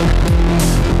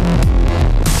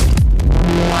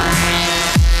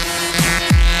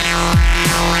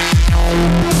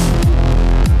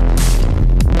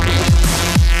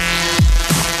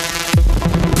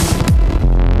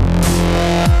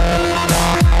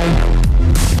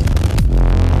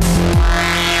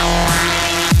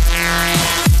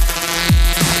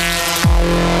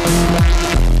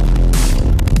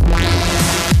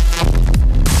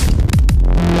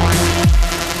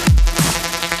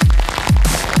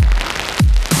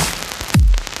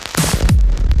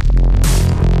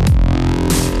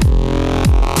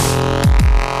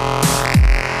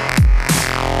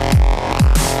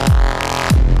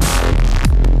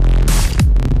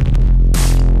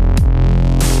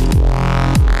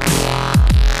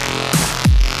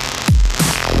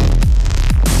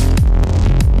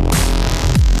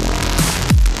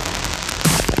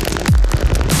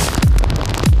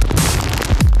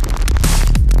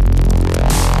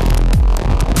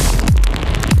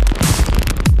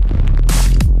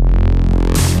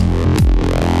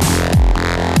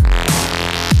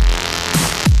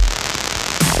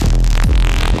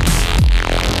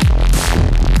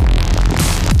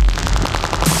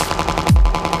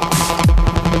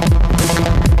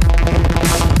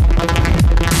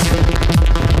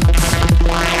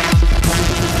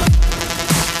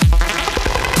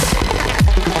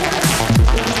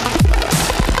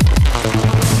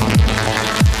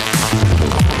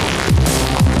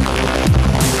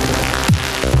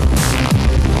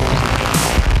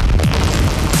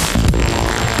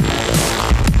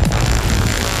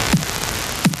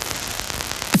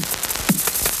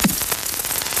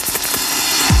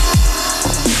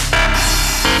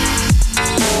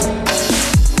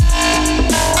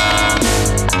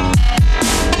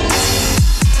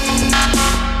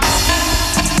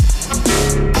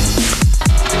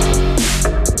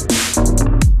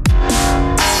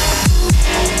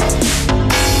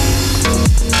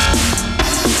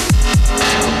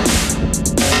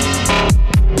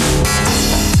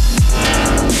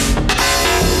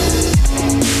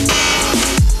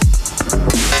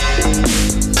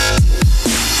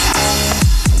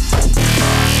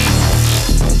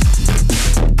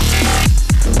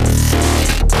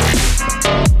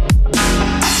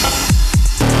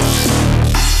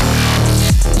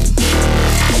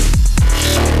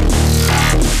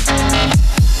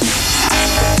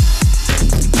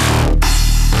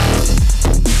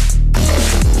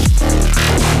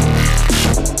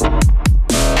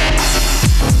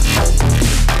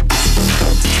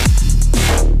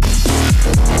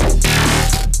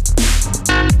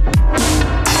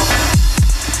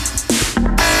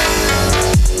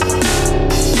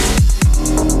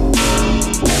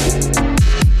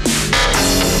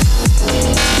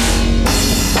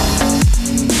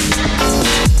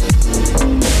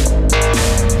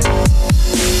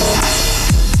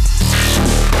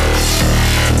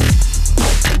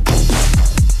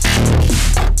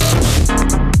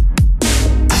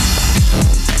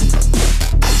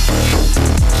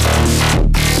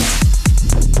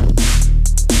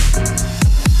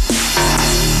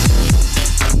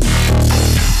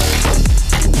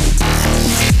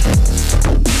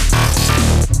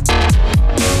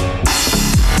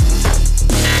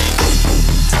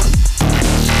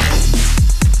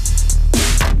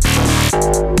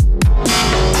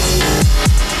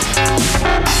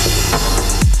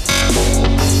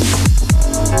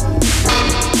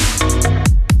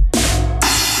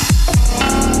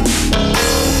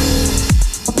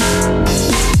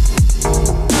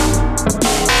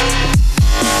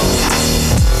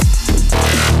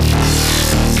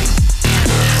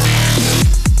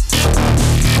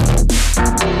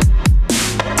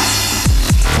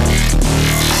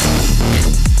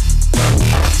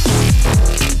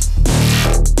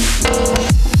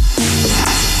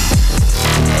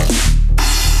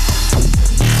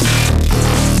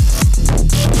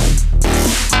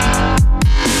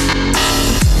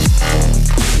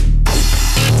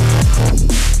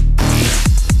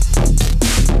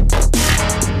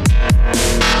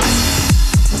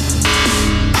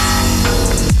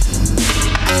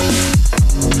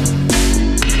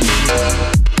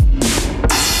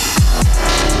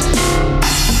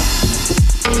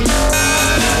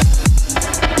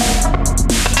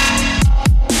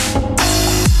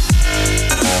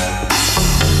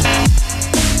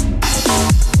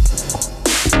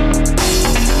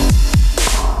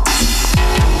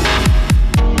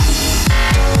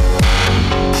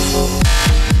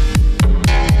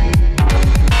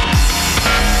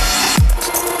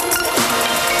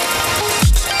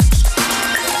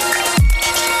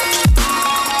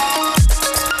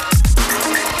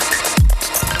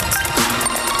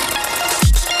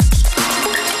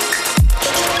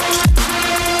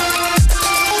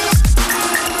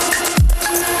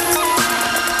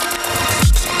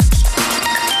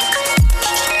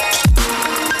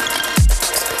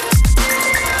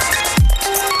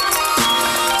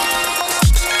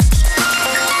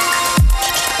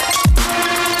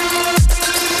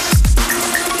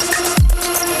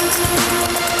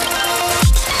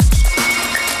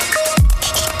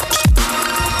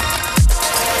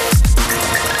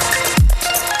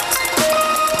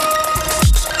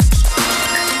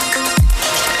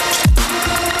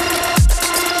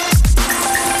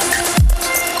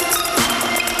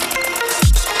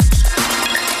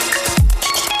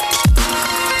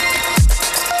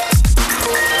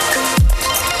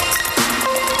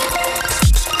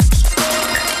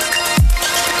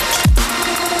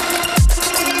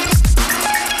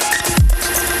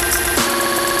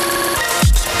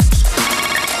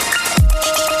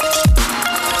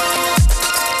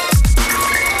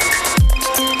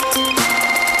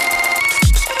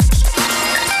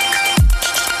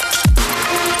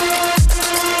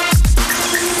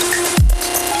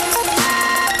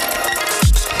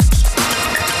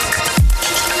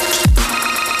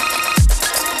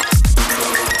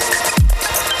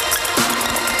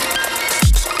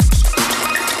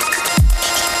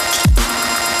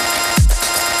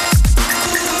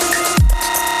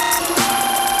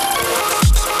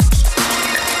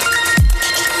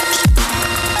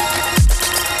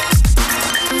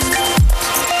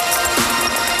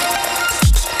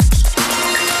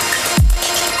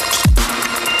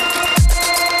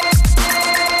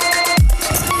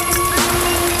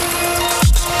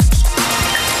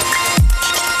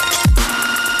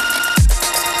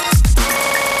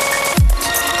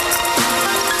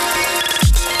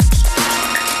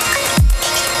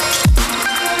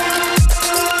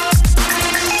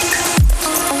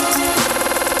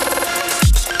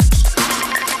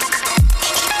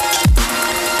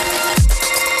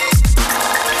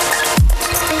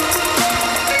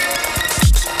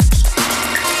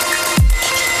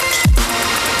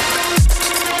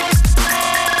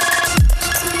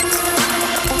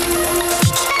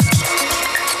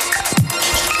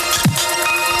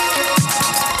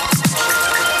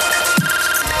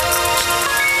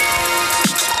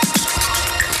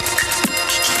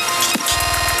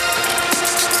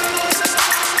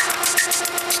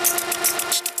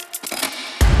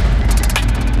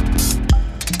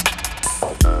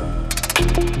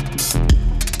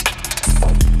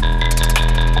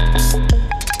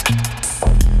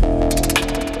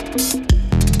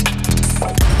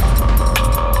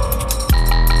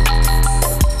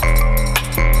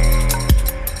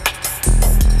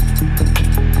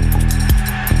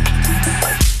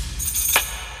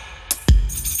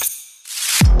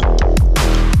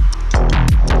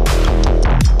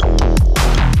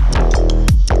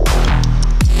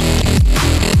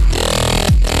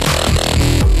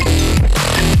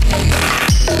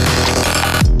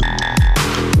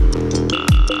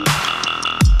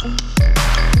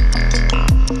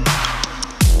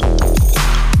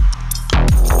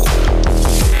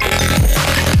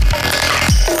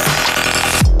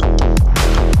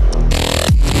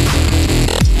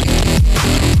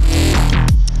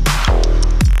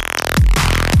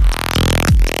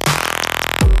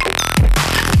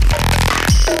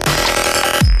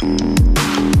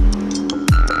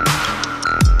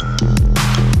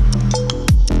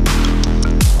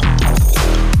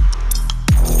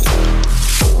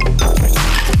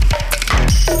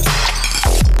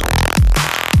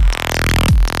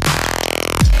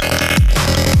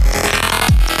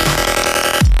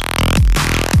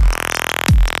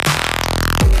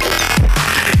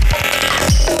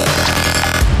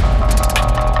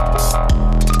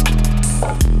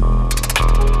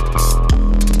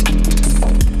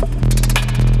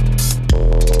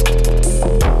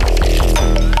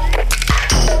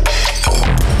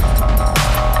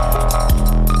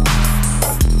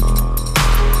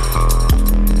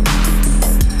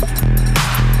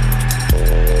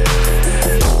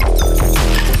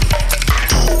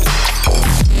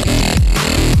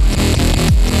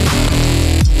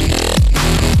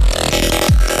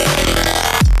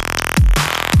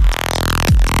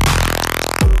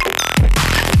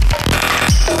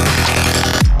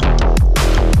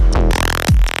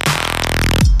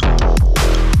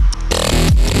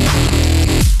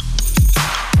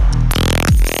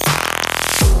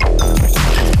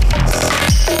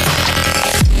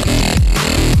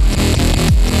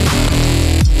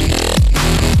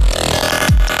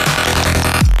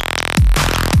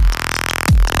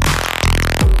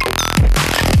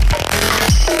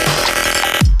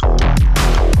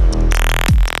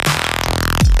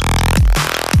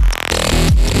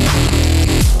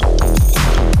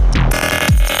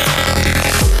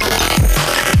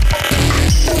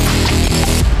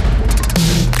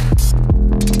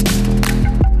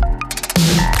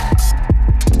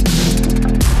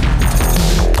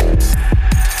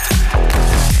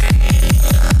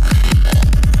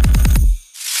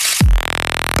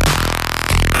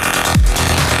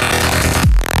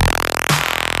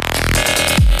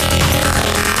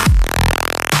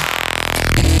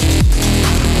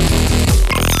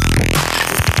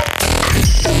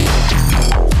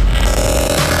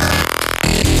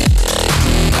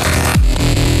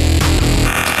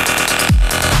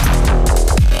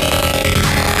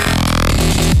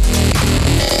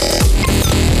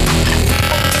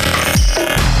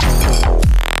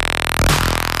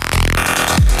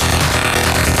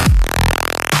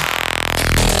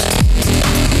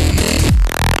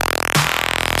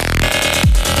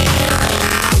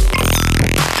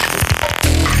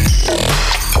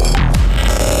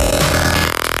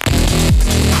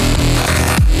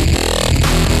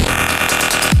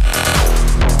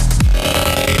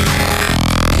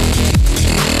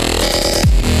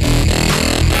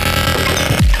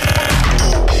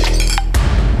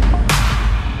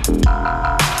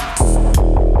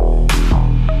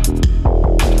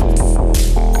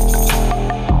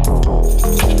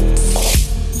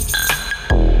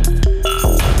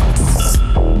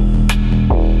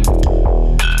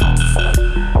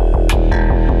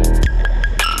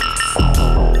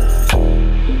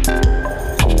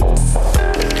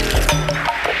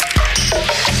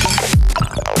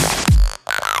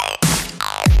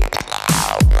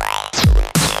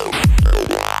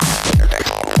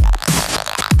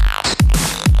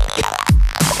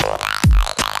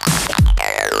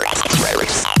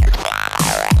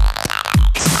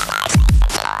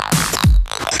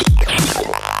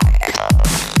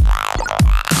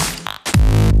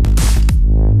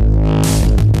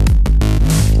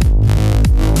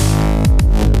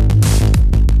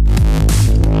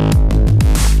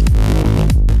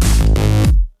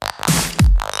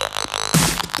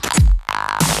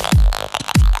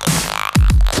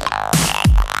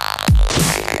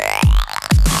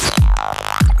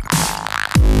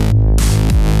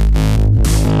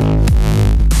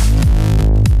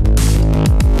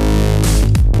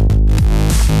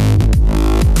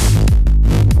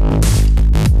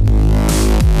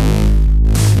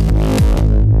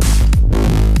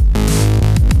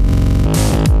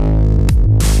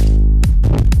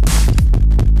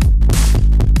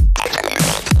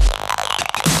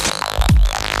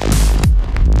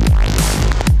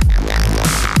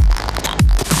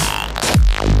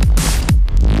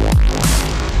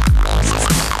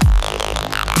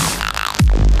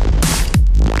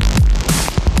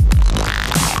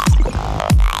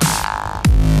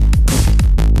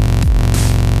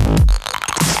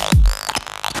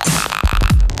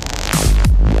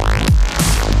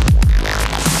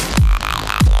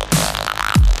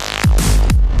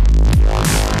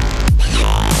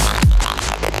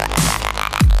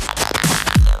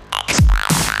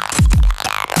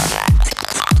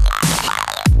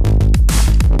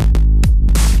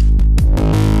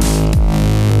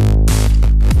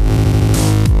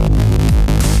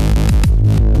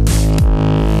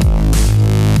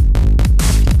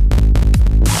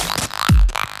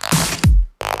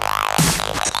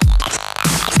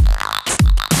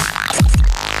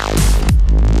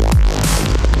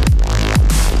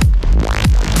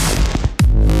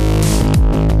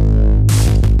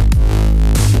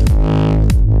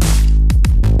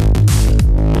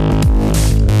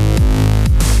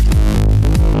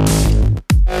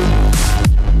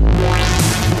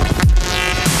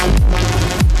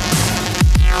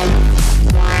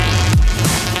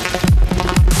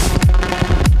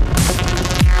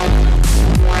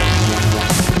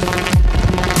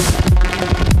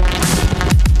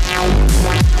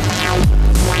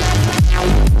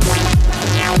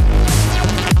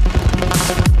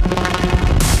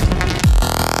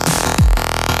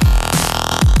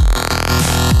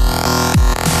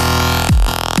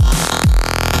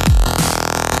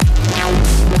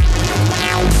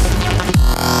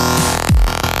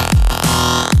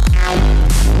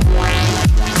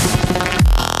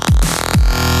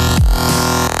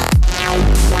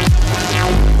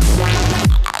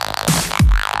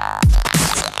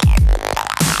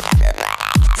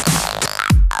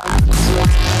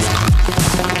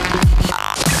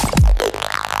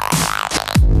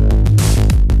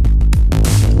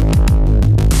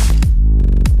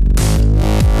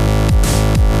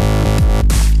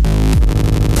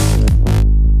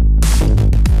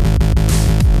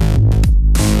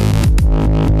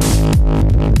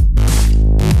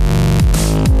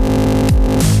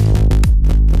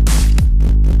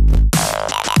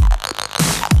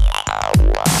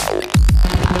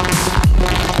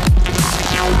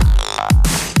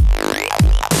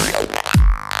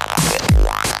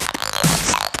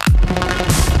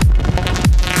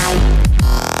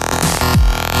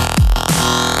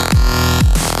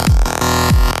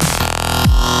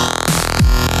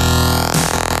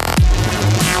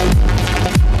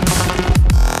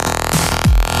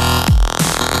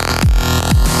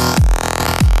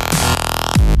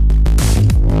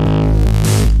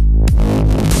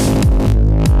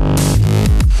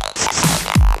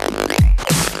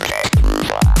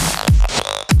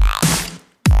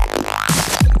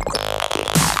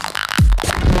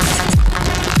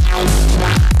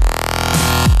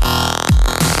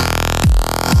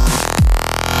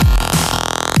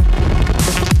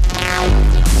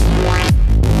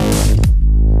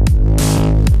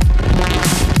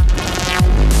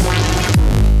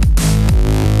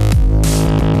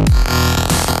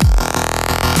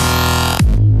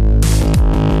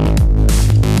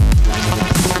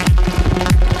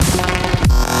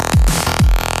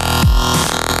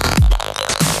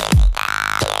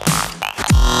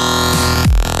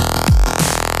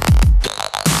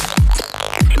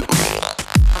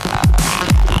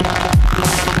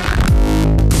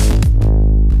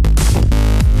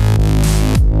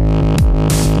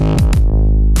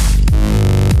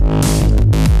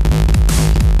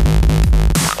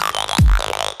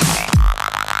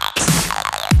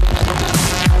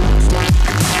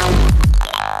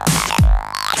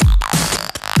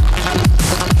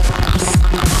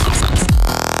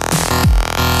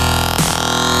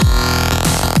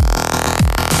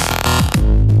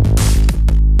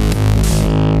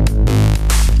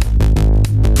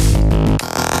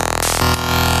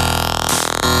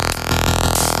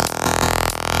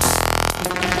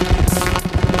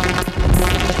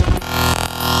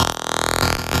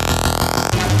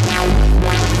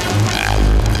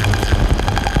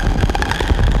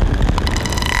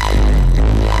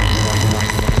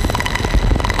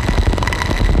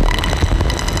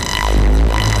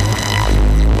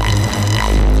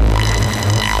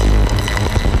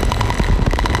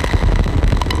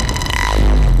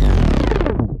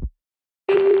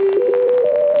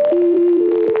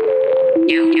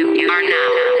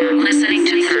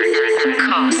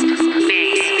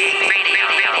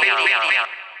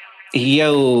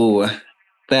 Yo,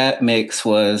 that mix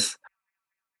was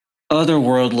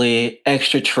otherworldly,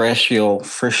 extraterrestrial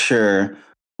for sure.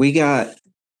 We got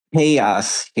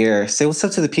Chaos here. Say what's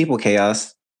up to the people,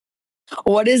 Chaos.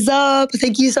 What is up?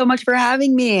 Thank you so much for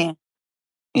having me.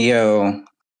 Yo,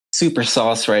 super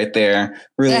sauce right there.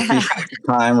 Really appreciate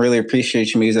your time. Really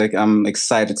appreciate your music. I'm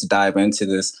excited to dive into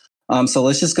this. So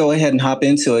let's just go ahead and hop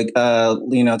into it.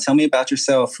 Tell me about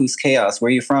yourself. Who's Chaos? Where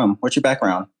are you from? What's your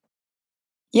background?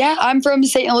 Yeah, I'm from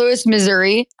St. Louis,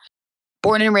 Missouri,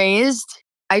 born and raised.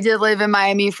 I did live in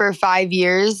Miami for 5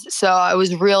 years. So I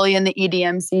was really in the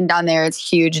EDM scene down there.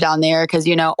 It's huge down there because,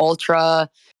 Ultra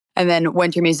and then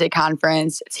Winter Music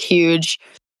Conference. It's huge.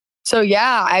 So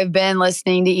yeah, I've been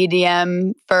listening to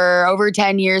EDM for over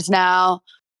 10 years now.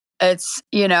 It's,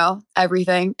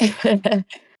 everything. The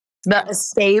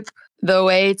escape, the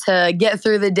way to get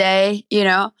through the day,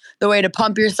 the way to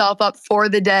pump yourself up for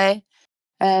the day.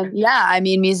 And yeah, I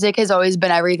mean, music has always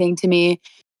been everything to me.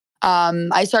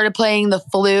 I started playing the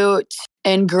flute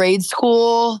in grade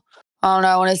school. I don't know,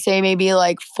 I want to say maybe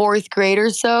like fourth grade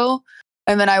or so.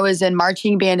 And then I was in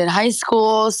marching band in high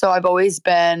school. So I've always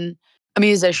been a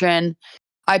musician.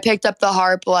 I picked up the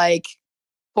harp like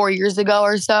 4 years ago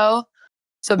or so.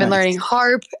 So I've been learning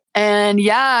harp. And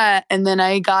yeah, and then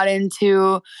I got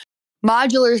into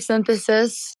modular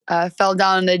synthesis, fell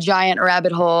down a giant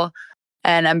rabbit hole.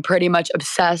 And I'm pretty much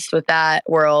obsessed with that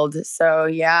world. So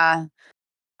yeah,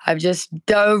 I've just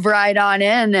dove right on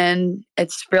in and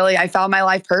I found my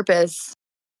life purpose.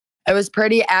 It was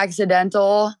pretty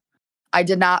accidental. I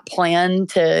did not plan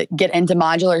to get into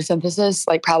modular synthesis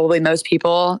like probably most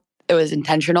people. It was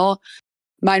intentional.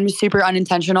 Mine was super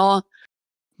unintentional.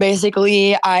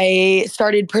 Basically, I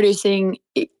started producing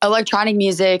electronic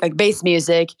music, like bass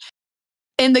music,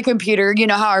 in the computer. You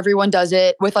know how everyone does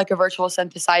it with like a virtual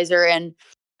synthesizer. And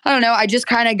I don't know, I just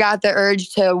kind of got the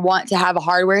urge to want to have a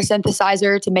hardware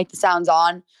synthesizer to make the sounds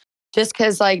on. Just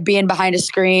because like being behind a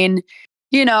screen,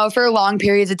 for long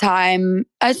periods of time,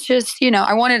 it's just,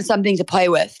 I wanted something to play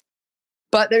with.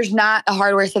 But there's not a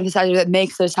hardware synthesizer that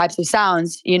makes those types of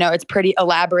sounds. It's pretty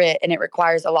elaborate and it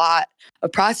requires a lot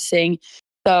of processing.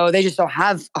 So they just don't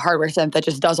have a hardware synth that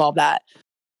just does all that.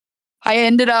 I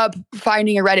ended up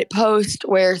finding a Reddit post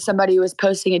where somebody was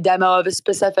posting a demo of a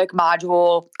specific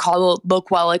module called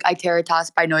Loquelic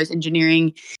Iteritas by Noise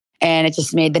Engineering. And it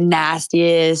just made the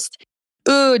nastiest,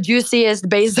 juiciest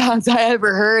bass sounds I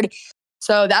ever heard.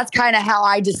 So that's kind of how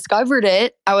I discovered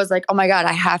it. I was like, oh my God,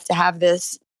 I have to have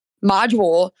this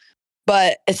module.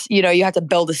 But it's, you have to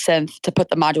build a synth to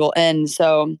put the module in.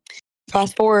 So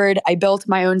fast forward, I built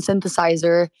my own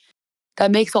synthesizer that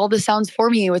makes all the sounds for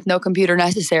me with no computer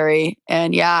necessary.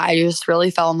 And yeah, I just really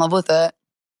fell in love with it.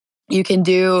 You can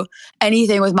do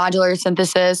anything with modular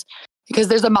synthesis because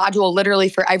there's a module literally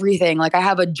for everything. Like I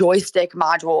have a joystick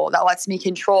module that lets me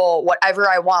control whatever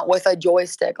I want with a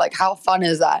joystick. Like how fun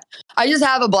is that? I just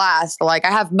have a blast. Like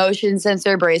I have motion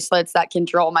sensor bracelets that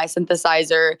control my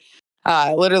synthesizer,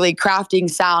 literally crafting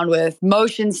sound with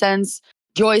motion sense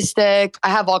joystick. I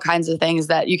have all kinds of things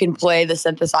that you can play the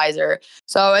synthesizer.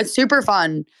 So it's super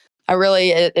fun.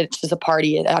 It's just a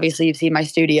party. Obviously, you've seen my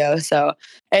studio, so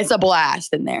it's a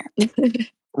blast in there.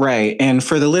 Right. And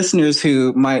for the listeners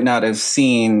who might not have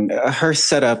seen, her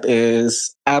setup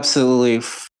is absolutely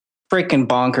freaking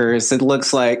bonkers. It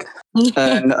looks like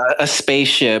a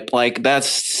spaceship. Like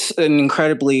that's an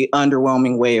incredibly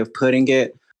underwhelming way of putting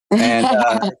it. And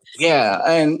I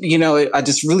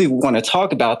just really want to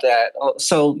talk about that.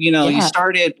 So, you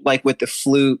started like with the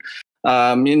flute.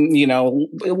 Let me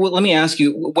ask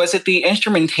you, was it the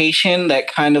instrumentation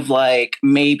that kind of like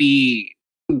maybe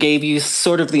gave you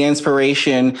sort of the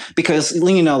inspiration? Because,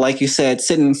 like you said,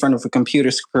 sitting in front of a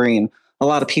computer screen, a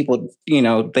lot of people,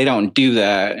 they don't do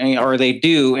that, or they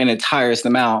do and it tires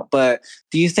them out. But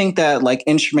do you think that like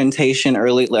instrumentation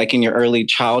early, like in your early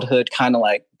childhood, kind of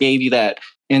like gave you that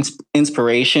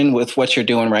inspiration with what you're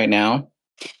doing right now?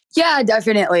 Yeah,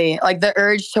 definitely. Like the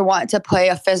urge to want to play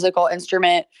a physical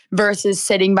instrument versus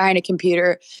sitting behind a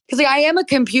computer. Because I am a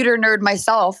computer nerd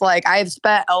myself. Like I've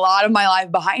spent a lot of my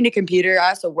life behind a computer. I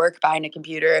also work behind a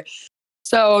computer.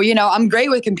 So, I'm great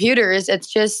with computers. It's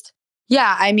just,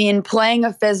 playing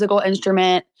a physical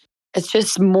instrument,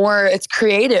 it's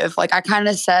creative. Like I kind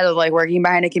of said, like working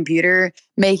behind a computer,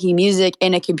 making music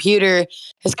in a computer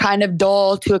is kind of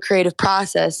dull to a creative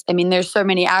process. I mean, there's so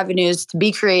many avenues to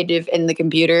be creative in the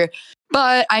computer,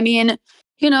 but I don't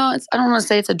want to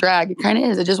say it's a drag. It kind of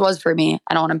is. It just was for me.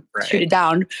 I don't want to shoot it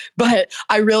down, but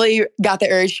I really got the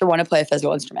urge to want to play a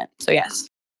physical instrument. So yes.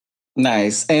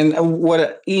 Nice. And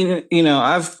what,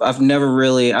 I've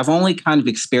only kind of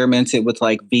experimented with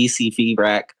like VC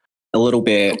feedback. a little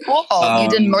bit. Cool. You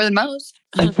did more than most.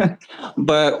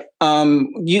 But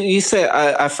you said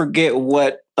I forget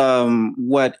what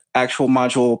actual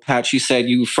module patch you said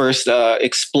you first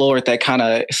explored that kind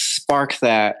of sparked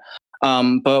that.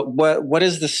 But what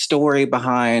is the story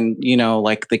behind,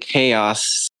 like the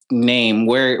KAOS name?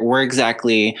 Where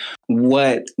exactly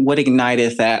what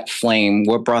ignited that flame?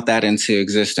 What brought that into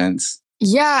existence?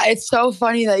 Yeah, it's so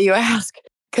funny that you ask,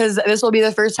 because this will be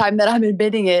the first time that I'm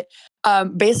admitting it.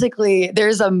 Basically,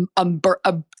 there's a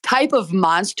type of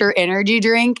Monster energy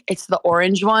drink. It's the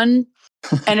orange one.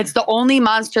 And it's the only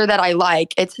Monster that I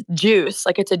like. It's juice,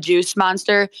 like it's a juice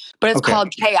Monster, but it's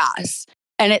called KAOS,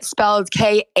 and it's spelled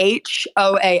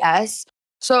KHOAS.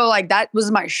 So like that was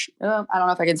my, I don't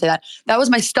know if I can say that. That was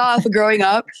my stuff growing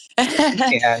up.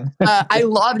 I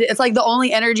loved it. It's like the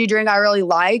only energy drink I really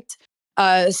liked.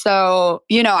 So,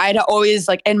 I'd always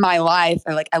like in my life,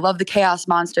 I love the KAOS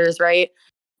Monsters, right?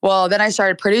 Well, then I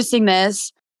started producing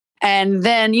this. And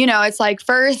then, it's like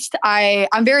first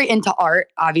I'm very into art,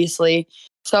 obviously.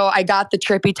 So I got the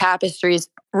trippy tapestries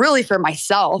really for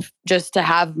myself, just to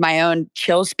have my own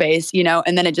chill space,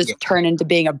 and then it just turned into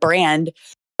being a brand.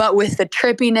 But with the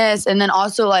trippiness and then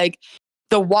also like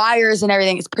the wires and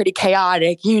everything, it's pretty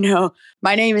chaotic,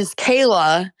 My name is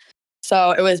Kayla. So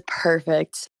it was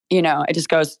perfect. It just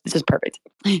goes, this is perfect.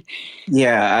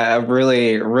 Yeah, I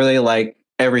really, really like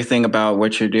everything about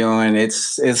what you're doing.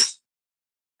 It's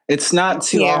not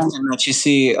too often that you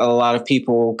see a lot of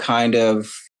people kind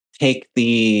of take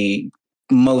the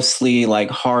mostly like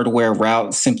hardware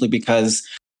route simply because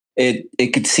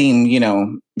it could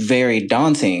seem, very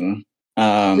daunting.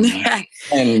 And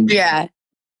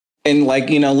like,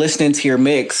 listening to your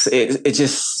mix, it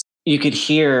just, you could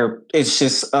hear it's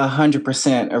just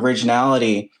 100%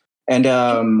 originality. And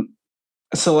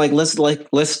so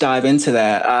let's dive into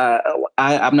that.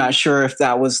 I'm not sure if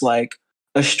that was like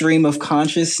a stream of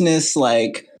consciousness,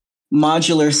 like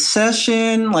modular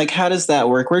session. Like, how does that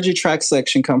work? Where'd your track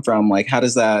selection come from? Like, how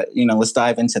does that, let's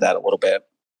dive into that a little bit.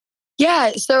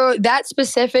 Yeah. So that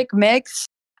specific mix,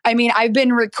 I've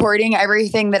been recording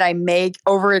everything that I make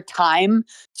over time.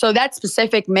 So that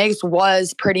specific mix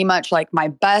was pretty much like my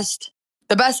best,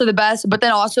 the best of the best, but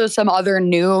then also some other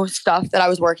new stuff that I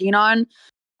was working on.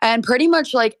 And pretty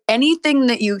much like anything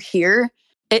that you hear,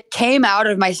 it came out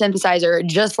of my synthesizer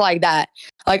just like that.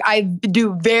 Like I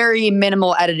do very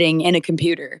minimal editing in a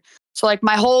computer. So like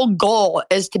my whole goal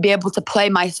is to be able to play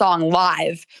my song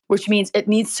live, which means it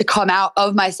needs to come out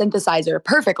of my synthesizer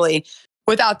perfectly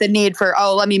without the need for,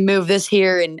 let me move this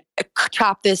here and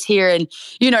chop this here. And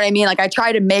you know what I mean? Like I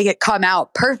try to make it come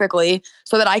out perfectly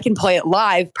so that I can play it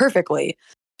live perfectly.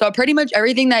 So pretty much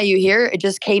everything that you hear, it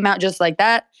just came out just like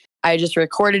that. I just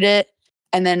recorded it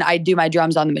and then I do my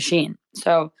drums on the machine.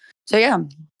 So yeah,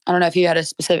 I don't know if you had a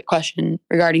specific question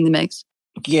regarding the mix.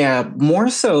 Yeah, more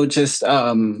so just,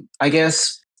 I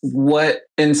guess what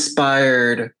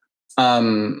inspired,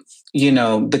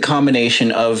 the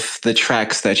combination of the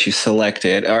tracks that you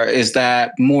selected, or is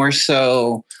that more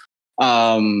so,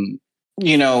 when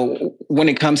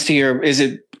it comes to is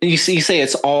it, you say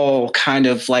it's all kind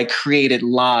of like created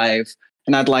live.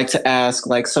 And I'd like to ask,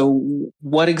 like, so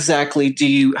what exactly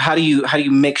how do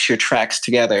you mix your tracks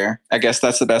together? I guess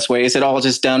that's the best way. Is it all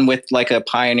just done with like a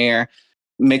Pioneer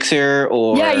mixer,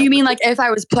 or? Yeah, you mean like if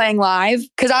I was playing live?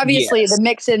 Because obviously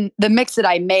the mix that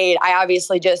I made, I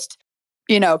obviously just,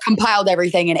 compiled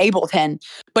everything in Ableton.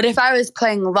 But if I was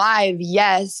playing live,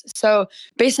 yes. So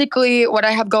basically what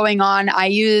I have going on, I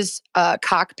use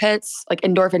cockpits, like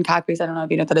Endorphin cockpits. I don't know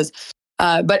if you know what that is.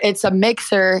 But it's a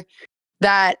mixer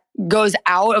that goes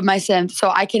out of my synth.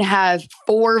 So I can have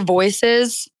 4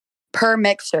 voices per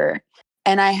mixer.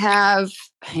 And I have,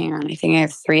 hang on, I think I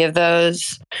have 3 of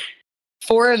those,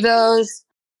 4 of those.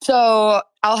 So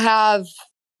I'll have,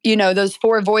 those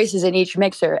 4 voices in each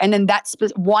mixer. And then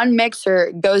one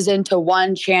mixer goes into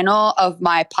one channel of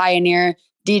my Pioneer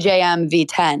DJM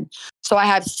V10. So I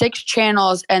have 6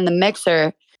 channels in the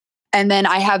mixer. And then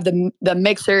I have the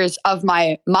mixers of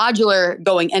my modular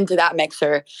going into that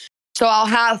mixer. So I'll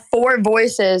have 4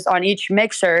 voices on each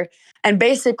mixer. And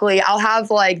basically I'll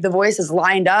have like the voices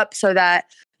lined up so that,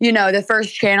 the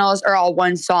first channels are all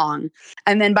one song.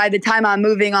 And then by the time I'm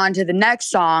moving on to the next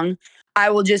song, I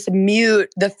will just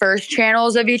mute the first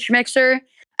channels of each mixer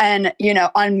and,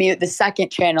 unmute the second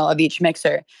channel of each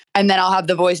mixer. And then I'll have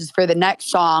the voices for the next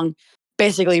song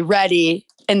basically ready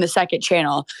in the second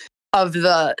channel of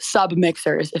the sub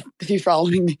mixers, if you're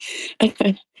following me.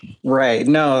 Right.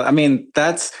 No,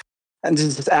 that's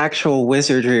just actual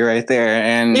wizardry right there.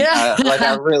 And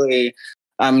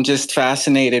I'm just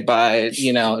fascinated by,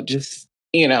 just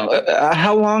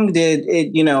how long did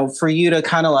it, for you to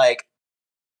kind of like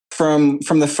from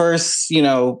the first,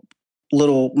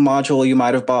 little module you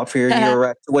might have bought for your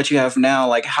Eurorack to what you have now,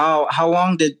 like how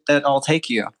long did that all take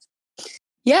you?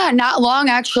 Yeah, not long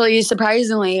actually,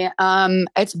 surprisingly.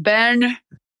 It's been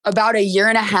about 1.5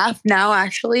 years now,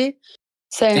 actually,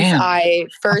 since I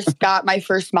first got my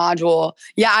first module.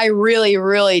 Yeah, I really,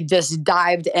 really just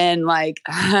dived in. Like,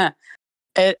 I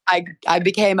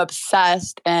became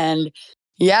obsessed, and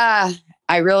yeah,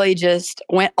 I really just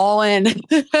went all in.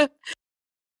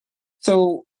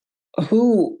 So,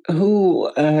 who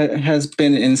has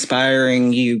been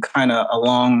inspiring you kind of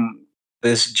along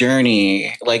this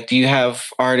journey? Like, do you have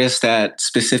artists that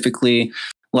specifically,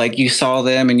 like, you saw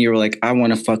them and you were like, I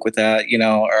want to fuck with that,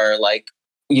 or like,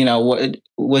 what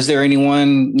was there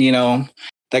anyone,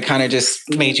 that kind of just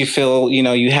made you feel,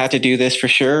 you had to do this for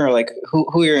sure? Or like, who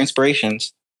are your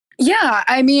inspirations? Yeah,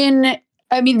 I mean,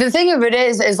 the thing of it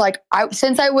is like,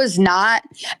 since I was not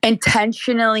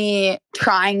intentionally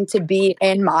trying to be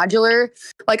in modular,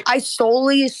 like I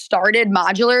solely started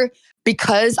modular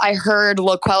because I heard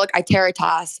Loquelic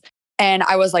Iteritas, and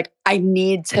I was like, I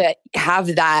need to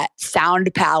have that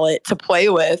sound palette to play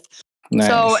with. Nice.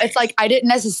 So it's like I didn't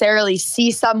necessarily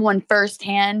see someone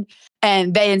firsthand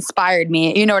and they inspired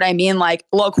me. You know what I mean? Like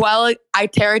Loquelic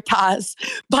Iteritas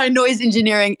by Noise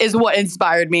Engineering is what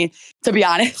inspired me, to be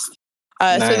honest.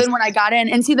 Nice. So then when I got in,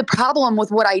 and see, the problem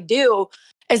with what I do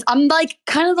is I'm like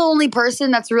kind of the only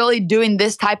person that's really doing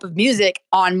this type of music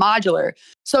on modular.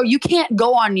 So you can't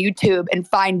go on YouTube and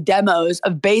find demos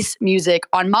of bass music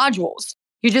on modules.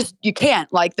 You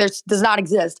can't. Like, does not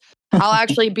exist. I'll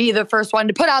actually be the first one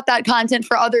to put out that content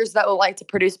for others that would like to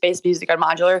produce bass music on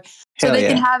modular, so they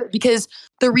can have it, because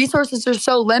the resources are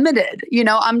so limited.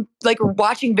 I'm like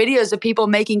watching videos of people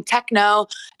making techno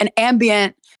and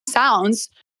ambient sounds,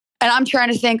 and I'm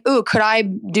trying to think, ooh, could I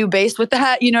do bass with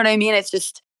that? You know what I mean? It's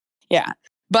just, yeah.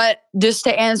 But just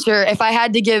to answer, if I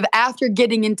had to give, after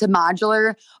getting into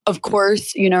modular, of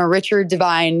course, Richard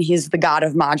Devine, he's the god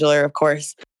of modular, of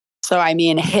course. So, I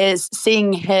mean,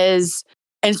 seeing his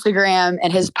Instagram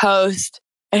and his post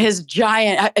and his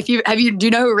giant, do you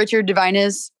know who Richard Devine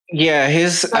is? Yeah,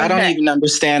 I don't even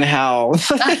understand how.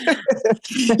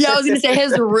 Yeah, I was going to say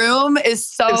his room is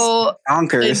so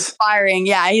inspiring.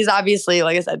 Yeah, he's obviously,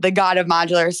 like I said, the god of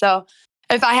modular. So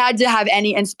if I had to have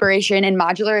any inspiration in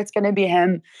modular, it's going to be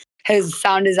him. His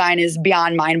sound design is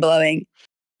beyond mind-blowing.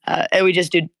 And we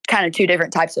just do kind of two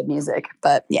different types of music,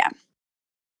 but yeah.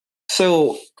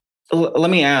 So let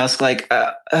me ask, like,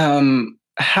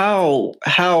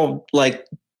 how like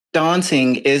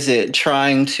daunting is it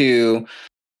trying to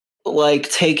like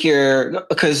take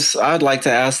because I'd like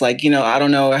to ask, like, I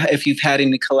don't know if you've had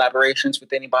any collaborations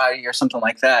with anybody or something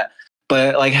like that,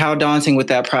 but like how daunting would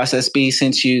that process be,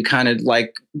 since you kind of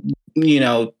like,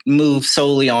 move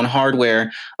solely on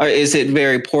hardware? Or is it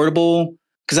very portable?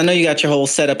 Because I know you got your whole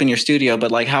setup in your studio,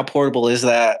 but like how portable is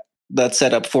that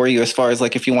setup for you, as far as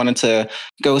like if you wanted to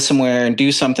go somewhere and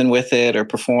do something with it or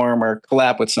perform or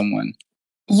collab with someone?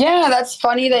 Yeah, that's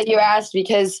funny that you asked,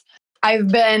 because I've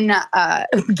been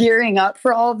gearing up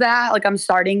for all of that. Like I'm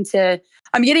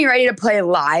getting ready to play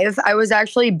live. I was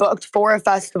actually booked for a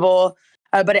festival,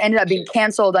 but it ended up being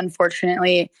canceled,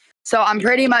 unfortunately. So I'm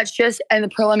pretty much just in the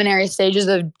preliminary stages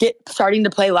of starting to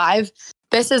play live.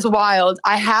 This is wild.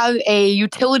 I have a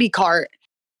utility cart.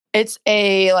 It's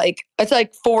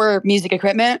like for music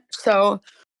equipment. So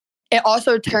it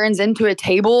also turns into a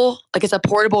table. Like it's a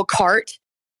portable cart.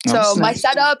 So my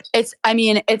setup, it's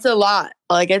a lot.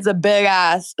 Like it's a big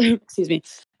ass, excuse me.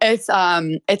 It's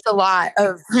a lot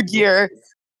of gear.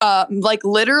 Like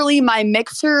literally my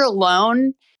mixer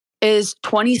alone is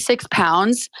 26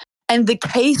 pounds, and the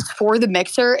case for the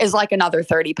mixer is like another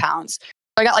 30 pounds.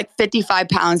 I got like 55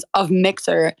 pounds of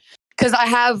mixer, because I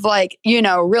have like,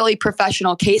 really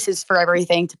professional cases for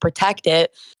everything to protect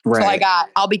it. Right. So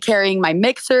I'll be carrying my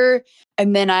mixer,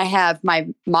 and then I have my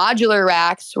modular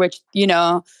racks, which,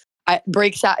 it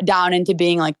breaks that down into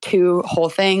being like 2 whole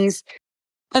things.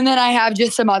 And then I have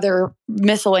just some other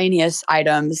miscellaneous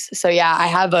items. So yeah, I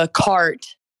have a cart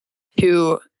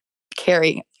to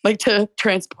carry, like to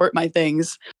transport my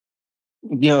things.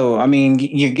 Yo, I mean,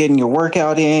 you're getting your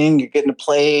workout in, you're getting to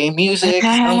play music.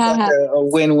 Sounds like a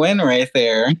win-win right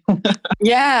there.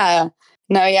 Yeah.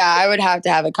 No, yeah, I would have to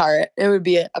have a cart. It would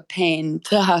be a pain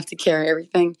to have to carry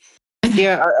everything.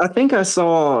 Yeah, I think I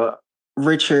saw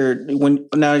Richard,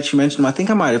 now that you mentioned him, I think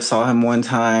I might have saw him one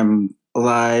time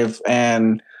live,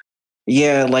 and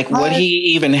yeah, like what he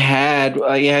even had.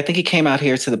 I think he came out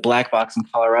here to the Black Box in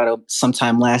Colorado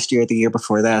sometime last year, the year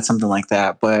before that, something like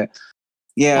that. But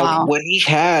Yeah, Wow. what he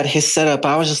had, his setup,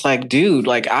 I was just like, dude,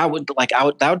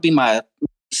 that would be my,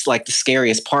 like the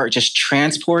scariest part, just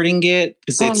transporting it,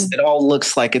 because it all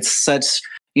looks like it's such,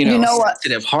 You know what?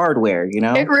 sensitive hardware,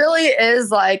 It really is,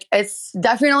 like, it's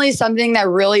definitely something that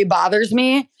really bothers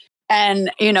me and,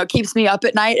 keeps me up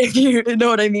at night, if you know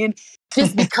what I mean.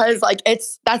 Just because, like,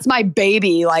 that's my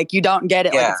baby. Like, you don't get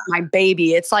it. Like, Yeah. it's my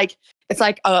baby. It's like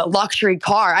a luxury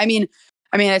car. I mean,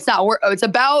 it's not worth, it's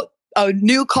about a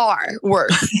new car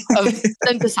worth of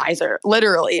synthesizer,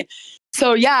 literally.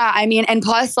 So yeah, I mean, and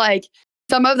plus, like,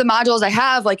 some of the modules I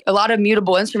have, like a lot of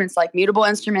Mutable Instruments, like Mutable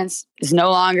Instruments is no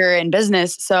longer in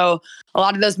business. So a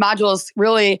lot of those modules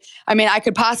really, I mean, I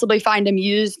could possibly find them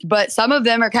used, but some of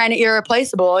them are kind of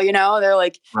irreplaceable, they're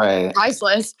like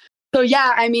priceless. So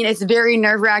yeah, I mean, it's very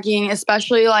nerve-wracking,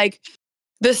 especially like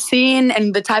the scene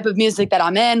and the type of music that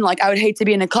I'm in. Like, I would hate to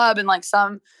be in a club and like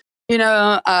some,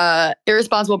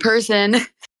 irresponsible person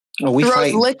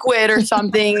throws liquid or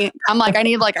something. I'm like, I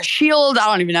need like a shield. I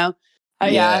don't even know.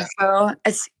 Yeah. So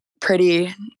it's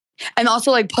pretty. And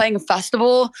also, like, playing a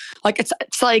festival, like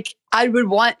it's like I would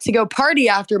want to go party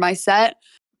after my set,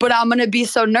 but I'm gonna be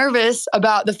so nervous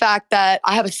about the fact that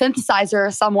I have a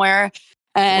synthesizer somewhere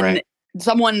and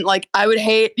someone, like, I would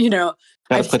hate,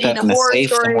 I've seen horror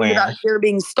stories about gear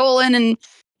being stolen, and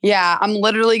yeah, I'm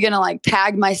literally gonna like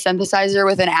tag my synthesizer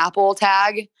with an Apple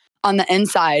tag on the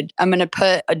inside. I'm gonna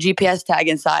put a GPS tag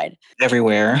inside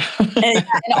everywhere. and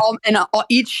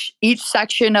each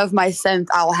section of my synth,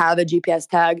 I'll have a GPS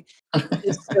tag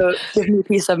just to give me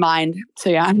peace of mind. So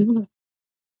yeah.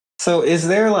 So is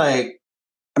there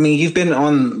you've been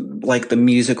on like the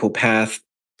musical path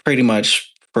pretty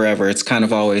much forever. It's kind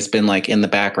of always been like in the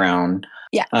background.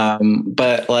 Yeah.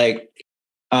 But like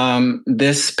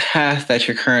this path that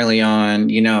you're currently on,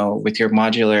 with your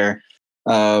modular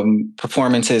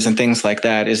performances and things like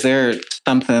that, is there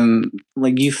something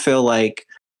like you feel like,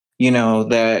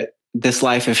 that this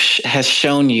life has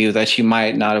shown you that you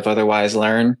might not have otherwise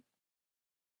learned?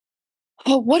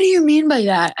 Oh, what do you mean by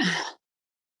that?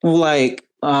 Like,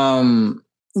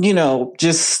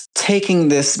 just taking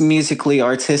this musically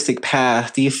artistic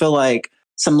path, do you feel like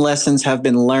some lessons have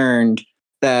been learned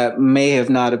that may have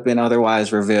not have been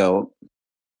otherwise revealed?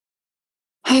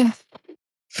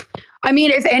 I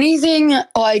mean, if anything,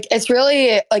 like, it's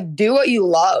really like, do what you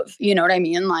love. You know what I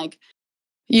mean? Like,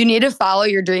 you need to follow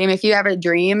your dream. If you have a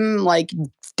dream, like,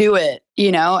 do it,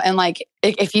 and like,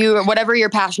 if you, whatever your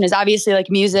passion is, obviously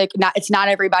like music, it's not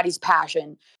everybody's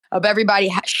passion.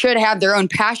 Everybody should have their own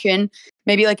passion,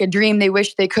 maybe like a dream they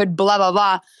wish they could, blah, blah,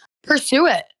 blah. Pursue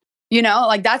it.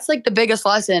 Like, that's like the biggest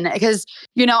lesson, because,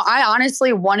 I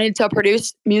honestly wanted to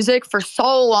produce music for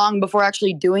so long before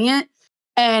actually doing it.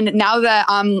 And now that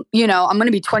I'm going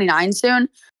to be 29 soon,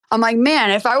 I'm like,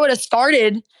 man, if I would have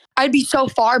started, I'd be so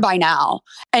far by now.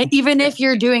 And even if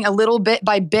you're doing a little bit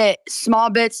by bit, small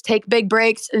bits, take big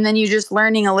breaks, and then you're just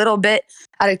learning a little bit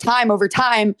at a time over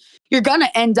time, you're going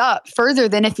to end up further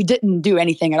than if you didn't do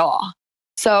anything at all.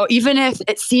 So even if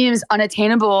it seems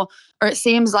unattainable or it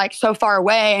seems like so far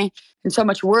away and so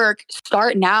much work,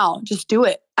 start now. Just do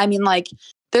it. I mean, like,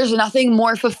 there's nothing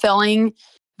more fulfilling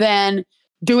than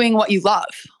doing what you love.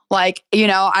 Like,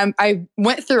 I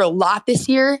went through a lot this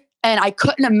year, and I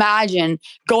couldn't imagine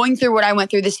going through what I went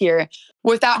through this year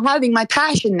without having my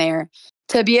passion there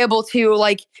to be able to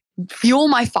like fuel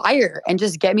my fire and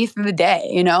just get me through the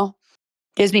day,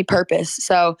 gives me purpose.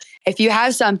 So if you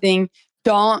have something,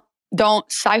 don't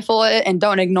stifle it and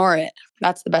don't ignore it.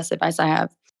 That's the best advice I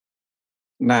have.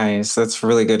 Nice. That's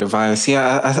really good advice.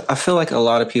 Yeah, I feel like a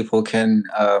lot of people can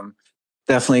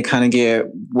definitely kind of get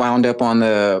wound up on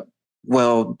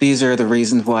these are the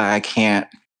reasons why I can't.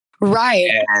 Right.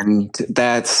 And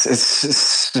it's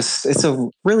a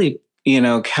really,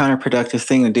 counterproductive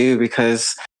thing to do,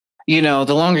 because, the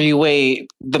longer you wait,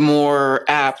 the more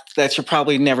apt that you're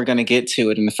probably never going to get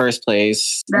to it in the first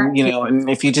place. And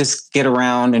if you just get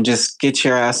around and just get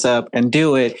your ass up and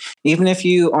do it, even if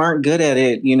you aren't good at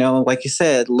it, like you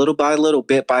said, little by little,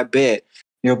 bit by bit,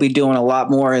 you'll be doing a lot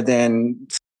more than,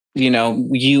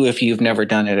 if you've never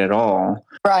done it at all.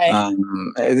 Right.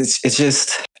 It's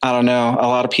just, I don't know. A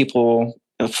lot of people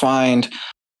find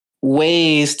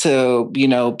ways to,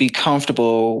 be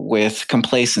comfortable with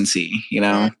complacency,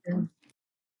 Mm-hmm.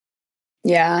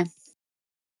 Yeah.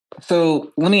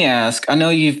 So let me ask, I know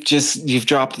you've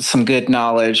dropped some good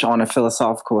knowledge on a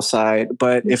philosophical side,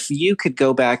 but if you could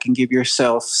go back and give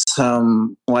yourself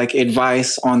some like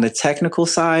advice on the technical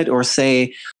side, or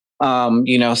say,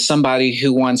 somebody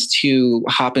who wants to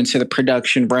hop into the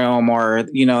production realm, or,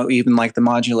 even like the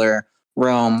modular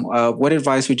realm, what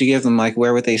advice would you give them? Like,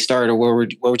 where would they start, or what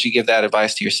would you give that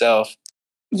advice to yourself?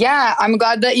 Yeah, I'm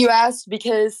glad that you asked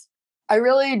because I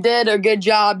really did a good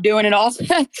job doing it all.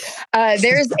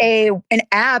 There's an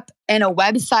app and a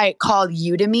website called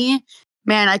Udemy.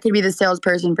 Man, I could be the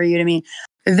salesperson for Udemy.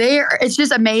 It's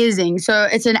just amazing. So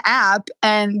it's an app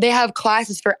and they have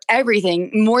classes for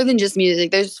everything, more than just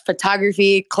music. There's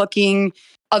photography, cooking,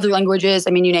 other languages.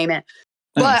 I mean, you name it.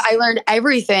 But Nice. I learned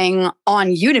everything on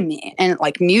Udemy and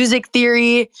like music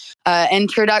theory,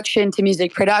 introduction to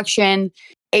music production,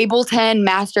 Ableton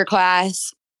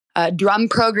masterclass, drum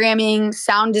programming,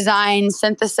 sound design,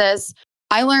 synthesis.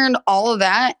 I learned all of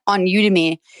that on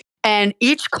Udemy. And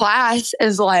each class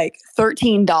is like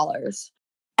 $13.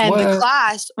 And the What?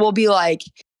 class will be like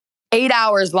 8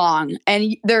 hours long.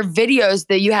 And they're videos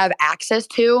that you have access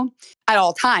to at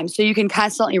all times. So you can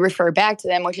constantly refer back to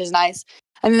them, which is nice.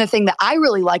 And then the thing that I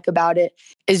really like about it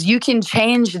is you can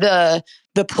change the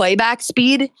playback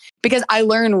speed because I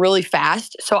learn really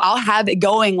fast. So I'll have it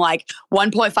going like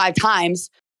 1.5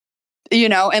 times,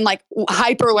 and like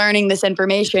hyper learning this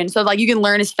information. So like you can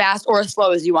learn as fast or as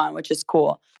slow as you want, which is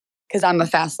cool because I'm a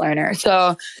fast learner.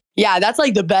 So yeah, that's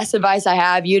like the best advice I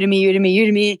have.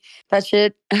 Udemy. That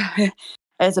shit.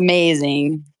 It's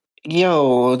amazing.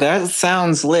 Yo, that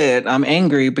sounds lit. I'm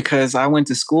angry because I went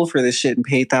to school for this shit and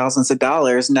paid thousands of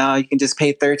dollars. Now you can just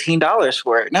pay $13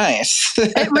 for it. Nice.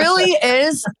 It really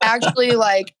is actually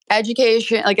like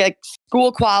education, like a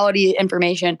school quality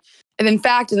information. And in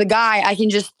fact, the guy, I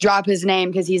can just drop his name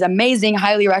because he's amazing.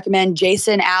 Highly recommend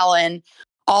Jason Allen.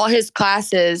 All his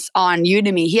classes on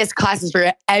Udemy. He has classes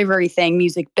for everything,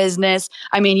 music business.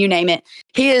 I mean, you name it.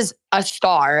 He is a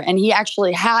star and he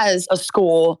actually has a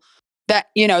school that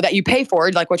you pay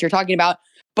for, like what you're talking about.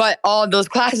 But all of those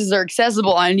classes are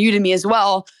accessible on Udemy as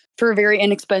well for a very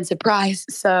inexpensive price.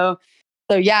 So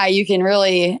yeah, you can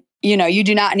really, you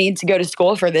do not need to go to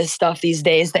school for this stuff these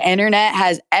days. The internet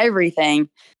has everything.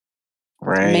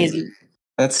 Right. Amazing.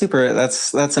 That's super.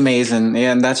 That's amazing.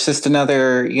 And that's just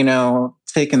another,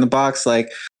 tick in the box, like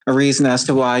a reason as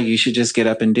to why you should just get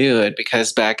up and do it.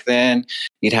 Because back then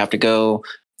you'd have to go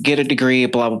get a degree,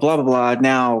 blah, blah, blah, blah, blah.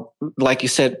 Now, like you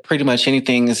said, pretty much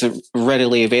anything is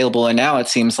readily available. And now it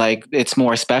seems like it's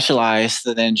more specialized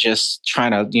than just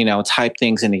trying to, type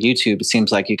things into YouTube. It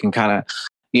seems like you can kind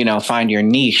of, find your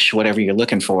niche, whatever you're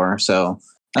looking for. So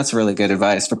that's really good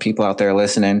advice for people out there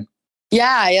listening.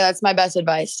 Yeah, that's my best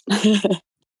advice.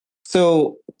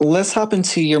 So let's hop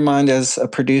into your mind as a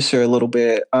producer a little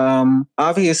bit.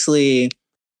 Obviously,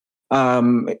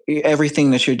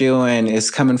 everything that you're doing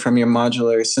is coming from your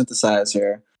modular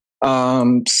synthesizer.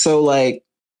 So like,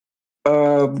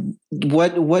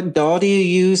 what DAW do you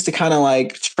use to kind of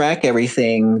like track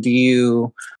everything? Do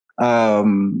you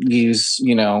use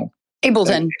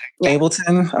Ableton?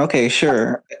 Ableton? Okay,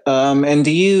 sure. And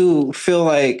do you feel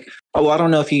like, I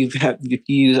don't know if you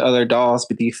use other DAWs,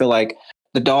 but do you feel like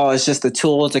the DAW is just a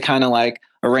tool to kind of like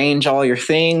arrange all your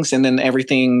things, and then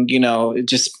everything, it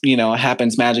just,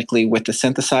 happens magically with the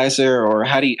synthesizer? Or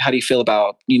how do you feel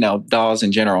about, DAWs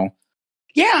in general?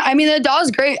 Yeah, I mean, the DAW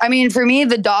is great. I mean, for me,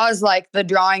 the DAW is like the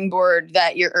drawing board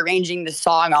that you're arranging the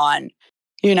song on.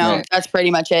 Right. That's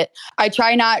pretty much it. I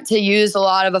try not to use a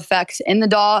lot of effects in the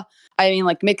DAW. I mean,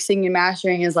 like mixing and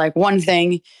mastering is like one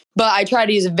thing, but I try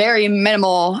to use very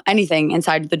minimal anything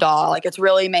inside the DAW. Like it's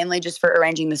really mainly just for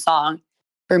arranging the song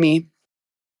for me.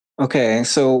 Okay,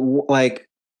 so like,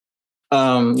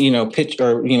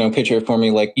 picture it for me.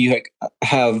 Like you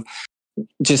have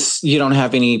just, you don't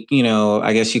have any,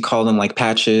 I guess you call them like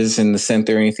patches in the synth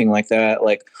or anything like that.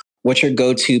 Like what's your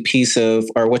go-to piece of,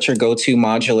 or what's your go-to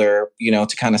modular,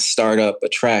 to kind of start up a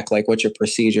track? Like what's your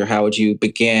procedure? How would you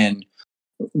begin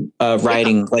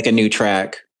writing like a new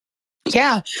track?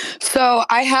 Yeah. So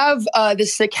I have the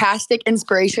stochastic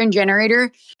inspiration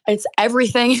generator. It's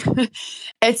everything.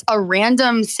 It's a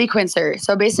random sequencer.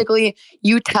 So basically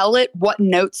you tell it what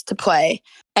notes to play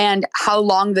and how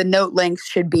long the note length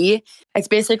should be. It's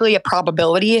basically a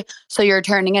probability. So you're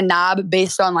turning a knob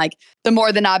based on like, the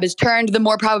more the knob is turned, the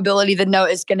more probability the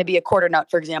note is going to be a quarter note,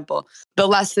 for example. The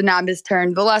less the knob is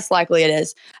turned, the less likely it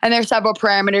is. And there's several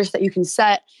parameters that you can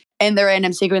set in the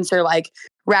random sequencer, like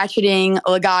ratcheting,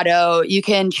 legato. You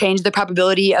can change the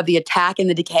probability of the attack and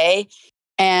the decay,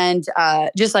 and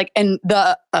just like in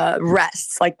the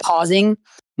rests, like pausing.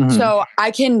 Mm-hmm. So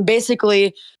I can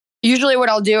basically, usually what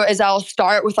I'll do is I'll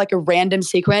start with like a random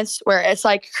sequence where it's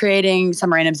like creating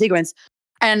some random sequence,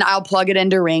 and I'll plug it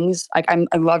into Rings. Like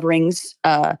I love Rings.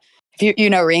 If you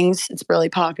know Rings, it's really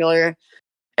popular.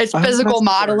 It's physical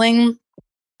modeling.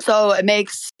 So it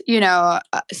makes,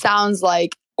 sounds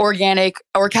like organic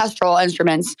orchestral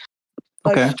instruments.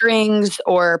 like Okay. strings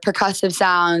or percussive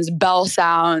sounds, bell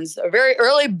sounds, a very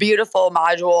early, beautiful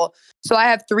module. So I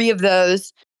have 3 of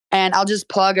those, and I'll just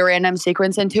plug a random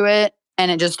sequence into it, and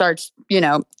it just starts,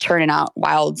 churning out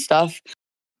wild stuff.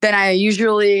 Then I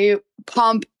usually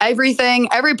pump everything,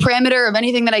 every parameter of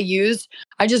anything that I use.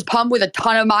 I just pump with a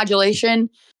ton of modulation,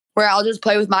 where I'll just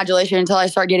play with modulation until I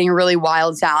start getting really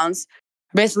wild sounds.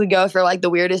 Basically go for like the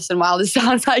weirdest and wildest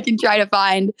sounds I can try to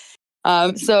find.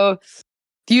 So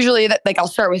usually I'll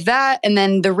start with that, and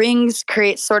then the rings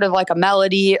create sort of like a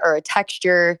melody or a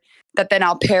texture that then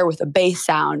I'll pair with a bass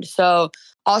sound. So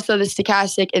also the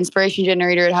stochastic inspiration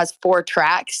generator, it has 4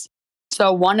 tracks.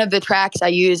 So one of the tracks I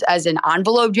use as an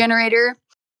envelope generator.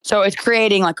 So it's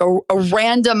creating like a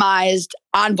randomized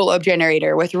envelope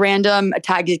generator with random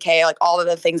tag decay, like all of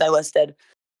the things I listed.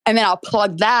 And then I'll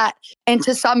plug that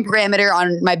into some parameter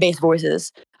on my bass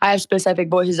voices. I have specific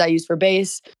voices I use for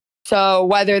bass. So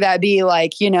whether that be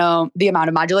like, the amount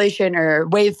of modulation or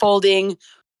wave folding,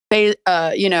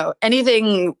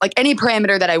 anything, like any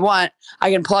parameter that I want,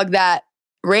 I can plug that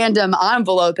random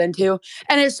envelope into,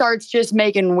 and it starts just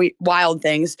making wild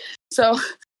things. So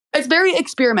it's very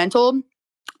experimental.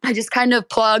 I just kind of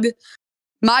plug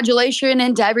modulation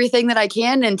into everything that I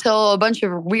can until a bunch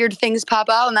of weird things pop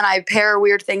out, and then I pair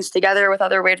weird things together with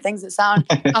other weird things that sound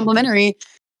complementary.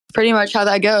 Pretty much how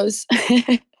that goes.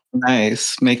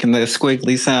 Nice. Making the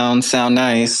squiggly sound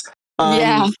nice.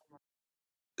 Yeah.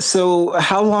 So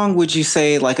how long would you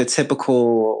say like a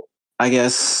typical, I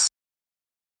guess,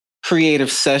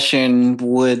 creative session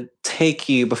would take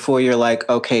you before you're like,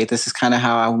 okay, this is kind of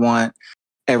how I want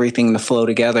everything to flow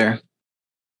together?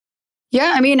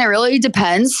 Yeah, I mean, it really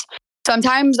depends.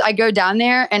 Sometimes I go down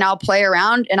there and I'll play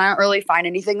around and I don't really find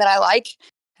anything that I like.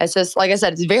 It's just, like I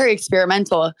said, it's very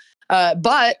experimental.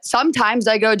 But sometimes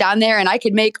I go down there and I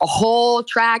could make a whole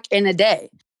track in a day,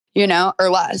 or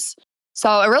less.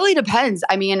 So it really depends.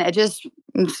 I mean, it's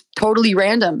totally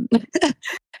random.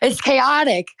 It's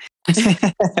chaotic. So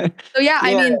yeah,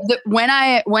 I mean, when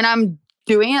I'm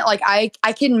doing it, like I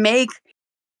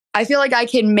feel like I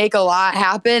can make a lot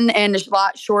happen in a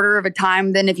lot shorter of a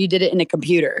time than if you did it in a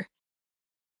computer,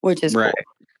 which is right.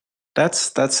 Cool.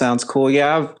 That sounds cool.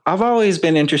 Yeah, I've always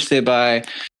been interested by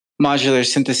modular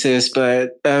synthesis,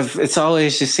 but it's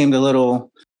always just seemed a little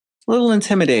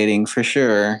intimidating for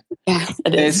sure. Yeah,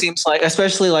 it seems like,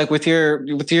 especially like with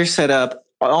your setup,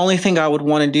 the only thing I would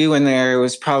want to do in there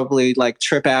was probably like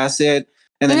trip acid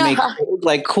and then make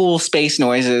like cool space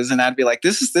noises, and I'd be like,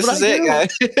 this is it,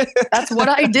 guys. That's what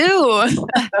I do.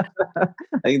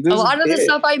 Like, a lot of the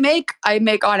stuff I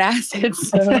make on acid.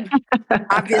 So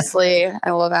obviously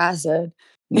I love acid.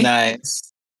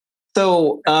 Nice.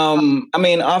 So, I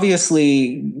mean,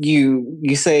 obviously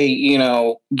you say,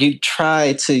 you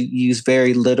try to use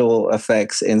very little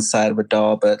effects inside of a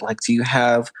DAW, but like, do you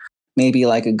have maybe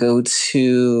like a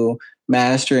go-to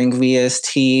mastering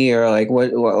VST, or like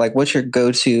what's your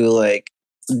go-to like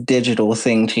digital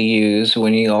thing to use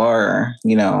when you are,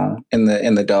 in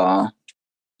the DAW?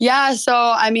 Yeah. So,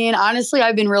 I mean, honestly,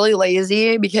 I've been really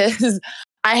lazy because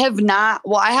I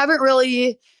haven't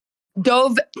really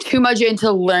dove too much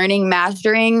into learning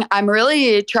mastering. I'm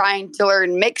really trying to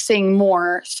learn mixing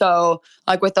more. So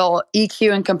like with all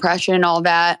EQ and compression and all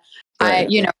that, right.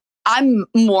 I'm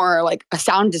more like a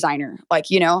sound designer, like,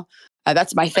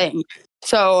 that's my thing.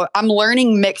 So I'm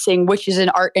learning mixing, which is an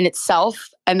art in itself.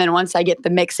 And then once I get the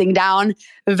mixing down,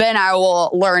 then I will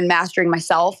learn mastering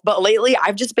myself. But lately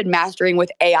I've just been mastering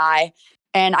with AI,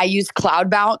 and I use Cloud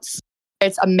Bounce.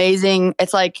 It's amazing.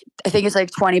 It's like, I think it's like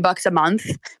 $20 a month,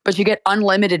 but you get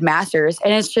unlimited masters,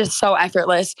 and it's just so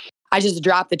effortless. I just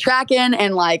drop the track in,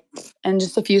 and like in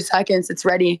just a few seconds it's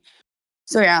ready.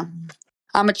 So yeah,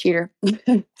 I'm a cheater.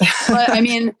 But I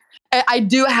mean, I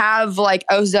do have like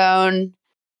Ozone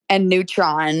and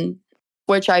Neutron,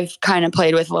 which I've kind of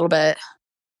played with a little bit.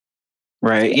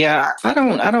 Right. Yeah. I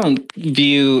don't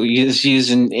view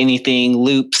using anything,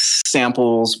 loops,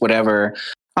 samples, whatever.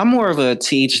 I'm more of a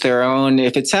to each their own.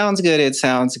 If it sounds good, it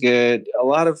sounds good. A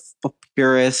lot of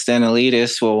purists and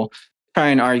elitists will try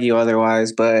and argue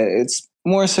otherwise, but it's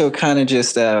more so kind of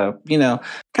just, kind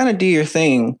of do your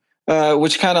thing,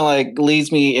 which kind of like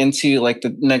leads me into like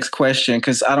the next question.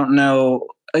 Cause I don't know,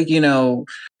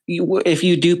 if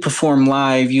you do perform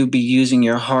live, you'd be using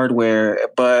your hardware,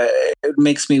 but it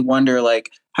makes me wonder, like,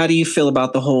 how do you feel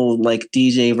about the whole like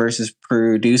DJ versus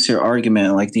producer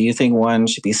argument? Like, do you think one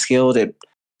should be skilled at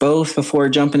both before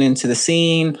jumping into the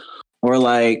scene? Or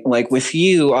like with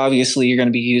you, obviously you're going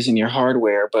to be using your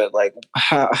hardware, but like,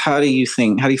 how do you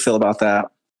feel about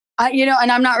that?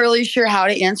 And I'm not really sure how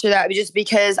to answer that, just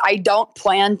because I don't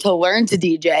plan to learn to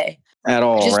DJ. at I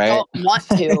all, just right? don't want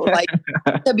to.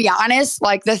 Like, to be honest,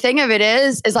 like the thing of it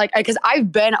is like, because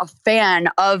I've been a fan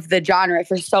of the genre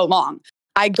for so long.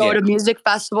 I go to music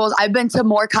festivals. I've been to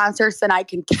more concerts than I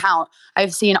can count.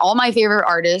 I've seen all my favorite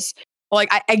artists. Like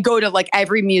I go to like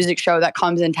every music show that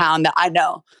comes in town that I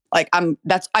know. Like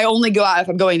I only go out if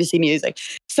I'm going to see music.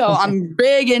 So I'm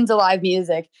big into live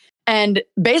music. And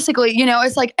basically, you know,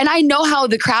 it's like, and I know how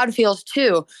the crowd feels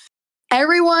too.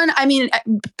 Everyone, I mean,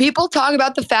 people talk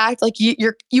about the fact like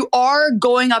you are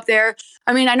going up there.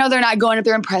 I mean, I know they're not going up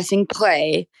there and pressing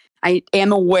play. I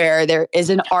am aware there is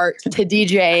an art to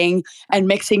DJing and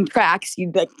mixing tracks.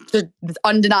 It's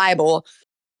undeniable.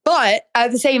 But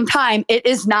at the same time, it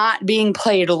is not being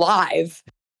played live.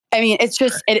 I mean, it's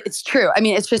just, it's true. I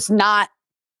mean, it's not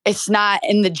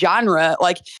in the genre.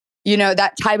 Like, you know,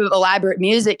 that type of elaborate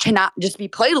music cannot just be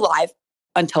played live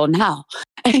until now.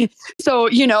 So,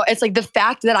 you know, it's like the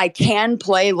fact that I can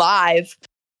play live,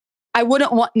 I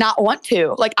wouldn't not want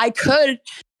to. Like I could,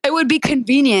 it would be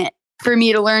convenient for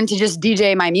me to learn to just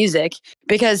DJ my music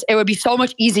because it would be so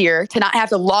much easier to not have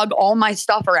to lug all my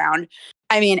stuff around.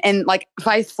 I mean, and like if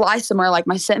I fly somewhere, like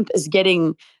my synth is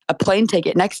getting a plane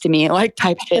ticket next to me, like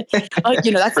type shit. Like,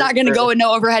 you know, that's not going to go in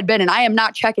no overhead bin, and I am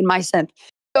not checking my synth.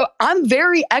 So I'm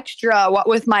very extra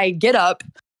with my get up,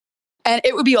 and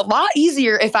it would be a lot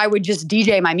easier if I would just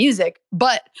DJ my music.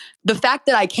 But the fact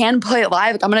that I can play it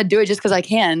live, like, I'm going to do it just because I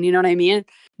can. You know what I mean?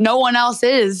 No one else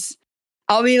is.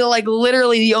 I'll be like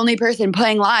literally the only person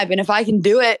playing live. And if I can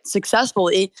do it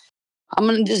successfully, I'm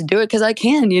going to just do it because I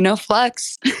can, you know,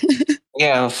 flex.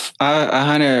 Yeah,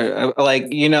 Hunter,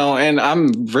 like, you know, and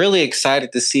I'm really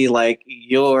excited to see like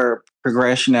your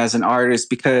progression as an artist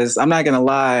because I'm not going to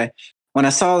lie. When I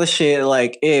saw the shit,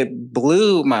 like it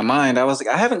blew my mind. I was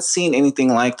like, I haven't seen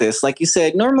anything like this. Like you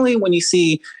said, normally when you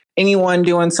see anyone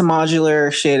doing some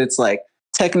modular shit, it's like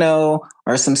techno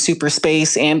or some super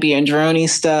space ambient droney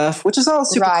stuff, which is all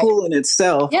super cool in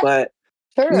itself. Yeah, but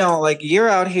you know, like you're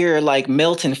out here like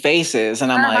melting faces,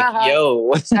 and I'm like,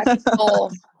 yo, that's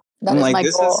cool. That is my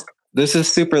goal. This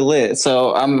is super lit.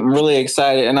 So I'm really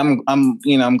excited, and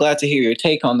I'm glad to hear your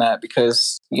take on that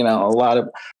because you know a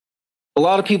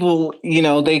lot of people, you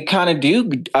know, they kind of do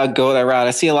go that route.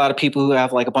 I see a lot of people who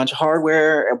have like a bunch of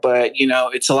hardware, but you know,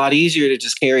 it's a lot easier to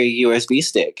just carry a USB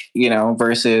stick, you know,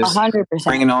 versus 100%.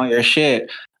 Bringing all your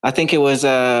shit. I think it was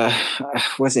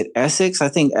it Essex? I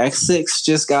think X6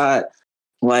 just got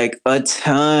like a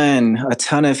ton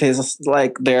of his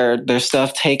like their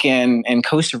stuff taken in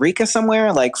Costa Rica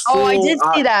somewhere. Like I did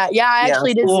see that. Yeah, I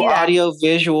actually did see that. Audio,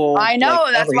 visual. I know.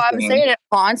 Like, that's why I'm saying it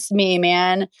haunts me,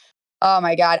 man. Oh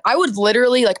my God. I would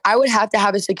literally I would have to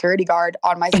have a security guard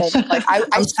on my side. Like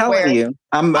I swear. Telling you.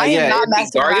 I am not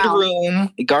messing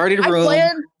around. Guarded room.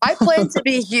 I plan to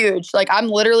be huge. Like I'm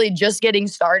literally just getting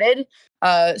started.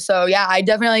 So yeah, I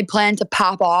definitely plan to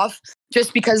pop off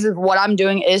just because of what I'm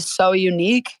doing is so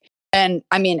unique. And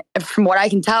I mean, from what I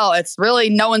can tell, it's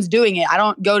really no one's doing it. I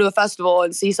don't go to a festival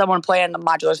and see someone playing the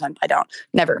modular synth. I don't.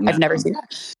 Never. No. I've never seen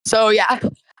that. So yeah.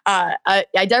 I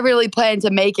definitely plan to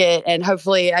make it, and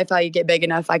hopefully, if I get big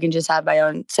enough, I can just have my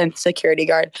own synth security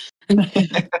guard.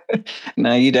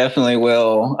 No, you definitely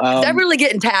will. Definitely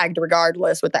getting tagged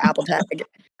regardless with the Apple tag.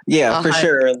 Yeah, for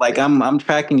sure. Like I'm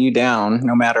tracking you down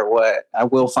no matter what. I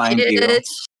will find you.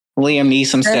 Liam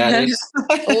Neeson status.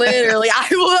 Literally,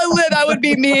 I would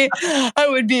be me.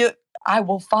 I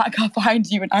will find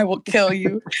you and I will kill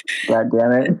you. God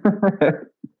damn it.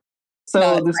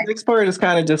 So this next part is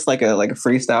kind of just like a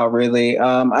freestyle, really.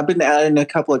 I've been adding a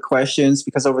couple of questions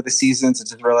because over the seasons, I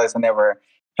just realized I never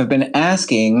have been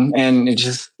asking, and it's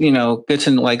just, you know, good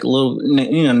to like a little,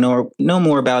 you know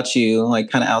more about you, like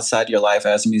kind of outside your life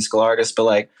as a musical artist. But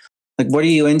like what are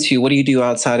you into? What do you do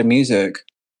outside of music?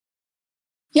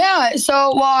 Yeah,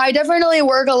 so I definitely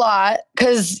work a lot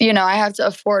because you know I have to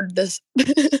afford this.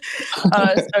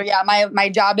 So yeah, my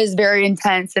job is very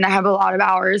intense and I have a lot of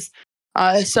hours.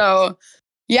 So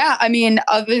yeah, I mean,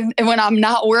 when I'm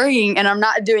not working and I'm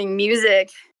not doing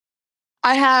music,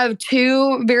 I have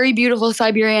 2 very beautiful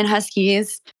Siberian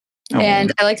Huskies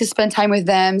and I like to spend time with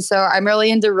them. So I'm really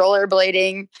into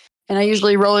rollerblading, and I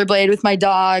usually rollerblade with my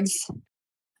dogs.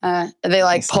 They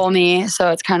like pull me.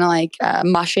 So it's kind of like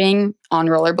mushing on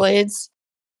rollerblades.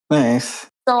 Nice.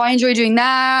 So I enjoy doing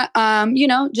that. You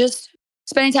know, just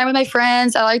spending time with my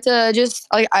friends. I like to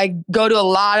I go to a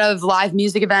lot of live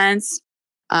music events.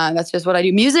 That's just what I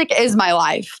do. Music is my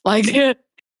life. Like it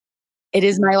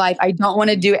is my life. I don't want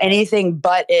to do anything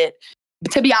but it.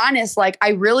 But to be honest, like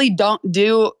I really don't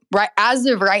do as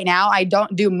of right now, I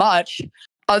don't do much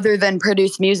other than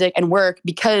produce music and work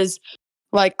because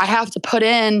like I have to put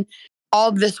in all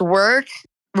of this work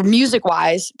music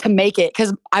wise to make it,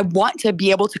 because I want to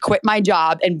be able to quit my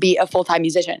job and be a full-time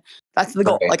musician. That's the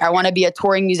goal. Right. Like I want to be a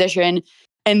touring musician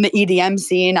in the EDM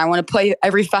scene. I want to play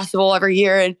every festival every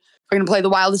year, and we're going to play the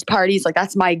wildest parties. Like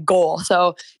that's my goal.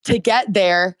 So to get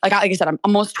there, like I said, I'm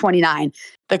almost 29.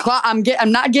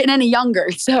 I'm not getting any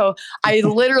younger. So I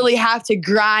literally have to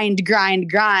grind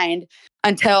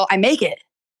until I make it.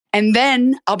 And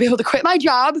then I'll be able to quit my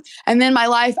job, and then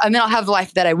I'll have the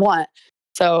life that I want.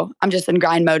 So I'm just in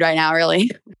grind mode right now, really.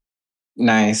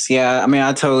 Nice. Yeah. I mean,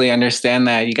 I totally understand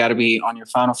that. You got to be on your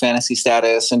Final Fantasy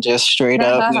status and just straight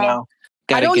up,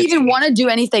 I don't even want to do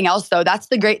anything else though. That's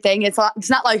the great thing. It's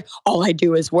not like all I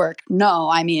do is work. No,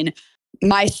 I mean,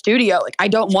 my studio, like I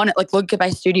don't want it. Like look at my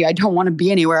studio. I don't want to be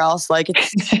anywhere else. Like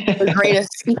it's the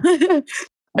greatest.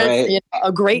 Right. It's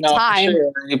a great time.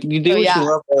 Sure. You do what you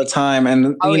love all the time.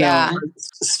 And,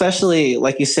 especially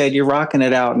like you said, you're rocking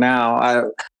it out now.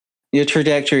 Your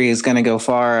trajectory is going to go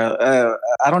far.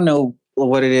 I don't know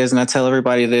what it is. And I tell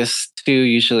everybody this too,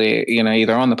 usually,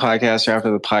 either on the podcast or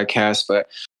after the podcast, but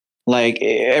like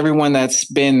everyone that's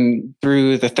been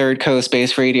through the Third Coast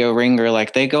Space Radio ringer,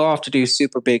 like they go off to do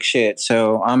super big shit.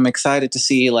 So I'm excited to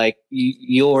see like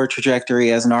your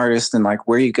trajectory as an artist and like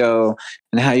where you go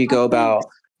and how you go about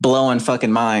blowing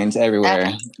fucking minds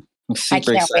everywhere. I'm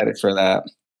super excited for that.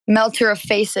 Melter of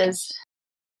faces.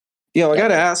 Yo, I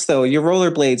gotta ask though, your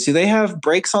rollerblades, do they have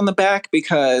brakes on the back?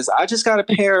 Because I just got a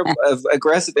pair of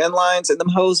aggressive inlines and them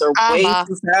hoes are way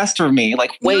too fast for me.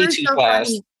 Like way too fast.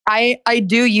 Funny. I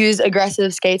do use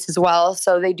aggressive skates as well,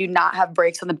 so they do not have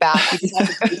brakes on the back. You just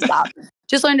have to T-stop.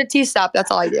 Just learn to T-stop. That's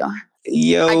all I do.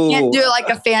 Yo, I can't do like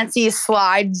a fancy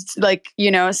slide, like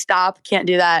stop. Can't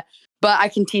do that. But I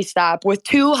can T-stop with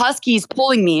two huskies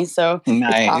pulling me. So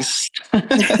nice.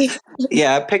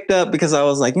 Yeah, I picked up because I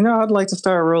was like, I'd like to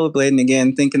start rollerblading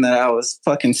again, thinking that I was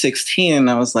fucking 16. And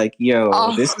I was like,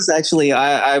 this is actually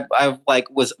I like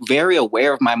was very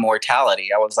aware of my mortality.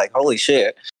 I was like, holy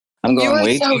shit. I'm going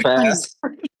way too fast.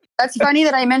 That's funny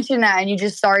that I mentioned that and you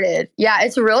just started. Yeah,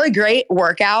 it's a really great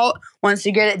workout once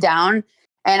you get it down.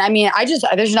 And I mean,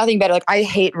 there's nothing better. Like I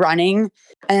hate running.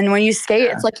 And when you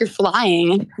skate, it's like you're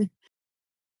flying.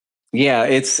 Yeah,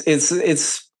 it's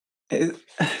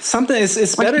something.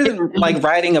 It's better than like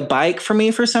riding a bike for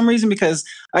me for some reason, because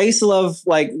I used to love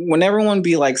like when everyone would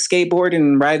be like skateboarding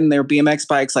and riding their BMX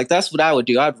bikes. Like that's what I would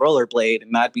do. I'd rollerblade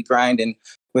and I'd be grinding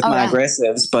with my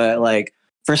aggressives. But like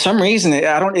for some reason,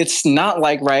 it's not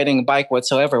like riding a bike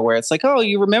whatsoever. Where it's like, oh,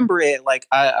 you remember it? Like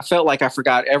I felt like I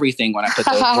forgot everything when I put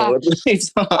those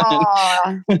rollerblades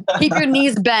on. Keep your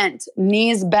knees bent.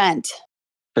 Knees bent.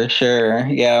 For sure.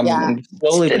 Yeah.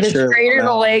 Slowly the straighter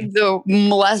the leg, the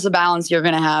less balance you're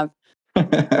going to have.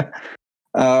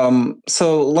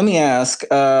 So let me ask,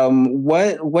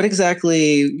 what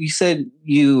exactly, you said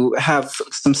you have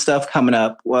some stuff coming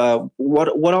up.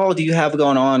 What all do you have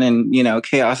going on in,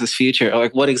 KAOS's future?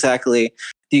 Like what exactly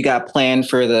do you got planned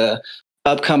for the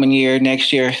upcoming year,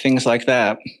 next year, things like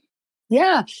that?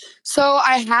 Yeah. So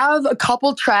I have a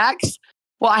couple tracks.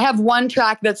 Well, I have one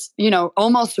track that's,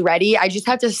 almost ready. I just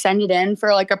have to send it in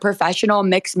for like a professional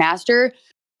mix master.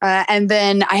 And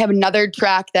then I have another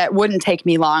track that wouldn't take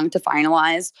me long to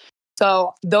finalize.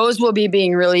 So those will be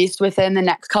being released within the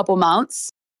next couple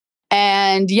months.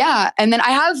 And and then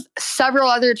I have several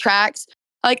other tracks.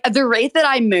 Like at the rate that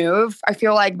I move, I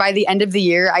feel like by the end of the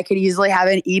year, I could easily have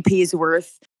an EP's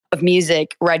worth of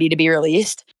music ready to be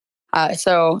released.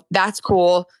 So that's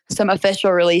cool. Some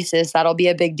official releases, that'll be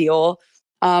a big deal.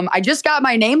 I just got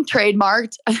my name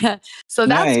trademarked. So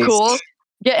that's cool.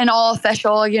 Getting all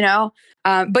official,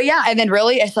 But yeah, and then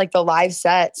really it's like the live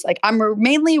sets. Like I'm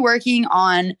mainly working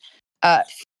on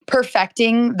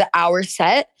perfecting the hour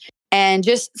set, and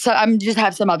I'm just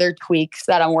have some other tweaks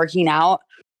that I'm working out.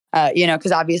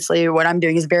 Because obviously what I'm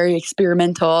doing is very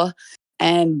experimental.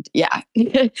 And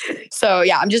so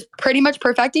I'm just pretty much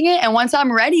perfecting it. And once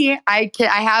I'm ready, I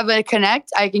have a connect.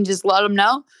 I can just let them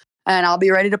know, and I'll be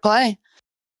ready to play.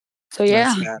 So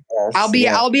I'll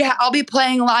be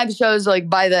playing live shows like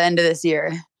by the end of this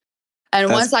year. And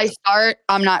once I start,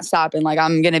 I'm not stopping. Like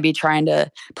I'm going to be trying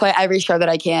to play every show that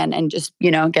I can and just,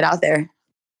 get out there.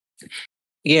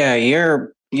 Yeah,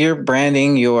 your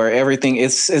branding, your everything,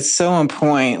 it's so on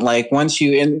point. Like once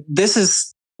and this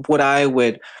is what I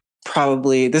would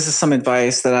this is some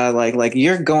advice that I like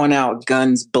you're going out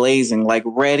guns blazing, like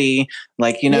ready,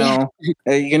 like,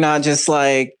 you're not just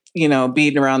like,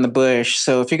 beating around the bush.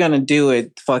 So if you're going to do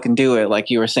it, fucking do it. Like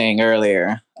you were saying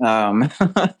earlier. I'm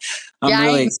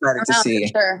really excited to see.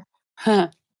 Sure. Huh.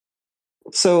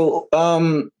 So,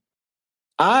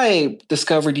 I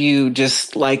discovered you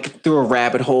just like through a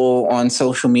rabbit hole on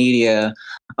social media.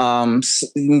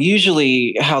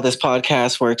 Usually how this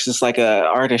podcast works is like a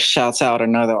artist shouts out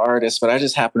another artist, but I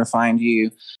just happen to find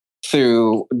you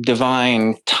through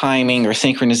divine timing or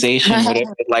synchronization,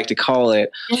 whatever you'd like to call it.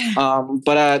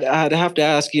 But I'd have to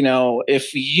ask,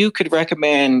 if you could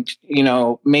recommend,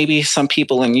 maybe some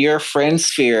people in your friend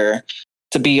sphere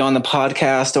to be on the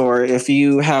podcast, or if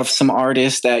you have some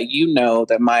artists that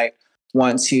that might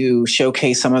want to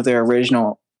showcase some of their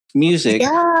original music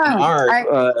and art.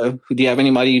 Do you have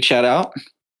anybody you chat out?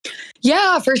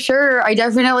 Yeah, for sure. I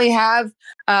definitely have.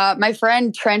 My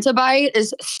friend Trentabite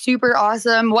is super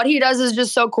awesome. What he does is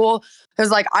just so cool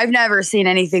because I've never seen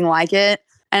anything like it.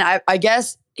 And I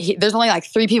guess there's only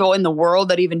 3 people in the world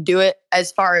that even do it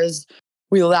as far as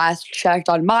we last checked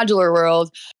on Modular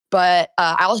World. But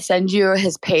I'll send you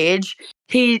his page.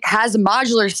 He has a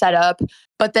modular setup,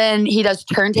 but then he does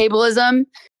turntablism.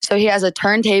 So he has a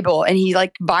turntable and he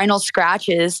vinyl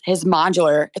scratches his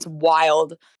modular. It's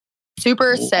wild.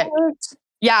 Super sick.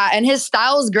 Yeah, and his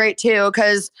style is great too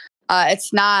because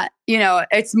it's not,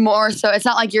 it's more so it's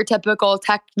not like your typical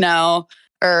techno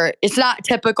or it's not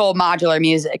typical modular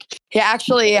music. He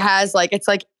actually has it's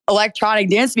electronic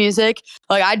dance music.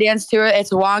 I dance to it.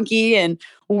 It's wonky and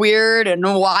weird and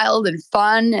wild and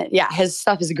fun. Yeah, his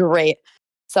stuff is great.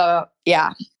 So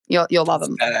yeah, you'll love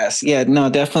him. Badass. Yeah, no,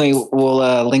 definitely.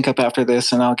 We'll link up after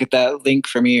this, and I'll get that link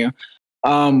from you.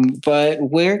 But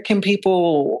where can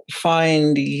people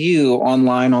find you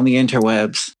online on the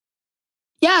interwebs?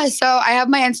 Yeah, so I have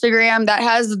my Instagram that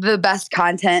has the best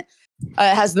content.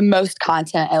 It has the most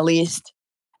content, at least.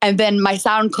 And then my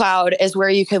SoundCloud is where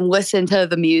you can listen to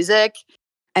the music.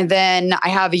 And then I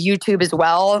have a YouTube as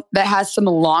well that has some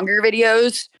longer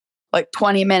videos,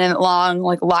 20-minute long,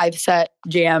 live set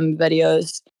jam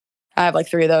videos. I have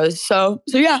 3 of those. So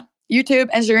yeah,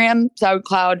 YouTube, Instagram,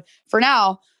 SoundCloud. For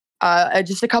now,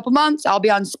 just a couple months, I'll be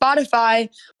on Spotify,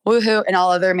 Woohoo, and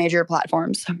all other major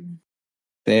platforms.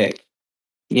 Sick.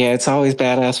 Yeah, it's always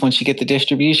badass once you get the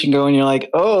distribution going. You're like,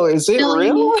 oh, is it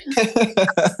real?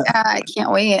 I can't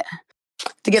wait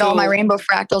to get all my rainbow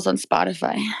fractals on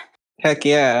Spotify. Heck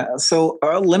yeah. So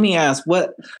let me ask,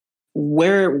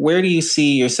 where do you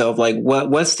see yourself?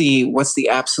 What's the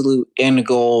absolute end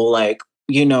goal?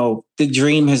 The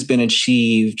dream has been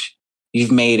achieved.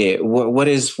 You've made it. What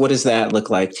does that look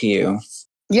like to you?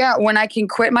 Yeah, when I can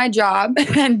quit my job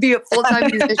and be a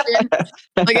full-time musician.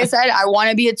 Like I said, I want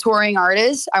to be a touring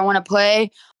artist. I want to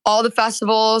play all the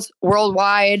festivals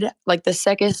worldwide, the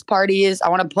sickest parties. I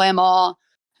want to play them all.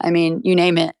 I mean, you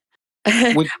name it.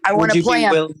 I want to play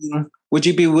them. Would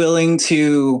you be willing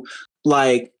to,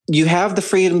 you have the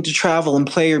freedom to travel and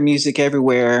play your music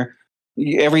everywhere.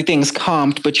 Everything's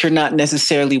comped, but you're not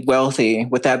necessarily wealthy.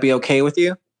 Would that be okay with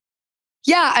you?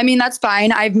 Yeah, I mean, that's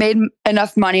fine. I've made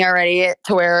enough money already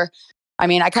to where, I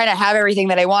kind of have everything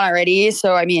that I want already.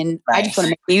 So, I just want to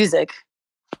make music.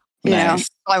 You know, that's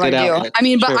all I want to do. Outlet.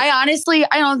 But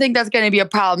I don't think that's going to be a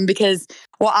problem because,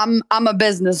 I'm a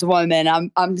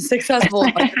businesswoman. I'm successful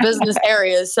in business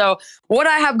areas. So what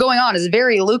I have going on is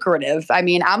very lucrative. I'm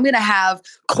going to have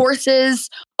courses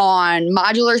on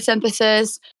modular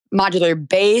synthesis, modular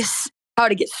bass, how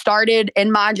to get started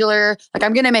in modular.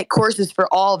 I'm going to make courses for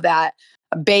all of that.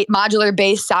 Modular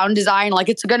bass sound design.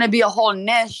 It's going to be a whole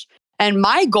niche. And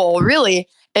my goal really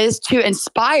is to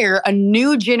inspire a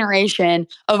new generation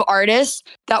of artists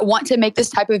that want to make this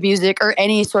type of music or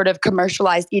any sort of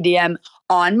commercialized EDM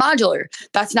on modular.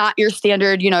 That's not your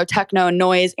standard, techno,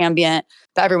 noise, ambient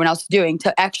that everyone else is doing,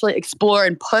 to actually explore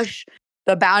and push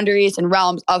the boundaries and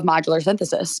realms of modular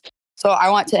synthesis. So I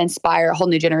want to inspire a whole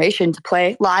new generation to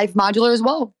play live modular as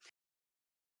well.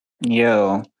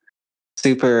 Yo,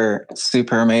 super,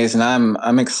 super amazing.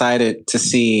 I'm excited to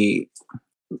see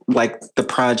the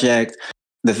project,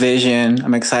 the vision.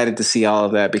 I'm excited to see all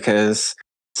of that because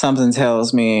something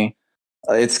tells me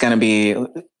it's going to be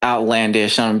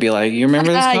outlandish. I'm going to be like, you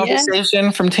remember this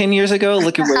conversation from 10 years ago?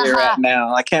 Look at where you're at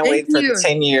now. I can't wait for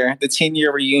the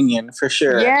 10-year reunion for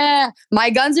sure. Yeah. My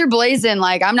guns are blazing.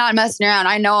 I'm not messing around.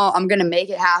 I know I'm going to make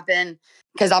it happen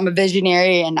because I'm a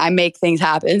visionary and I make things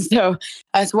happen. So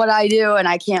that's what I do. And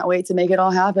I can't wait to make it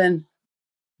all happen.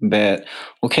 Bet.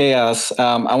 Well, KAOS,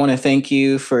 I want to thank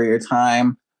you for your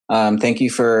time. Thank you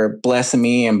for blessing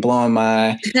me and blowing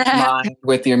my mind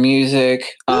with your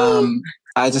music.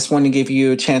 I just want to give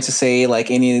you a chance to say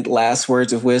any last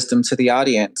words of wisdom to the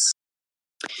audience.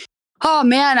 Oh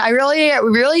man, I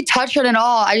really touched on it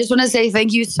all. I just want to say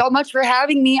thank you so much for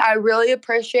having me. I really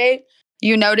appreciate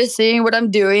you noticing what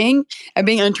I'm doing and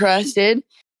being interested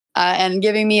and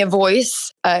giving me a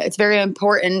voice. It's very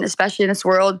important, especially in this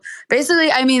world.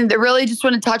 Basically, I really just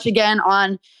want to touch again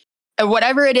on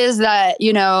whatever it is that,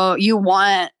 you know, you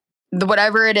want,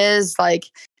 whatever it is, like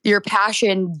your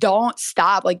passion, don't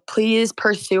stop. Like, please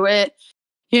pursue it.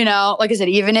 You know, like I said,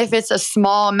 even if it's a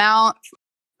small amount,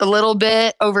 a little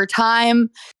bit over time,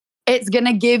 it's going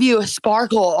to give you a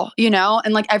sparkle, you know,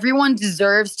 and like everyone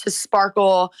deserves to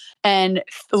sparkle and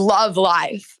love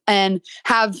life and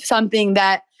have something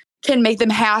that can make them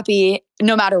happy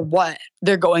no matter what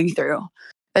they're going through.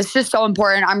 It's just so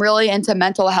important. I'm really into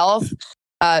mental health,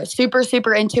 super,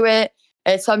 super into it.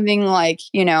 It's something like,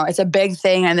 you know, it's a big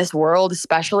thing in this world,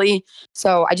 especially.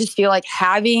 So I just feel like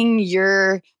having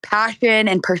your passion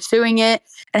and pursuing it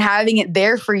and having it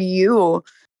there for you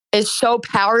is so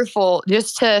powerful,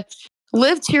 just to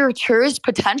live to your truest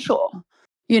potential.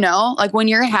 You know, like when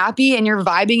you're happy and you're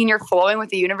vibing and you're flowing with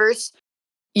the universe,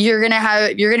 you're going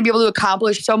to be able to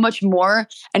accomplish so much more,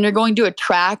 and you're going to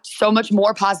attract so much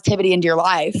more positivity into your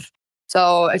life.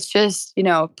 So it's just, you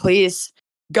know, please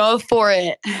go for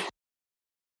it.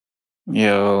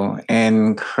 Yo,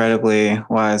 incredibly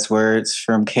wise words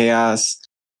from KAOS.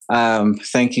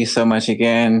 Thank you so much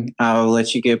again. I'll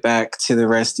let you get back to the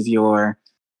rest of your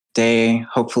day.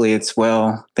 Hopefully it's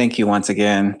well. Thank you once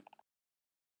again.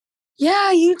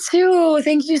 Yeah, you too.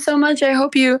 Thank you so much. I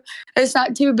hope it's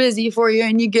not too busy for you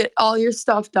and you get all your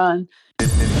stuff done.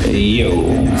 Yo,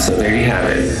 so there you have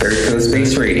it. Third Coast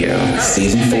Space Radio,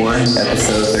 Season 4,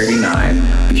 Episode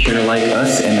 39. Be sure to like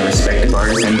us and the respective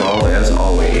artists involved as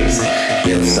always.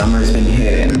 Yo, summer's been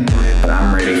hitting, but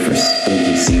I'm ready for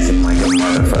spooky season like a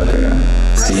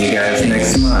motherfucker. See you guys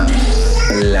next month.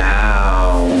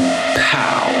 Loud.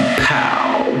 Pow,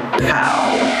 pow,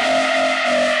 pow.